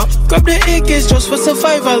trafficker. Grab the AKs just for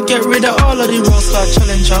survival, get rid of all of the raw star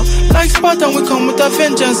challenger. Like Spartan, we come with a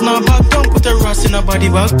vengeance, now back down, put a rust in a body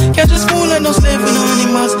bag. Can't just fool and no slave in no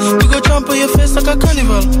animals. We go jump on your face like a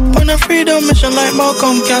carnival. On a freedom mission like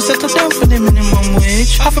Malcolm, can't settle down for the minimum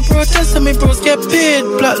wage. Half a protest and me bros get paid.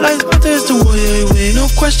 Black lives matter is the way.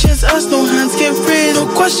 No questions asked, no hands get raised. No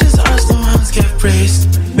questions asked, no hands get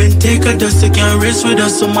praised. Ben take a dust, I can't race with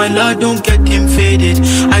us, so my lord don't get him faded.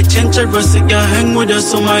 I change a rust, I can't hang with us,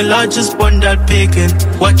 so my lord just burn that pagan.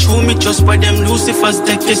 Watch who me trust, by them Lucifer's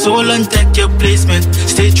take his soul and take your placement.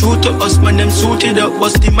 Stay true to us, when them suited up,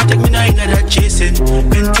 was thematic, me nah inna that chasing.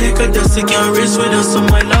 Ben take a dust, I can't race with us, so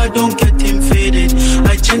my lord don't get him faded.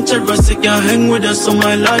 I change a rust, I can't hang with us, so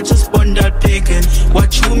my lord just burn that pagan.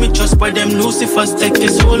 Watch who me trust, by them Lucifer's take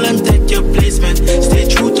his soul and take your placement. Stay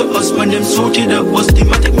true to us, when them suited up, was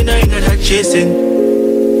thematic, me nah inna that chasing.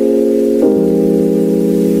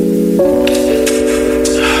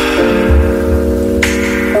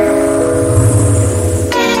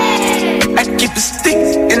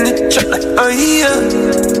 Oh yeah,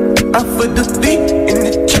 I put the beat in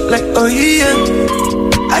the trap like oh yeah.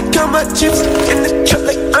 I count my chips in the trap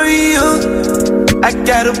like oh yeah. I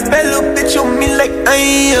got a bad little bitch on me like oh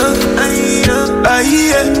yeah, oh yeah, oh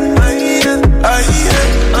yeah, oh yeah,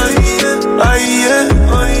 oh yeah, oh yeah,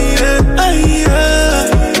 oh yeah, oh yeah, oh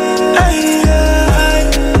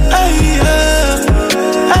yeah,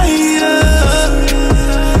 oh yeah.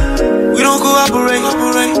 We don't cooperate,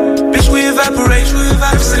 bitch we evaporate.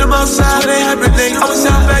 See them outside, they hibernate. I'm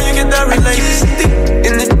sound bad, you cannot relate. I stick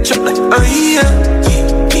in the trap like, oh yeah.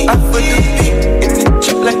 I put the beat in the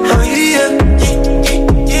trap like, oh yeah.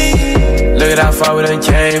 Look at how far we done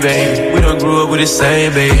came, baby. We done grew up with the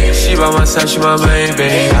same, baby. She by my side, she my main,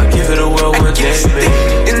 baby. I'll give it a whirl one day, baby.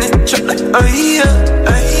 In the trap like, oh yeah,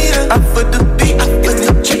 oh yeah. I put the beat in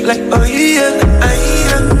the trap like, oh yeah, oh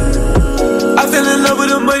yeah. I fell in love with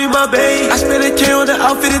the money, my babe. I spent a K on the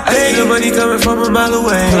outfit today. I see the money coming from a mile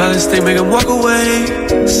away. Put all this thing, make them walk away.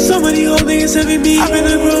 So many old niggas envy me. I've been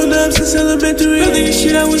a grown up since elementary. No nigga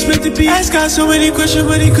shit I was meant to be. Ask God so many questions,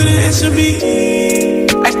 but he couldn't answer me.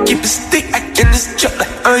 I keep a stick in this trap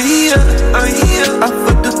like, oh yeah, oh yeah. I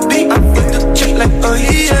put the beat, I put the trap like, oh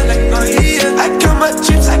yeah, like, oh yeah. I count my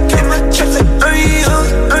chips, I count my chips like, oh yeah,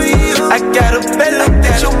 oh yeah. I got a bed like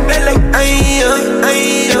that, your bed like, oh yeah, oh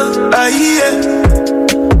yeah. Oh yeah,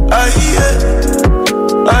 oh yeah,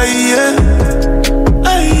 oh yeah,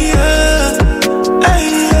 oh yeah, oh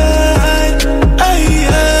yeah,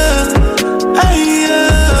 oh yeah, oh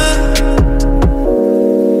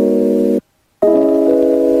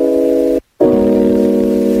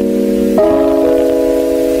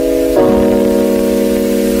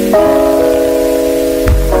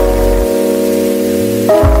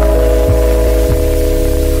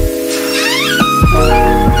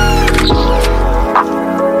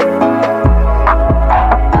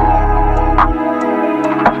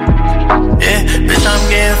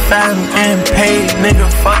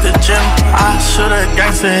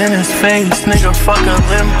gangster in his face, nigga, fuck a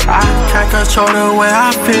limb. I can't control the way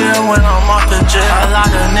I feel when I'm off the jet. A lot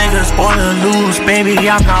of niggas born to lose, baby,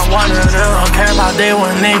 I'm not one of them. Don't care about day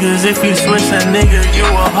one niggas, if you switch a nigga, you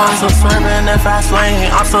a hoe. So swerving the fast lane,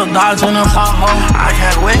 I'm still dodging a pothole. I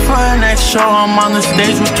can't wait for the next show, I'm on the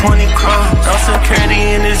stage with 20 crows. No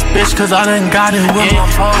security in this bitch, cause I done got it with my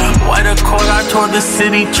phone. White Accord, I toured the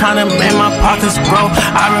city, tryna make my pockets grow.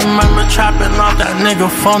 I remember trapping off that nigga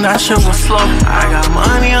phone, that shit was slow. I got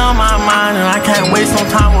money on my mind and I can't waste no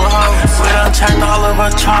time with hoes. We done checked all of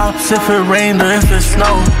our chops, if it rained or if it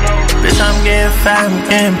snowed. Bitch, I'm getting fat, I'm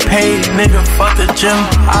getting paid, nigga, fuck the gym.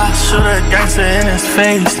 I shoot a gangster in his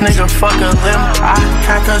face, nigga, fuck a limb. I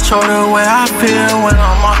can't control the way I feel when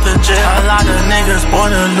I'm off the jet. A lot of niggas born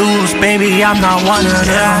to lose, baby, I'm not one of them.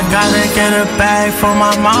 Yeah, I gotta get a bag for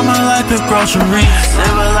my mama like the grocery.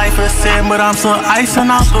 Live a life of sin, but I'm still icing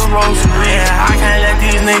off the rosary. Yeah, I can't let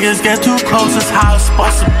these niggas get too close, it's how it's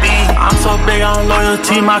supposed to be. I'm so big on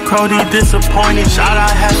loyalty, my crow, they disappointed. Shout out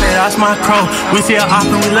Hefe, that's my crow. We see a op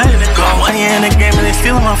and we letting it go. 1 year in the game and they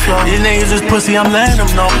stealing my flow. These niggas is pussy, I'm letting them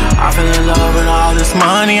know. I feel in love with all this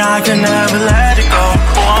money, I can never let it go.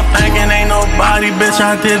 Oh, I'm thinking ain't nobody, bitch,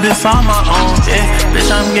 I did this on my own. Yeah, bitch,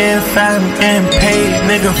 I'm getting fat, I'm getting paid,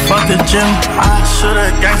 nigga, fuck the gym. I shoot a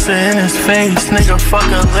gangster in his face, nigga, fuck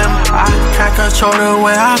a limb. I can't control the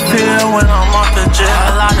way I feel when I'm off the jet.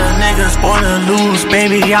 A lot of niggas born to lose,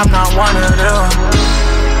 baby, I'm not one of them.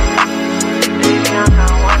 Baby, I'm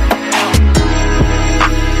not one of them.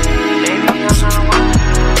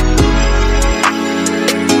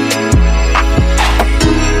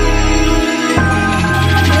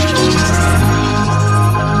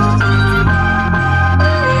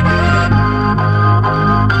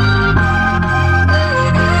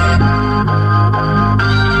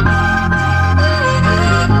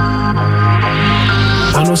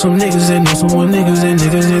 I know some niggas and know some more niggas and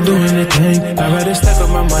niggas ain't doing their thing. I'd rather stack up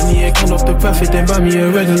my money and count off the profit than buy me a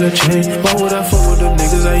regular chain. Why would I fuck with them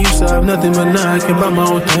niggas? I used to have nothing, but now I can buy my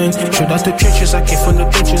own thing. Straight out the trenches, I came from the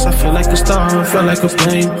benches. I feel like a star, I feel like a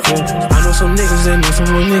plane. Yeah. I know some niggas and know some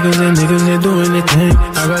more niggas and niggas ain't doing their thing.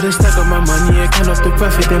 I'd rather stack up my money and count off the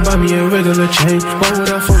profit than buy me a regular chain. Why would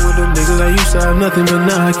I fuck with them niggas? I used to have nothing, but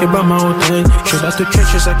now I can buy my own thing. Straight out the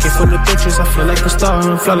trenches, I came from the benches. I feel like a star,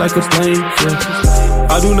 I feel like a plane. Yeah.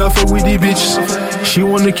 I do not fuck with these bitches. She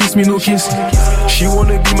wanna kiss me, no kissing. She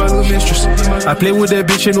wanna be my little mistress. I play with that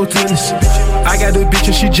bitch and no tennis. I got a bitch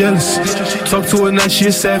and she jealous. Talk to her now, she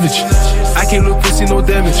a savage. I can't look pussy, no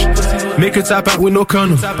damage. Make her top out with no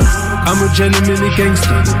condom. I'm a gentleman and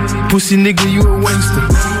gangster. Pussy nigga, you a wankster.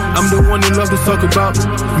 I'm the one they love to talk about.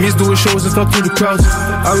 Me's doing shows and talk to the crowds.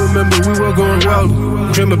 I remember we were going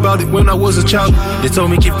wild. Dream about it when I was a child. They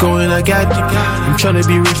told me keep going, I got it. I'm tryna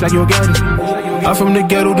be rich like your daddy. I'm from the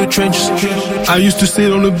ghetto, the trenches. I used to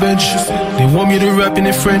sit on the bench. They want me to rap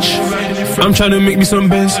in French. I'm trying to make me some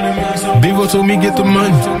bands. Big O told me get the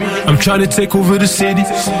money. I'm trying to take over the city.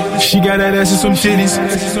 She got that ass and some titties.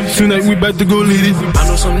 Tonight we about to go lit it. I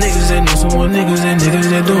know some niggas and know some more niggas and niggas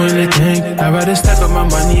ain't doing their thing. I'd rather stack up my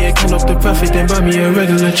money and count off the profit than buy me a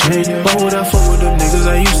regular chain. Why would I fuck with them niggas?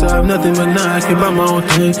 I used to have nothing, but now I can buy my own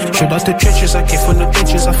thing. Straight out the trenches, I came from the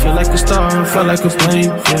benches. I feel like a star, I feel like a plane.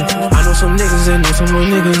 Yeah. I know some niggas and know some more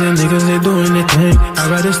niggas and niggas ain't doing their thing. I'd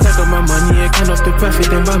rather stack up my money and count off the profit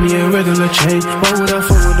than buy me a regular chain. Why would I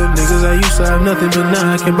fuck with them niggas? I used to have nothing, but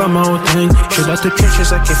now I can buy my own thing. Straight out the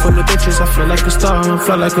trenches, I came from the benches. I feel like a star, I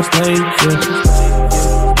feel like a plane.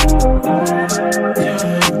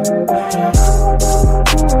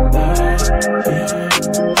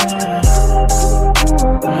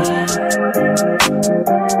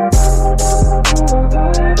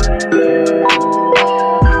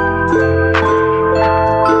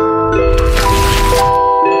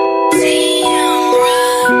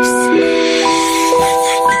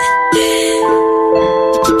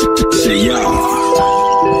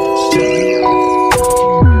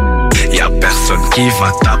 Qui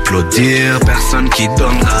va t'applaudir, personne qui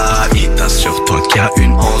donnera. Il t'assure-toi qu'il y a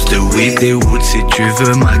une once de weed et wood si tu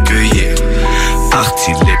veux m'accueillir.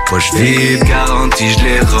 Parti les poches vides, garantie je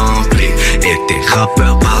les remplis. Et tes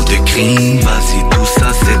rappeurs parlent de crime, vas-y tout ça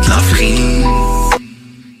c'est de la frime.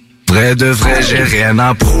 Vrai de vrai j'ai rien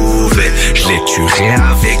à prouver, je les tuerai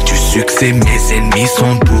avec du succès, mes ennemis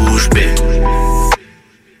sont bouche bée.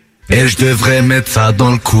 Et je devrais mettre ça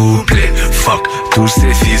dans le couplet. Fuck, tous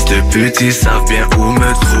ces fils de pute, ils savent bien où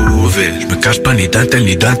me trouver. Je me cache pas ni d'un tel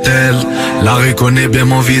ni d'un tel. La rue connaît bien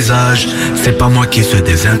mon visage. C'est pas moi qui se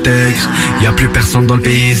désintègre. Y'a plus personne dans le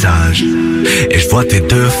paysage. Et je vois tes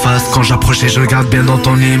deux faces. Quand j'approche et je regarde bien dans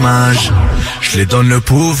ton image. Je les donne le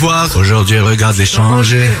pouvoir. Aujourd'hui regarde les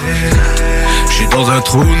changer. J'suis dans un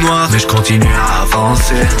trou noir, mais je continue à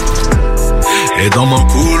avancer. Et dans mon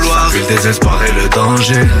couloir, le désespoir et le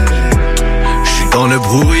danger. J'suis dans le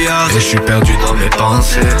brouillard et j'suis perdu dans mes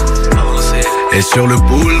pensées. Et sur le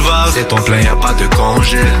boulevard, c'est ton plein, y'a pas de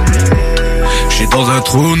congé. J'suis dans un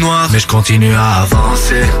trou noir, mais je continue à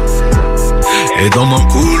avancer. Et dans mon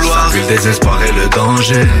couloir, le désespoir et le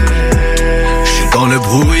danger. J'suis dans le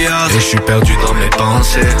brouillard et j'suis perdu dans mes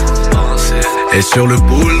pensées. Et sur le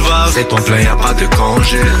boulevard, c'est ton plein, y'a pas de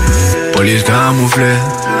congé. Police camouflée,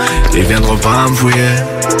 ils viendront pas me fouiller.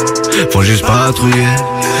 Faut juste patrouiller.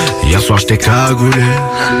 Hier soir j'étais cagoulé,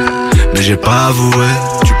 mais j'ai pas avoué.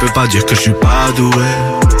 Tu peux pas dire que je suis pas doué.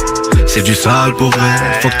 C'est du sale pour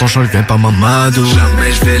vrai. Faut que ton change vienne pas m'amadouer.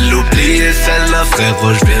 Jamais je vais l'oublier celle-là,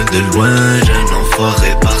 frérot, je viens de loin. Jeune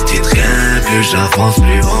enfoiré parti de rien. Plus j'avance,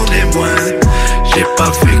 plus on est moins. J'ai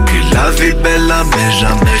pas vécu la vie belle là, mais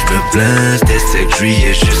jamais je me plains. C'était 7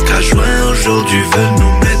 juillet jusqu'à juin. Aujourd'hui veulent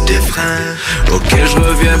nous mettre des freins. Ok, je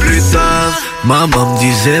reviens plus tard. Maman me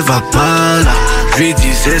disait va pas là. Je lui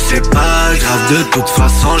disais c'est pas grave, de toute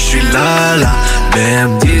façon je suis là. Mais elle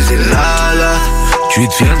me disait là, tu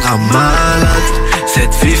deviendras malade.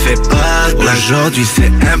 Cette vie fait pas de aujourd'hui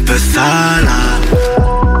c'est un peu sale.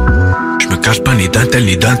 Je me cache pas ni d'un tel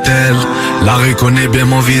ni d'un tel. La rue connaît bien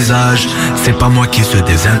mon visage. C'est pas moi qui se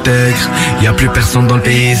désintègre. Y'a plus personne dans le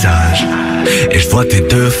paysage. Et je vois tes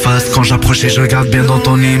deux faces. Quand j'approche et je regarde bien dans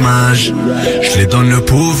ton image. Je les donne le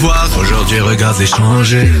pouvoir. Aujourd'hui regarde les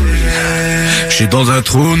changer. Je suis dans un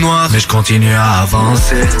trou noir, mais je continue à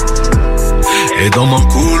avancer. Et dans mon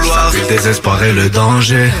couloir, le désespoir et le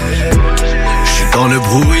danger. Je suis dans le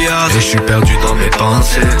brouillard et je suis perdu dans mes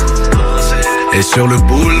pensées. Et sur le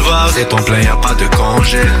boulevard, c'est ton plein, y'a pas de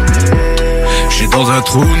congé. Je suis dans un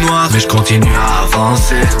trou noir, mais je continue à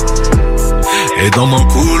avancer. Et dans mon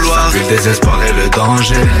couloir, le désespoir et le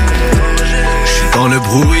danger. Je suis dans le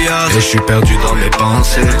brouillard et je suis perdu dans mes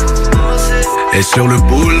pensées. Et sur le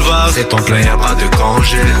boulevard, c'est ton plein, y'a pas de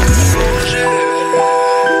congé.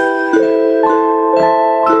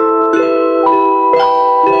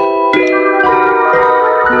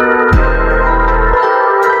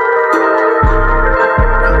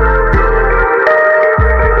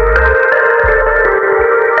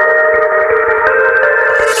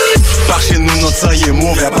 Ça y est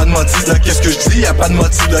mauvais, y'a pas de motif là, qu'est-ce que je dis, y'a pas de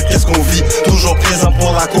motif là, qu'est-ce qu'on vit. Toujours présent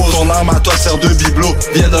pour la cause, ton arme à toi sert de bibelot.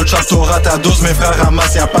 Viens dans le chat, t'auras ta dose, mes frères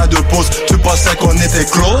ramassent, y'a pas de pause. Tu pensais qu'on était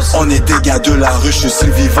close? On est des gars de la rue, je suis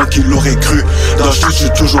le vivant qui l'aurait cru. Dans le je suis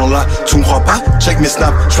toujours là, tu me crois pas? Check mes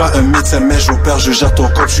snaps, je suis un médecin mais j'opère, je gère ton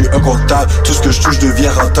compte, je suis un comptable. Tout ce que je touche devient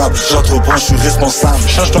rentable, j'entreprends, je suis responsable.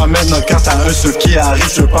 Change-toi maintenant quand t'as un seul qui arrive,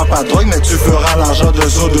 je pas de drogue mais tu feras l'argent de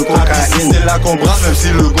zo de cocaïne. C'est là qu'on brasse même si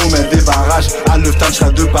le go met des barrages. À l'œuvre je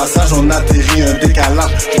serai de passage, on atterrit un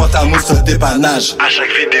décalage. J'prends ta mousse sur dépannage. À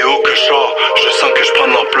chaque vidéo que je sors, je sens que je prends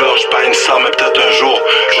de l'ampleur. J'pas une 100 mais peut-être un jour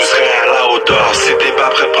je serai à la hauteur. Si t'es pas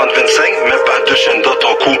prêt de prendre 25, mets pas de chaîne dans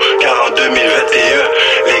ton cou. Car en 2021,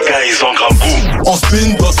 les gars ils ont grand goût. On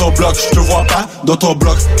spin dans ton bloc, je te vois pas dans ton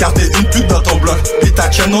bloc. Car t'es une pute dans ton bloc. Et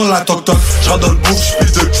ta chaîne on la toc toc. J'rentre dans le bouffe,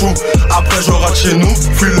 j'pille de trou. Après je rentre chez nous,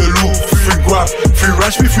 fuis le loup, fuis guap, fuis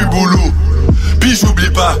rush, puis fuis boulou. Puis j'oublie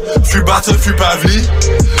pas, fuis battle, fuis pavli.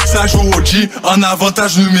 Ça joue au G en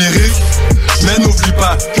avantage numérique. Mais n'oublie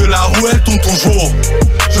pas que la roue elle tourne toujours.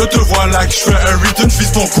 Je te vois là que je fais un return,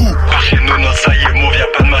 fils ton coup. Par chez nous, non, ça y est, mauve, y'a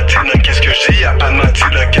pas de matine. Qu'est-ce que je dis, y'a pas de matine.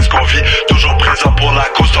 Qu'est-ce qu'on vit, toujours présent pour la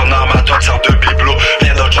cause. Ton arme à toi te sert de bibelot.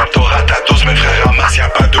 Viens dans le job, t'auras ta dose. Mes frères ramassent, y'a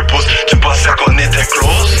pas de pause. Tu pensais qu'on était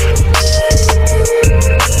close?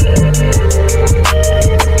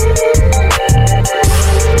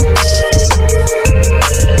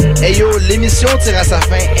 Hey yo, l'émission tire à sa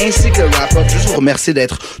fin, ainsi que le wrap-up. Juste vous remercier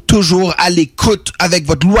d'être toujours à l'écoute avec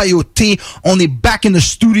votre loyauté. On est back in the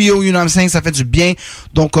studio, you know what I'm saying? Ça fait du bien.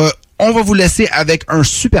 Donc, on va vous laisser avec un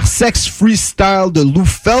super sex freestyle de Lou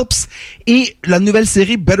Phelps et la nouvelle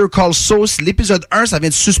série Better Call Saul. L'épisode 1, ça vient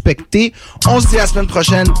de suspecter. On se dit à la semaine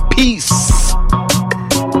prochaine. Peace!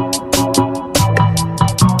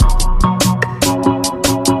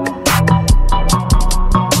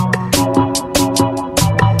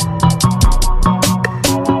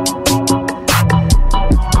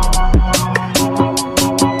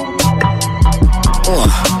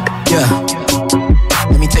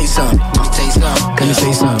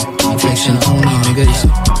 Affection only, nigga.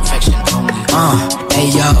 Affection only. Hey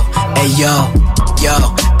yo.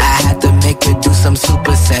 I had to make her do some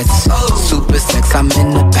supersets. Super sex, I'm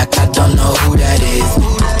in the back, I don't know who that is.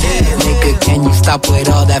 Nigga, can you stop with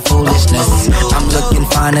all that foolishness? I'm looking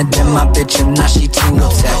finer than my bitch and now she too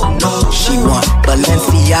upset. She want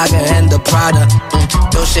Balenciaga and the Prada,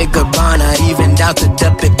 Dolce Gabbana, even down to the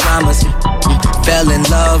pajamas. Fell in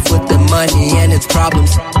love with the money and its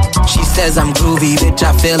problems. She says I'm groovy, bitch,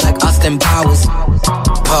 I feel like Austin Powers.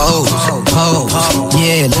 Pose,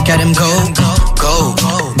 yeah, look at him go.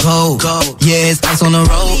 Yeah, it's ice on the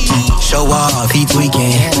road. Show off, he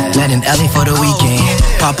tweaking. Let in LA for the weekend.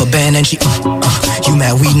 Pop a band and she, you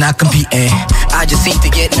mad we not competing. I just seem to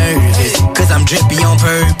get nervous, cause I'm drippy on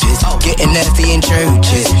purpose. Getting nasty in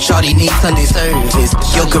churches. Shorty needs Sunday service.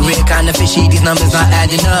 Your career kinda fishy, these numbers not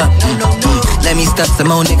adding up. Let me stuff some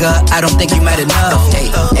more, nigga, I don't think you mad enough.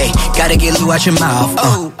 Hey, gotta get Lou out your mouth.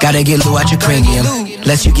 Gotta get Lou out your cranium.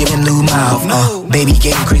 Less you giving Lou mouth. Baby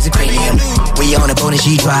getting crazy cranium. We on a boat and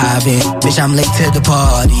she driving. Bitch, I'm late to the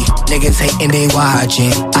party. Niggas hating, they watching.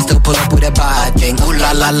 I still pull up with a body thing. Ooh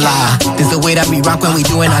la la la. This the way that we rock when we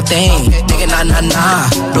doing our thing. Nigga, nah.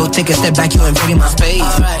 Bro, take a step back, you invading my space.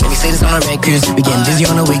 Let me say this on the records. We getting busy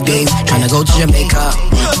on the weekdays. Tryna go to Jamaica.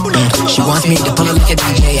 She wants me to pull her like a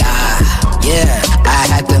DJ. Yeah, I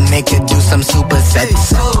had to make her do some super sex.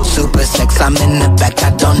 Super sex, I'm in the back, I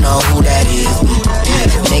don't know who that is.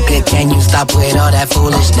 Nigga, can you stop with all that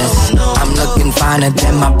foolishness? I'm looking finer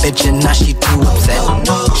than my bitch and now she too upset.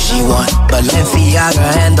 She want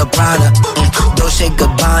Balenciaga and the Prada, Dolce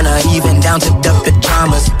Gabbana, even down to the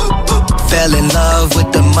pajamas. Fell in love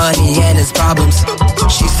with the money and its problems.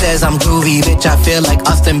 She says I'm groovy, bitch, I feel like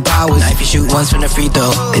Austin Powers. If you shoot once from the free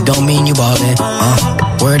throw, it don't mean you ballin'.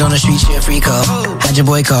 Word on the street, shit free call. Had your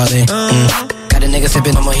boy callin'. Got a nigga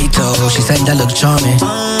sippin' on mojito. She said that look charming.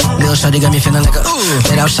 Lil' shawty got me feeling like a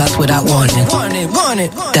let out shots without warning.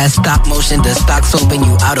 That stop motion, the stock's open,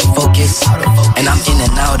 you out of focus. And I'm in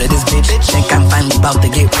and out of this bitch. Think I'm finally about to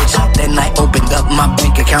get rich. Then I opened up my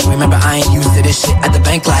bank account. Remember I ain't used to this shit at the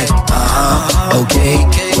bank like okay,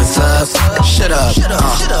 what's up? Shut up.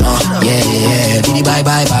 Yeah. Diddy bye.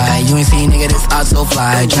 You ain't seen nigga this art so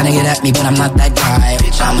fly. Tryna get at me but I'm not that guy.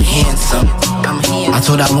 Bitch, I'm handsome. I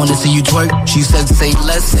told her I wanna see you twerk. She said say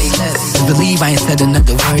less. Believe I ain't said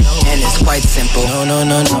another word. And it's quite simple. No.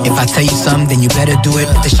 If I tell you something, then you better do it.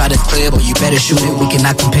 If the shot is clear, but you better shoot it. We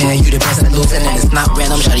cannot compare you to best and losing. And it's not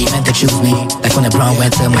random, shawty meant to choose me. Like when LeBron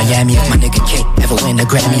went to Miami. If my nigga can't ever win a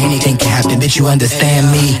Grammy, anything can happen, bitch, you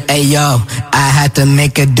understand me. Hey yo, I had to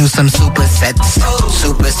make her do some super sex.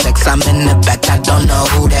 Super sex, I'm in the back, I don't know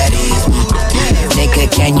who that is.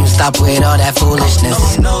 Nigga, can you stop with all that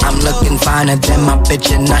foolishness? I'm looking finer than my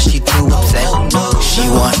bitch and now she too upset. She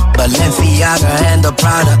want Balenciaga and the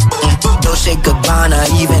Prada, Dolce Gabbana,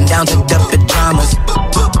 even down to the pajamas.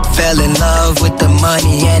 Fell in love with the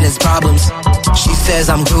money and its problems. She says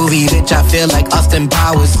I'm groovy, bitch, I feel like Austin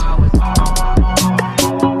Powers.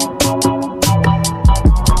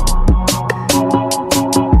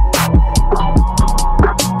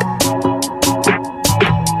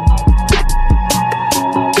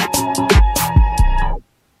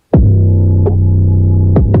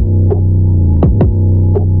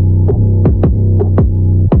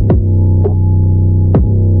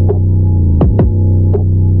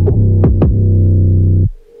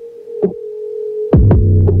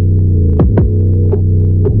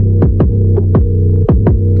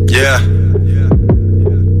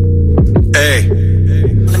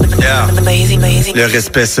 Le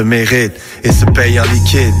respect se mérite et se paye en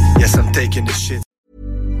liquide. Yes, I'm taking this shit.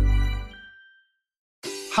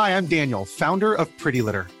 Hi, I'm Daniel, founder of Pretty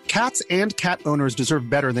Litter. Cats and cat owners deserve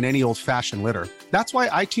better than any old-fashioned litter. That's why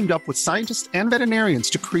I teamed up with scientists and veterinarians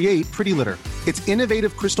to create Pretty Litter. Its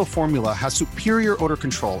innovative crystal formula has superior odor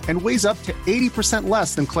control and weighs up to 80%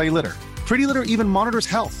 less than clay litter. Pretty Litter even monitors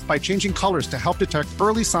health by changing colors to help detect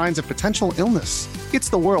early signs of potential illness. It's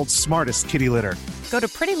the world's smartest kitty litter. Go to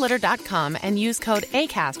prettylitter.com and use code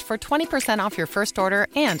ACAST for 20% off your first order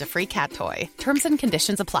and a free cat toy. Terms and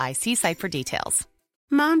conditions apply. See site for details.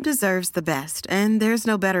 Mom deserves the best, and there's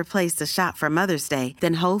no better place to shop for Mother's Day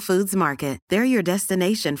than Whole Foods Market. They're your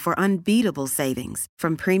destination for unbeatable savings,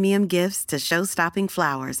 from premium gifts to show-stopping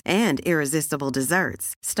flowers and irresistible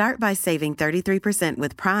desserts. Start by saving 33%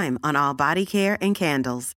 with Prime on all body care and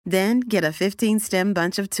candles. Then get a 15-stem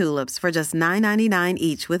bunch of tulips for just $9.99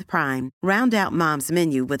 each with Prime. Round out Mom's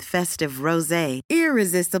menu with festive rosé,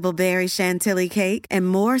 irresistible berry chantilly cake, and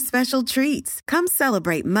more special treats. Come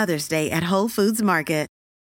celebrate Mother's Day at Whole Foods Market.